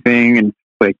streets and everything, and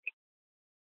like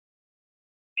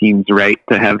seems right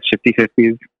to have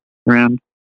 50/50s around.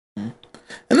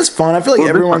 And it's fun. I feel like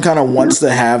everyone kind of wants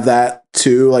to have that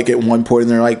too. Like at one point in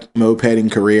their like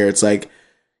mopeding career, it's like,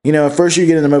 you know, at first you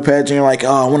get into mopeds and you're like,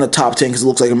 oh, I want a top 10 because it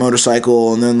looks like a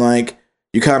motorcycle, and then like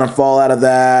you kind of fall out of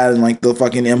that and like the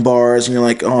fucking M bars, and you're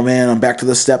like, oh man, I'm back to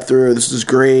the step through. This is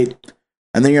great.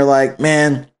 And then you're like,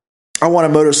 man, I want a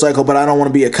motorcycle, but I don't want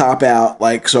to be a cop out.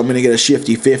 Like, so I'm gonna get a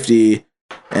Shifty 50,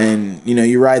 and you know,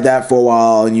 you ride that for a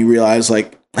while, and you realize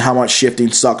like how much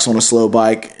shifting sucks on a slow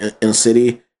bike in a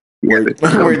city. Where the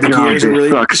gears are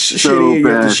really shitty, you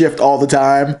have to shift all the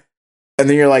time. and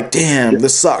then you're like, damn,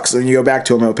 this sucks, and you go back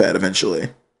to a moped eventually.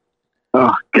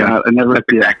 Oh God, That's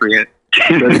exactly it.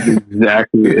 That's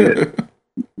exactly it.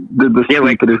 The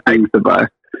stupidest things to buy.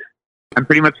 I'm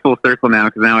pretty much full circle now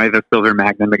because now I have a silver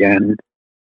Magnum again.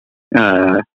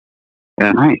 Yeah.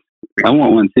 Nice. I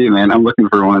want one too, man. I'm looking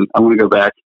for one. I want to go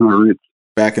back to my roots.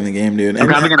 Back in the game, dude. I'm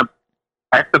probably gonna.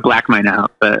 I have to black mine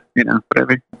out, but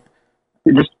whatever.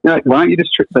 Just why don't you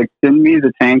just send me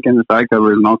the tank and the side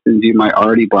covers, and I'll send you my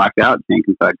already blacked out tank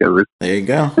and side covers. There you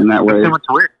go. And that way, That's so much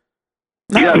work.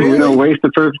 yeah, really. we don't waste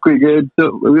the perfectly good.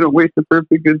 We don't waste the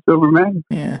perfectly good silver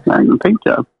Magnum paint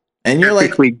job. And you're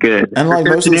like, Perfectly good. and like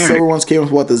most of the generic. silver ones came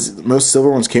with most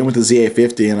silver ones came with the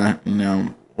ZA50,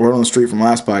 and word on the street from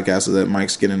last podcast is that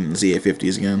Mike's getting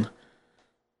ZA50s again.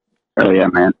 Oh yeah,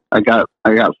 man. I got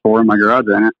 4 in my garage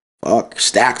in it. Fuck,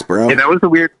 stacked, bro. Yeah, that was a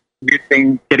weird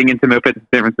thing getting into mopeds in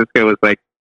San Francisco. Was like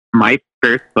my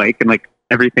first bike, and like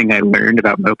everything I learned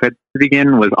about mopeds to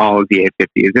begin was all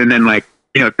ZA50s, and then like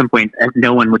at some point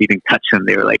no one would even touch them.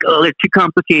 They were like, oh, they're too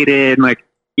complicated, and like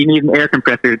you need an air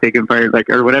compressor to take them apart, like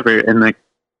or whatever, and like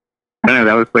I don't know.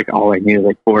 That was like all I knew.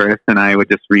 Like Forrest and I would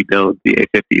just rebuild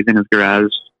ZA50s in his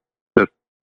garage, just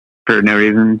for no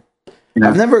reason.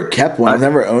 I've never kept one. I've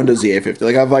never owned a ZA50.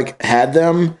 Like I've like had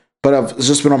them, but I've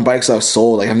just been on bikes I've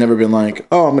sold. Like I've never been like,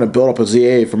 oh, I'm gonna build up a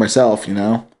ZA for myself.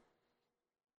 You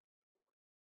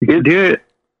do it.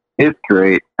 It's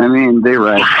great. I mean, they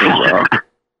ride so well.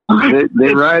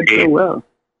 they ride so well.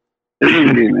 They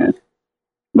really do, man.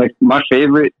 Like my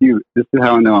favorite. This is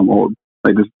how I know I'm old.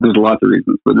 Like there's lots of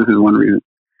reasons, but this is one reason.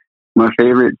 My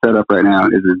favorite setup right now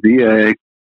is a ZA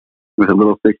with a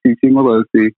little 62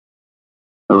 Malossi,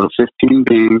 a little 15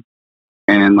 Bing,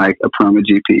 and like a Proma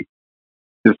GP.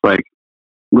 Just like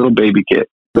little baby kit.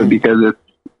 But because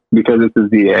it's a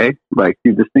ZA, like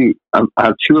dude, this thing, I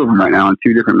have 2 of them right now on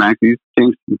 2 different Maxis,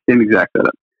 same exact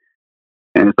setup.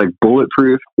 And it's like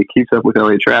bulletproof. It keeps up with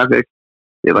LA traffic.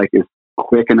 It like is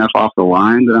quick enough off the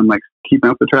line that I'm like keeping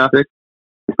up with traffic.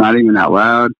 It's not even that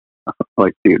loud.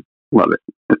 Like, dude, love it.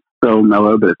 It's so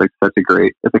mellow, but it's like such a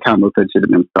great. It's like how moped should have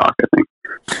been stock, I think.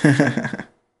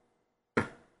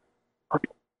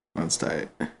 That's tight.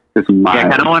 It's my. Yeah, I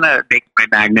kind of want to make my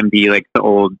Magnum be like the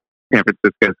old San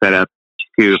Francisco setup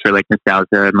too, for like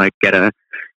nostalgia, and like get a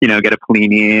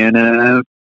Polini and a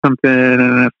something and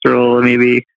a stroll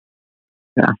maybe.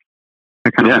 Yeah,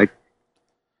 I kind of like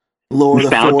lower the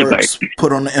nostalgia forks, bike.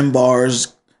 put on the M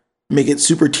bars, make it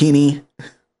super teeny.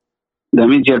 That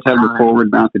means you have to have the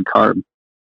forward mounted carb.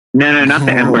 No, not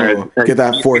the M bars. Get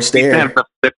that forced air.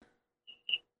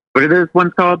 What are those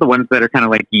ones called? The ones that are kind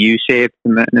of like U-shaped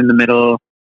in the middle.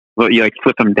 Well, you like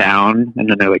flip them down, and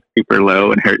then they're like super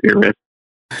low and hurt your wrist.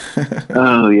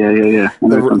 Oh yeah.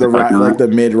 Like the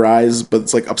mid rise, but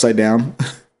it's like upside down.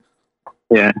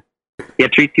 Yeah.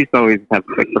 Treats used to always have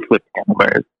like the flip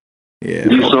handlebars. Yeah.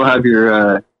 You still have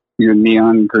your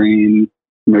neon green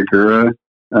Magura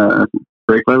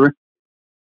brake lever?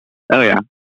 Oh yeah.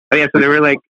 So there were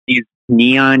like these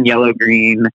neon yellow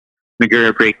green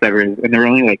Magura brake levers, and there were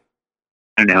only like,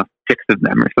 I don't know, 6 of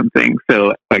them or something.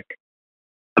 So like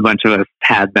a bunch of us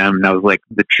had them, and that was like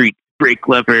the treat brake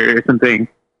lever or something.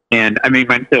 And I mean,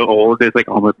 mine's so old, there's like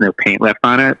almost no paint left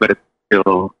on it, but it's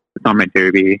on my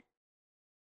derby.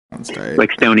 That's tight.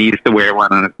 Like Stoney used to wear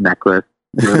one on his necklace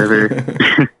or whatever.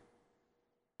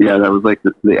 Yeah, that was like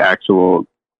the actual,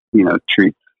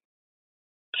 treat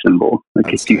symbol. Like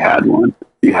That's if you had one,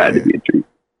 you had to be a treat.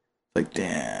 Like,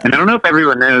 damn. And I don't know if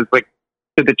everyone knows, like,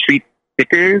 so the treat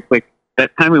stickers, like,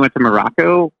 that time we went to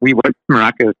Morocco, we went to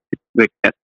Morocco to, like,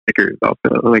 get stickers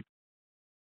also. Like,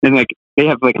 and, like, they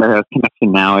have, like, a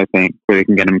connection now, I think, where they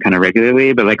can get them kind of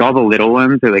regularly. But, like, all the little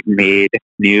ones are, like, made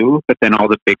new. But then all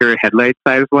the bigger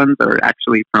headlight-sized ones are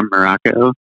actually from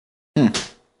Morocco.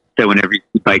 So whenever you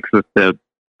see bikes with the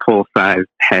full-size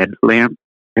head lamp,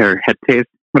 or head face,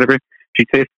 whatever, street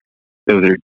face, those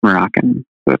are Moroccan.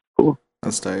 So that's cool.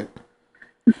 That's tight.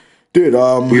 Dude,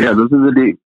 Yeah, this is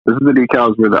the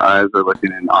decals where the eyes are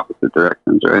looking in opposite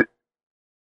directions, right?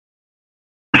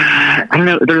 I don't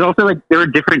know. There's also like there were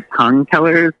different tongue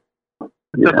colors,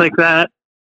 stuff like that.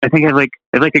 I think I have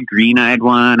like a green-eyed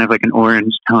one. I have like an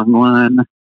orange tongue one.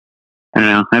 I don't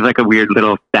know. I have like a weird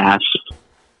little stash.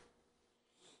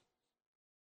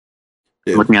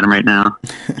 Yeah. I'm looking at them right now.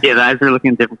 Yeah, the eyes are looking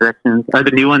in different directions. Are the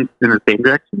new ones in the same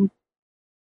direction?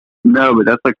 No, but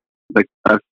that's like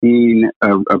I've seen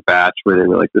a batch where they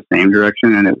were like the same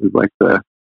direction, and it was like the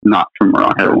not from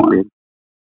Morocco one.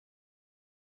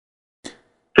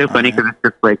 So funny because it's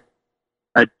just like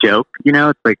a joke,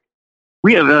 It's like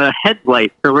we have a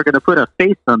headlight, so we're going to put a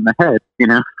face on the head,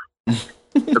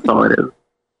 That's all it is.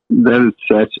 That is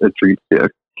such a treat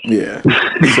stick. Yeah,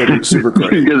 super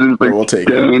quick. Because it's But like we'll take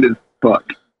it. stoned as fuck.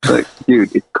 Like,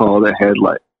 dude, it's called a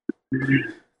headlight.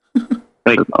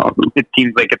 Like, That's awesome. it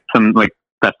seems like it's some like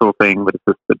special thing, but it's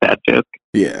just a bad joke.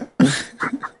 Yeah.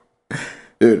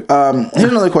 Dude,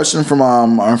 here's another question from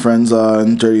our friends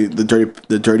in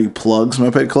the Dirty Plugs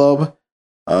Moped Club.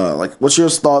 Like, what's your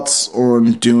thoughts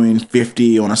on doing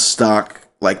 50 on a stock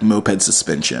like moped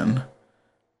suspension?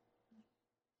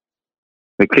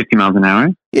 Like 50 miles an hour.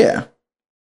 Yeah.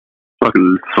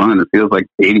 Fucking fun. It feels like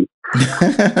 80.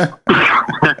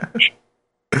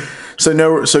 So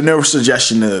no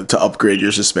suggestion to upgrade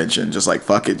your suspension. Just like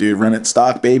fuck it, dude. Run it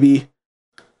stock, baby.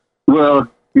 Well,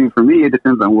 dude, for me, it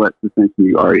depends on what suspension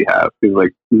you already have. Because,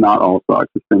 like, not all stock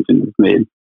suspension is made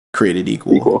Created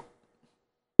equal.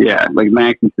 Yeah, like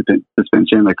Maxi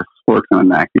suspension, like the forks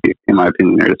on a Maxi, in my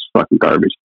opinion, are just fucking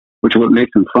garbage. Which is what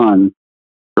makes them fun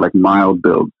for like mild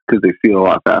builds because they feel a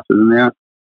lot faster than they are.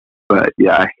 But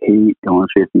yeah, I hate going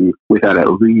 50 without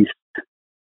at least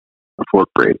a fork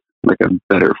brace, like a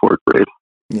better fork brace.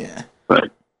 Yeah. But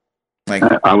Like,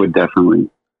 I would definitely.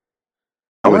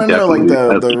 I want to know like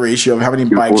the that's- ratio of how many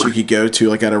bikes you could go to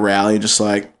like at a rally and just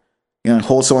like, you know,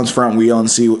 hold someone's front wheel and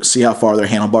see how far their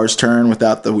handlebars turn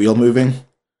without the wheel moving.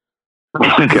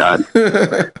 Oh god,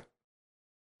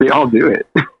 they all do it.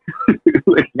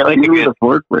 Like a even with good a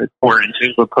fork brace. 4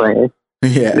 inches will play.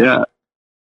 Yeah. Yeah.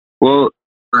 Well,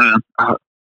 I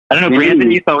don't know.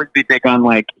 Brandon used to always be big on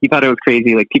like, he thought it was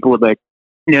crazy. Like people would like,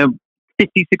 you know,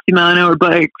 50, 60 mile an hour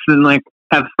bikes and like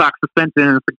have stock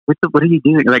suspension. It's like, what are you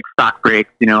doing? Like stock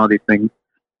brakes, you know, all these things.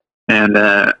 And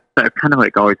so I've kind of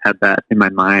like always had that in my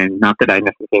mind. Not that I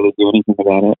necessarily do anything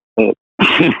about it, but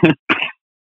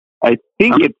I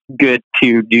think it's good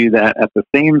to do that at the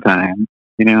same time,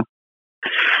 you know.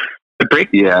 The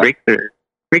brakes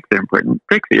are important.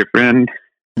 Brakes are your friend.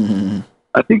 Mm-hmm.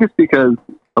 I think it's because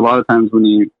a lot of times when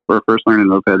you are first learning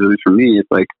mopeds, at least for me,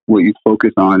 it's like what you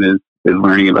focus on is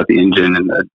learning about the engine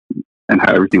and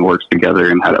how everything works together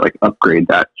and how to like upgrade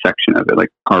that section of it, like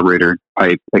carburetor,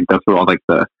 pipe, like that's what all like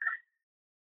the,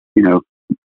 you know,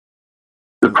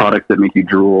 the products that make you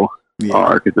drool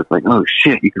are, because it's like, oh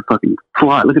shit, you can fucking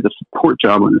fly. Look at the support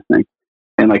job on this thing.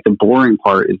 And like the boring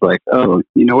part is like, oh,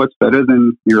 you know what's better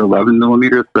than your 11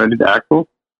 millimeter threaded axle?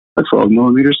 A 12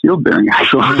 millimeter steel bearing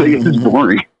axle. Like, it's just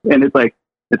boring. And it's like,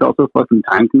 it's also fucking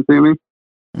time consuming.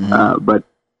 But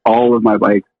all of my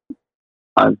bikes,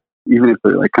 even if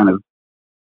they're like kind of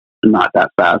not that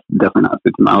fast, definitely not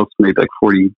 50 miles, maybe like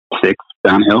 46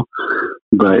 downhill,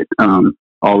 but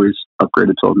always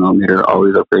upgraded 12 millimeter,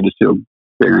 always upgraded steel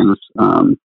bearings,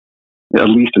 at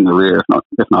least in the rear,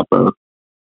 if not both.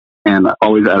 And I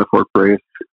always add a fork brace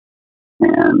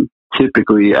and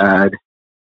typically add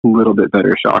a little bit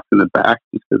better shocks in the back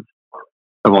because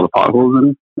of all the potholes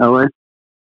in LA.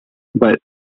 But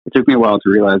it took me a while to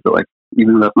realize that, like,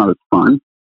 even though that's not as fun,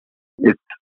 it's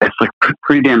like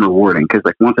pretty damn rewarding because,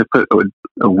 like, once I put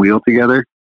a wheel together,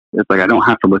 it's like I don't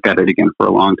have to look at it again for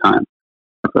a long time.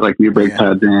 I put like new brake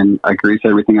pads in, I grease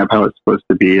everything up how it's supposed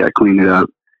to be, I clean it up,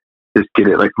 just get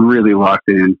it like really locked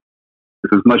in.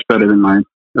 This is much better than my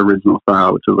original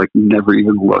style, which was like never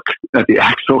even look at the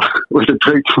axle or the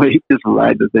brake plate, just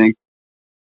ride the thing.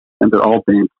 And they're all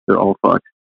bent, they're all fucked.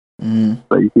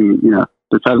 So you can, you know,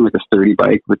 just having like a sturdy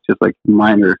bike with just like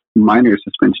minor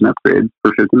suspension upgrades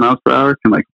for 50 miles per hour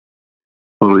can like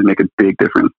totally make a big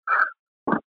difference.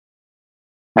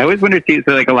 I always wonder too,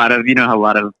 so like a lot of, you know, how a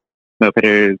lot of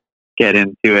mopeders get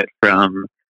into it from,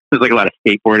 there's like a lot of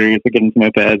skateboarders that get into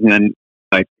mopeds, and then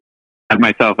like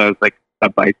myself, I was like a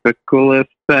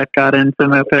bicyclist that got into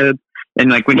mopeds.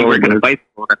 And like when you work on a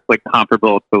bicycle, that's like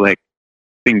comparable to like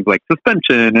things like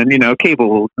suspension and, you know,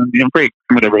 cables and, you know, brakes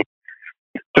and whatever.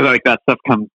 So like that stuff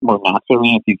comes more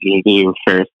naturally. It's easier to do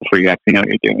first before you actually know what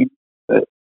you're doing. But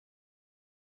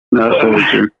no, that's totally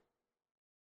true.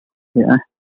 Yeah.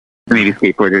 Maybe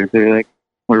skateboarders are like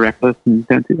more reckless and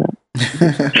don't do that.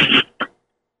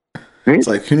 It's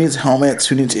like, who needs helmets?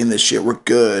 Who needs in this shit? We're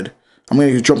good. I'm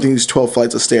going to jump these 12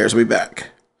 flights of stairs. I'll be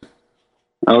back.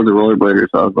 I was a rollerblader,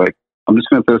 so I was like, I'm just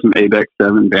going to throw some ABEX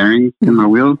 7 bearings in my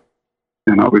wheels,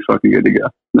 and I'll be fucking good to go.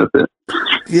 That's it.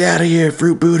 Get out of here,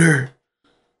 fruit booter.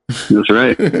 That's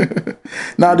right.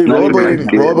 Nah, dude,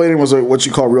 rollerblading was what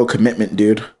you call real commitment,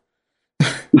 dude.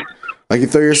 Like, you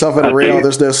throw yourself at a rail,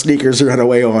 there's no sneakers to run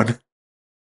away on.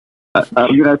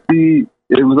 I see,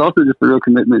 it was also just a real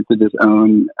commitment to just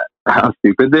own how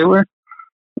stupid they were.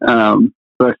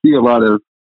 So I see a lot of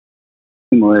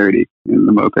similarity in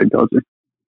the moped culture,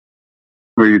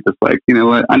 where you're just like, you know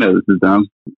what, I know this is dumb.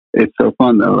 It's so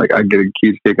fun though. Like, I get a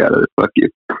huge kick out of it. Fuck you.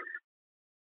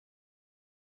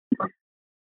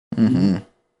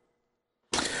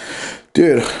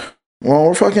 Dude, well,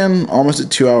 we're fucking almost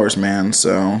at 2 hours, man.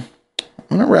 So I'm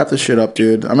gonna wrap this shit up,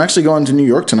 dude. I'm actually going to New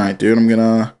York tonight, dude. I'm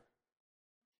gonna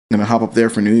hop up there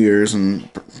for New Year's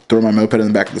and throw my moped in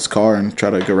the back of this car and try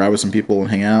to go ride with some people and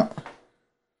hang out.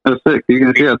 That's sick. You're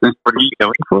gonna see us then. What are you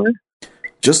going for?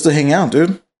 Just to hang out,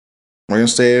 dude. We're gonna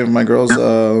stay with my girl's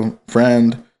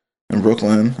friend in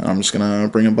Brooklyn. And I'm just gonna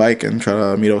bring a bike and try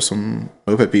to meet up with some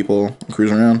moped people and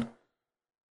cruise around.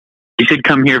 You should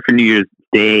come here for New Year's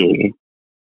Day.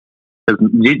 Do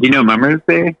you know Mummers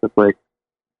Day? It's like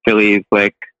Philly's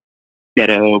like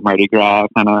ghetto Mardi Gras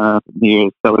kind of New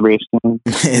Year's celebration.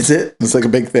 Is it? It's like a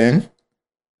big thing.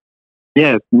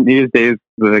 Yeah, New Year's Day is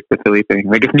like the Philly thing.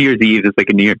 I guess New Year's Eve is like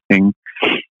a New York thing.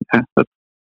 Yeah,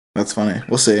 That's funny.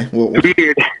 We'll see. We'll weird.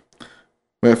 we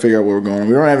gotta figure out where we're going.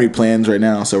 We don't have any plans right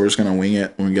now, so we're just gonna wing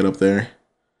it when we get up there.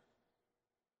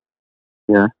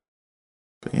 Yeah.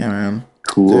 But yeah, man.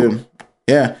 Cool. Dude.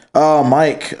 Yeah.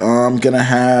 Mike, I'm gonna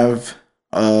have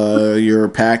your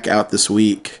pack out this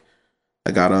week.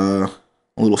 I got a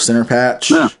little center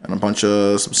patch and a bunch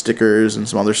of some stickers and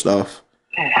some other stuff.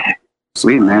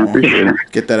 Sweet, man. Appreciate it.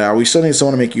 Get that out. We still need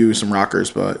someone to make you some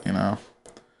rockers, but you know,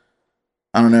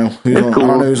 I don't know who's That's on, cool. I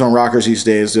don't know who's on rockers these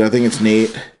days, dude. I think it's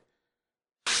Nate.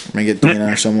 I'm gonna get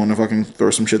Dana or someone to fucking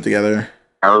throw some shit together.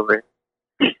 Probably.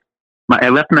 I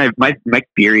left my Mike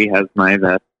Beery has my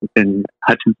vest. It's in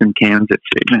Hutchinson, Kansas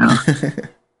right now.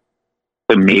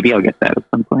 So maybe I'll get that at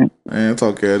some point. Yeah, it's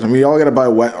all good. I mean, we all gotta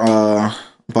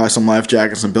buy some life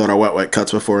jackets and build our wet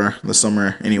cuts before the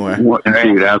summer anyway. What,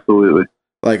 dude, absolutely.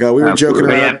 Like we were joking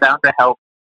But yeah, around. I'm down to help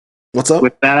What's up?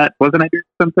 with that. Wasn't I doing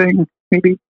something?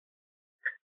 Maybe.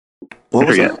 What I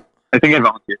was forget. that? I think I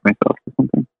volunteered myself or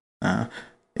something.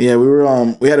 Yeah, we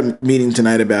were we had a meeting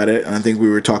tonight about it, and I think we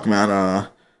were talking about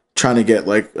trying to get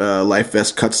like life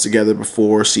vest cuts together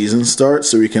before season starts,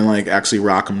 so we can like actually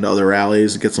rock them to other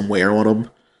rallies and get some wear on them.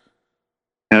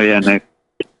 Oh yeah, nice.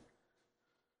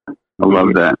 I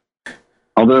love that.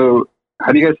 Although,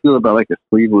 how do you guys feel about like a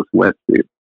sleeveless wetsuit?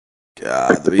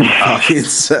 God, that'd be fucking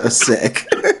so sick.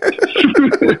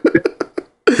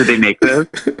 Did they make those?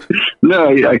 No,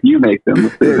 like you make them.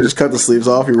 Yeah, just cut the sleeves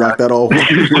off. You rock that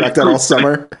all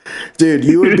summer, dude.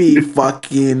 You would be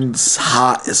fucking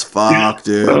hot as fuck,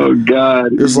 dude. Oh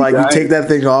God! Just like you take that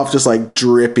thing off, just like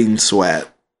dripping sweat.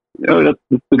 Oh, that's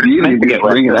the beauty. Nice to get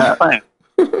Bring it wet. out. Fine.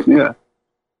 Yeah.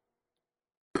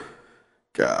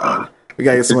 God, we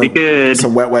gotta get some Be like, good.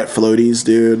 some wet floaties,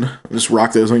 dude. Just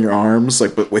rock those on your arms,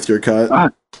 like but with your cut.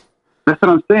 That's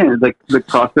what I'm saying. Like the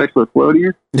prospects with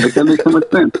floaties, like that makes so much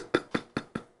sense.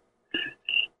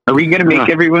 Are we gonna make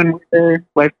everyone wear their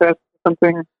life vest or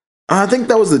something? I think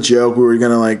that was the joke. We were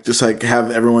gonna like just like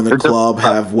have everyone in the Or just- club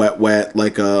have wet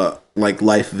like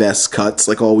life vest cuts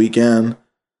like all weekend.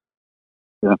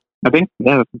 I think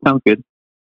that sounds good.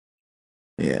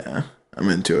 Yeah, I'm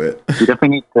into it. We definitely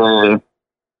need to,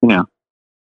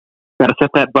 gotta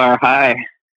set that bar high.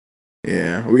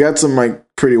 Yeah, we got some like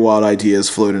pretty wild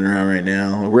ideas floating around right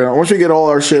now. Once we get all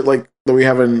our shit like that we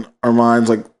have in our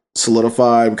minds like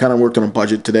solidified, we kind of worked on a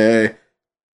budget today.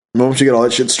 Once we get all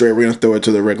that shit straight, we're gonna throw it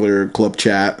to the regular club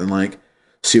chat and like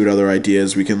see what other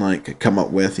ideas we can like come up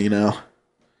with.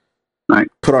 Right.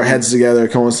 Put our heads together,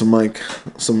 come up with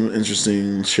some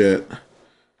interesting shit.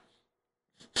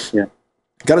 Yeah.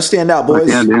 Gotta stand out, boys.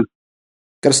 Yeah, dude.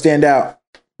 Gotta stand out.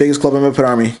 Biggest club in Moped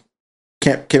Army.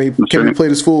 Can't be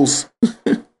played as fools.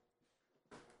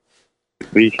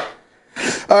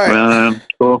 All right,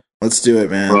 Cool. let's do it,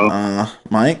 man. Well-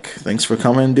 Mike, thanks for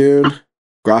coming, dude.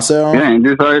 Grasso. Yeah,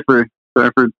 Andrew, sorry for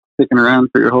sticking around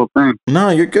for your whole thing. No,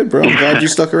 you're good, bro. I'm glad you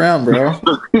stuck around, bro.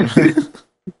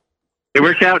 It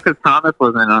worked out because Thomas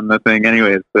wasn't on the thing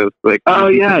anyways. So it's like, Oh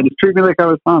yeah, just treat me like I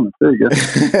was Thomas. There you go.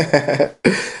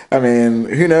 I mean,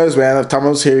 who knows, man? If Tom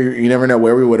was here, you never know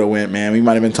where we would have went, man. We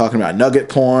might have been talking about nugget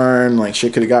porn. Like,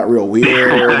 shit could have got real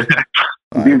weird.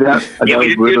 Dude, that Yeah, we was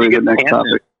didn't literally do the next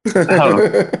tangent.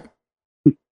 topic.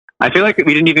 I feel like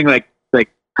we didn't even like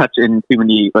touch in too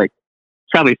many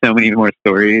probably so many more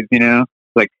stories. Yeah,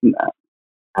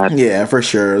 for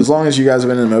sure. As long as you guys have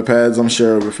been in mopeds, I'm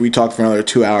sure if we talked for another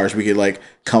 2 hours, we could like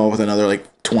come up with another like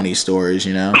 20 stories,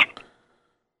 Yeah.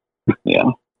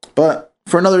 But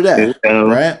for another day, So-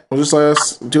 right? We'll just let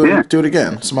us do it. Yeah. Do it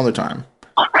again some other time.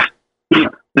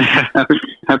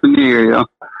 Happy New Year, yo.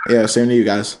 Yeah, same to you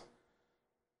guys.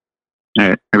 All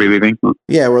right, are we leaving?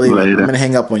 Yeah, we're leaving. Later. I'm gonna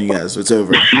hang up on you guys. It's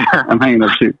over. I'm hanging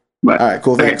up too. Bye. All right,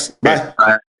 cool. Thanks. Okay.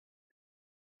 Bye.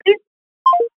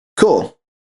 Cool.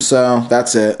 So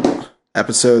that's it.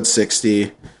 Episode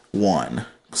 61.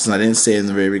 Since I didn't say it in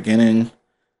the very beginning,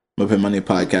 Moped Monday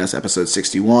Podcast, episode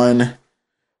 61.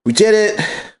 We did it.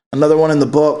 Another one in the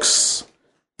books.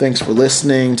 Thanks for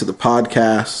listening to the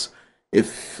podcast.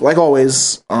 If, like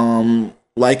always,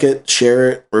 like it, share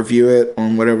it, review it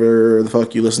on whatever the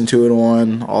fuck you listen to it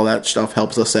on. All that stuff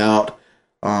helps us out.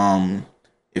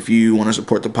 If you want to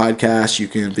support the podcast, you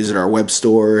can visit our web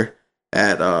store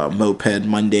at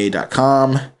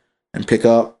mopedmonday.com and pick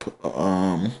up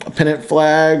a pennant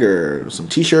flag or some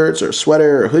t-shirts or a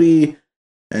sweater or a hoodie,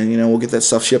 and we'll get that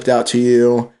stuff shipped out to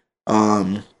you.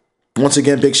 Once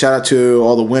again, big shout out to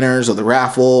all the winners of the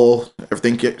raffle.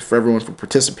 Thank for everyone for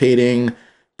participating.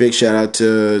 Big shout out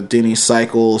to Denny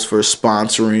Cycles for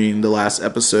sponsoring the last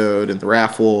episode and the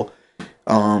raffle.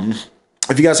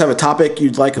 If you guys have a topic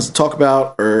you'd like us to talk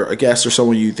about, or a guest or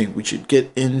someone you think we should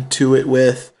get into it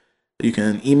with, you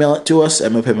can email it to us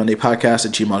at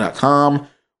mopedmondaypodcast@gmail.com.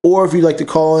 Or if you'd like to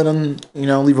call in and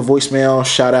leave a voicemail,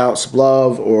 shout out, some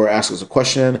love, or ask us a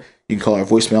question, you can call our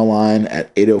voicemail line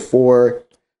at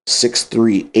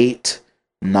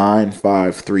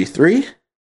 804-638-9533.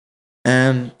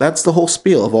 And that's the whole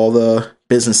spiel of all the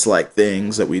business-like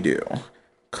things that we do.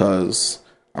 Because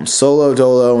I'm solo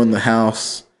dolo in the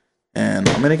house, and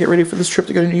I'm going to get ready for this trip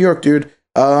to go to New York, dude.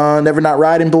 Never Not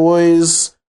Riding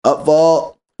Boys,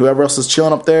 Upvault, whoever else is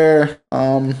chilling up there.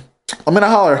 I'm going to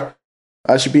holler.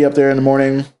 I should be up there in the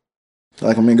morning.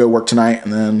 I'm going to go work tonight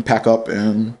and then pack up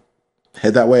and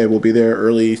head that way. We'll be there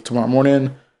early tomorrow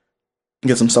morning.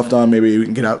 Get some stuff done. Maybe we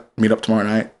can meet up tomorrow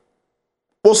night.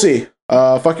 We'll see.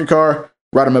 Fuck your car,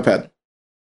 ride a moped.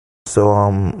 So,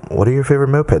 what are your favorite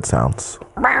moped sounds? Fuck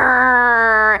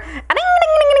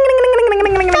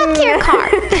your car.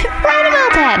 Ride a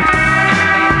moped.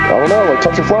 I don't know, like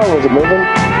touch a flower, was it moving?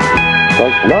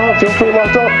 Like, nah, feels pretty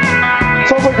locked up.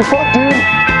 Sounds like you're fucked, dude.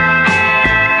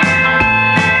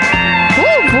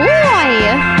 Oh boy.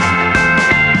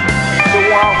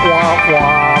 Wah, wah,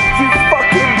 wah.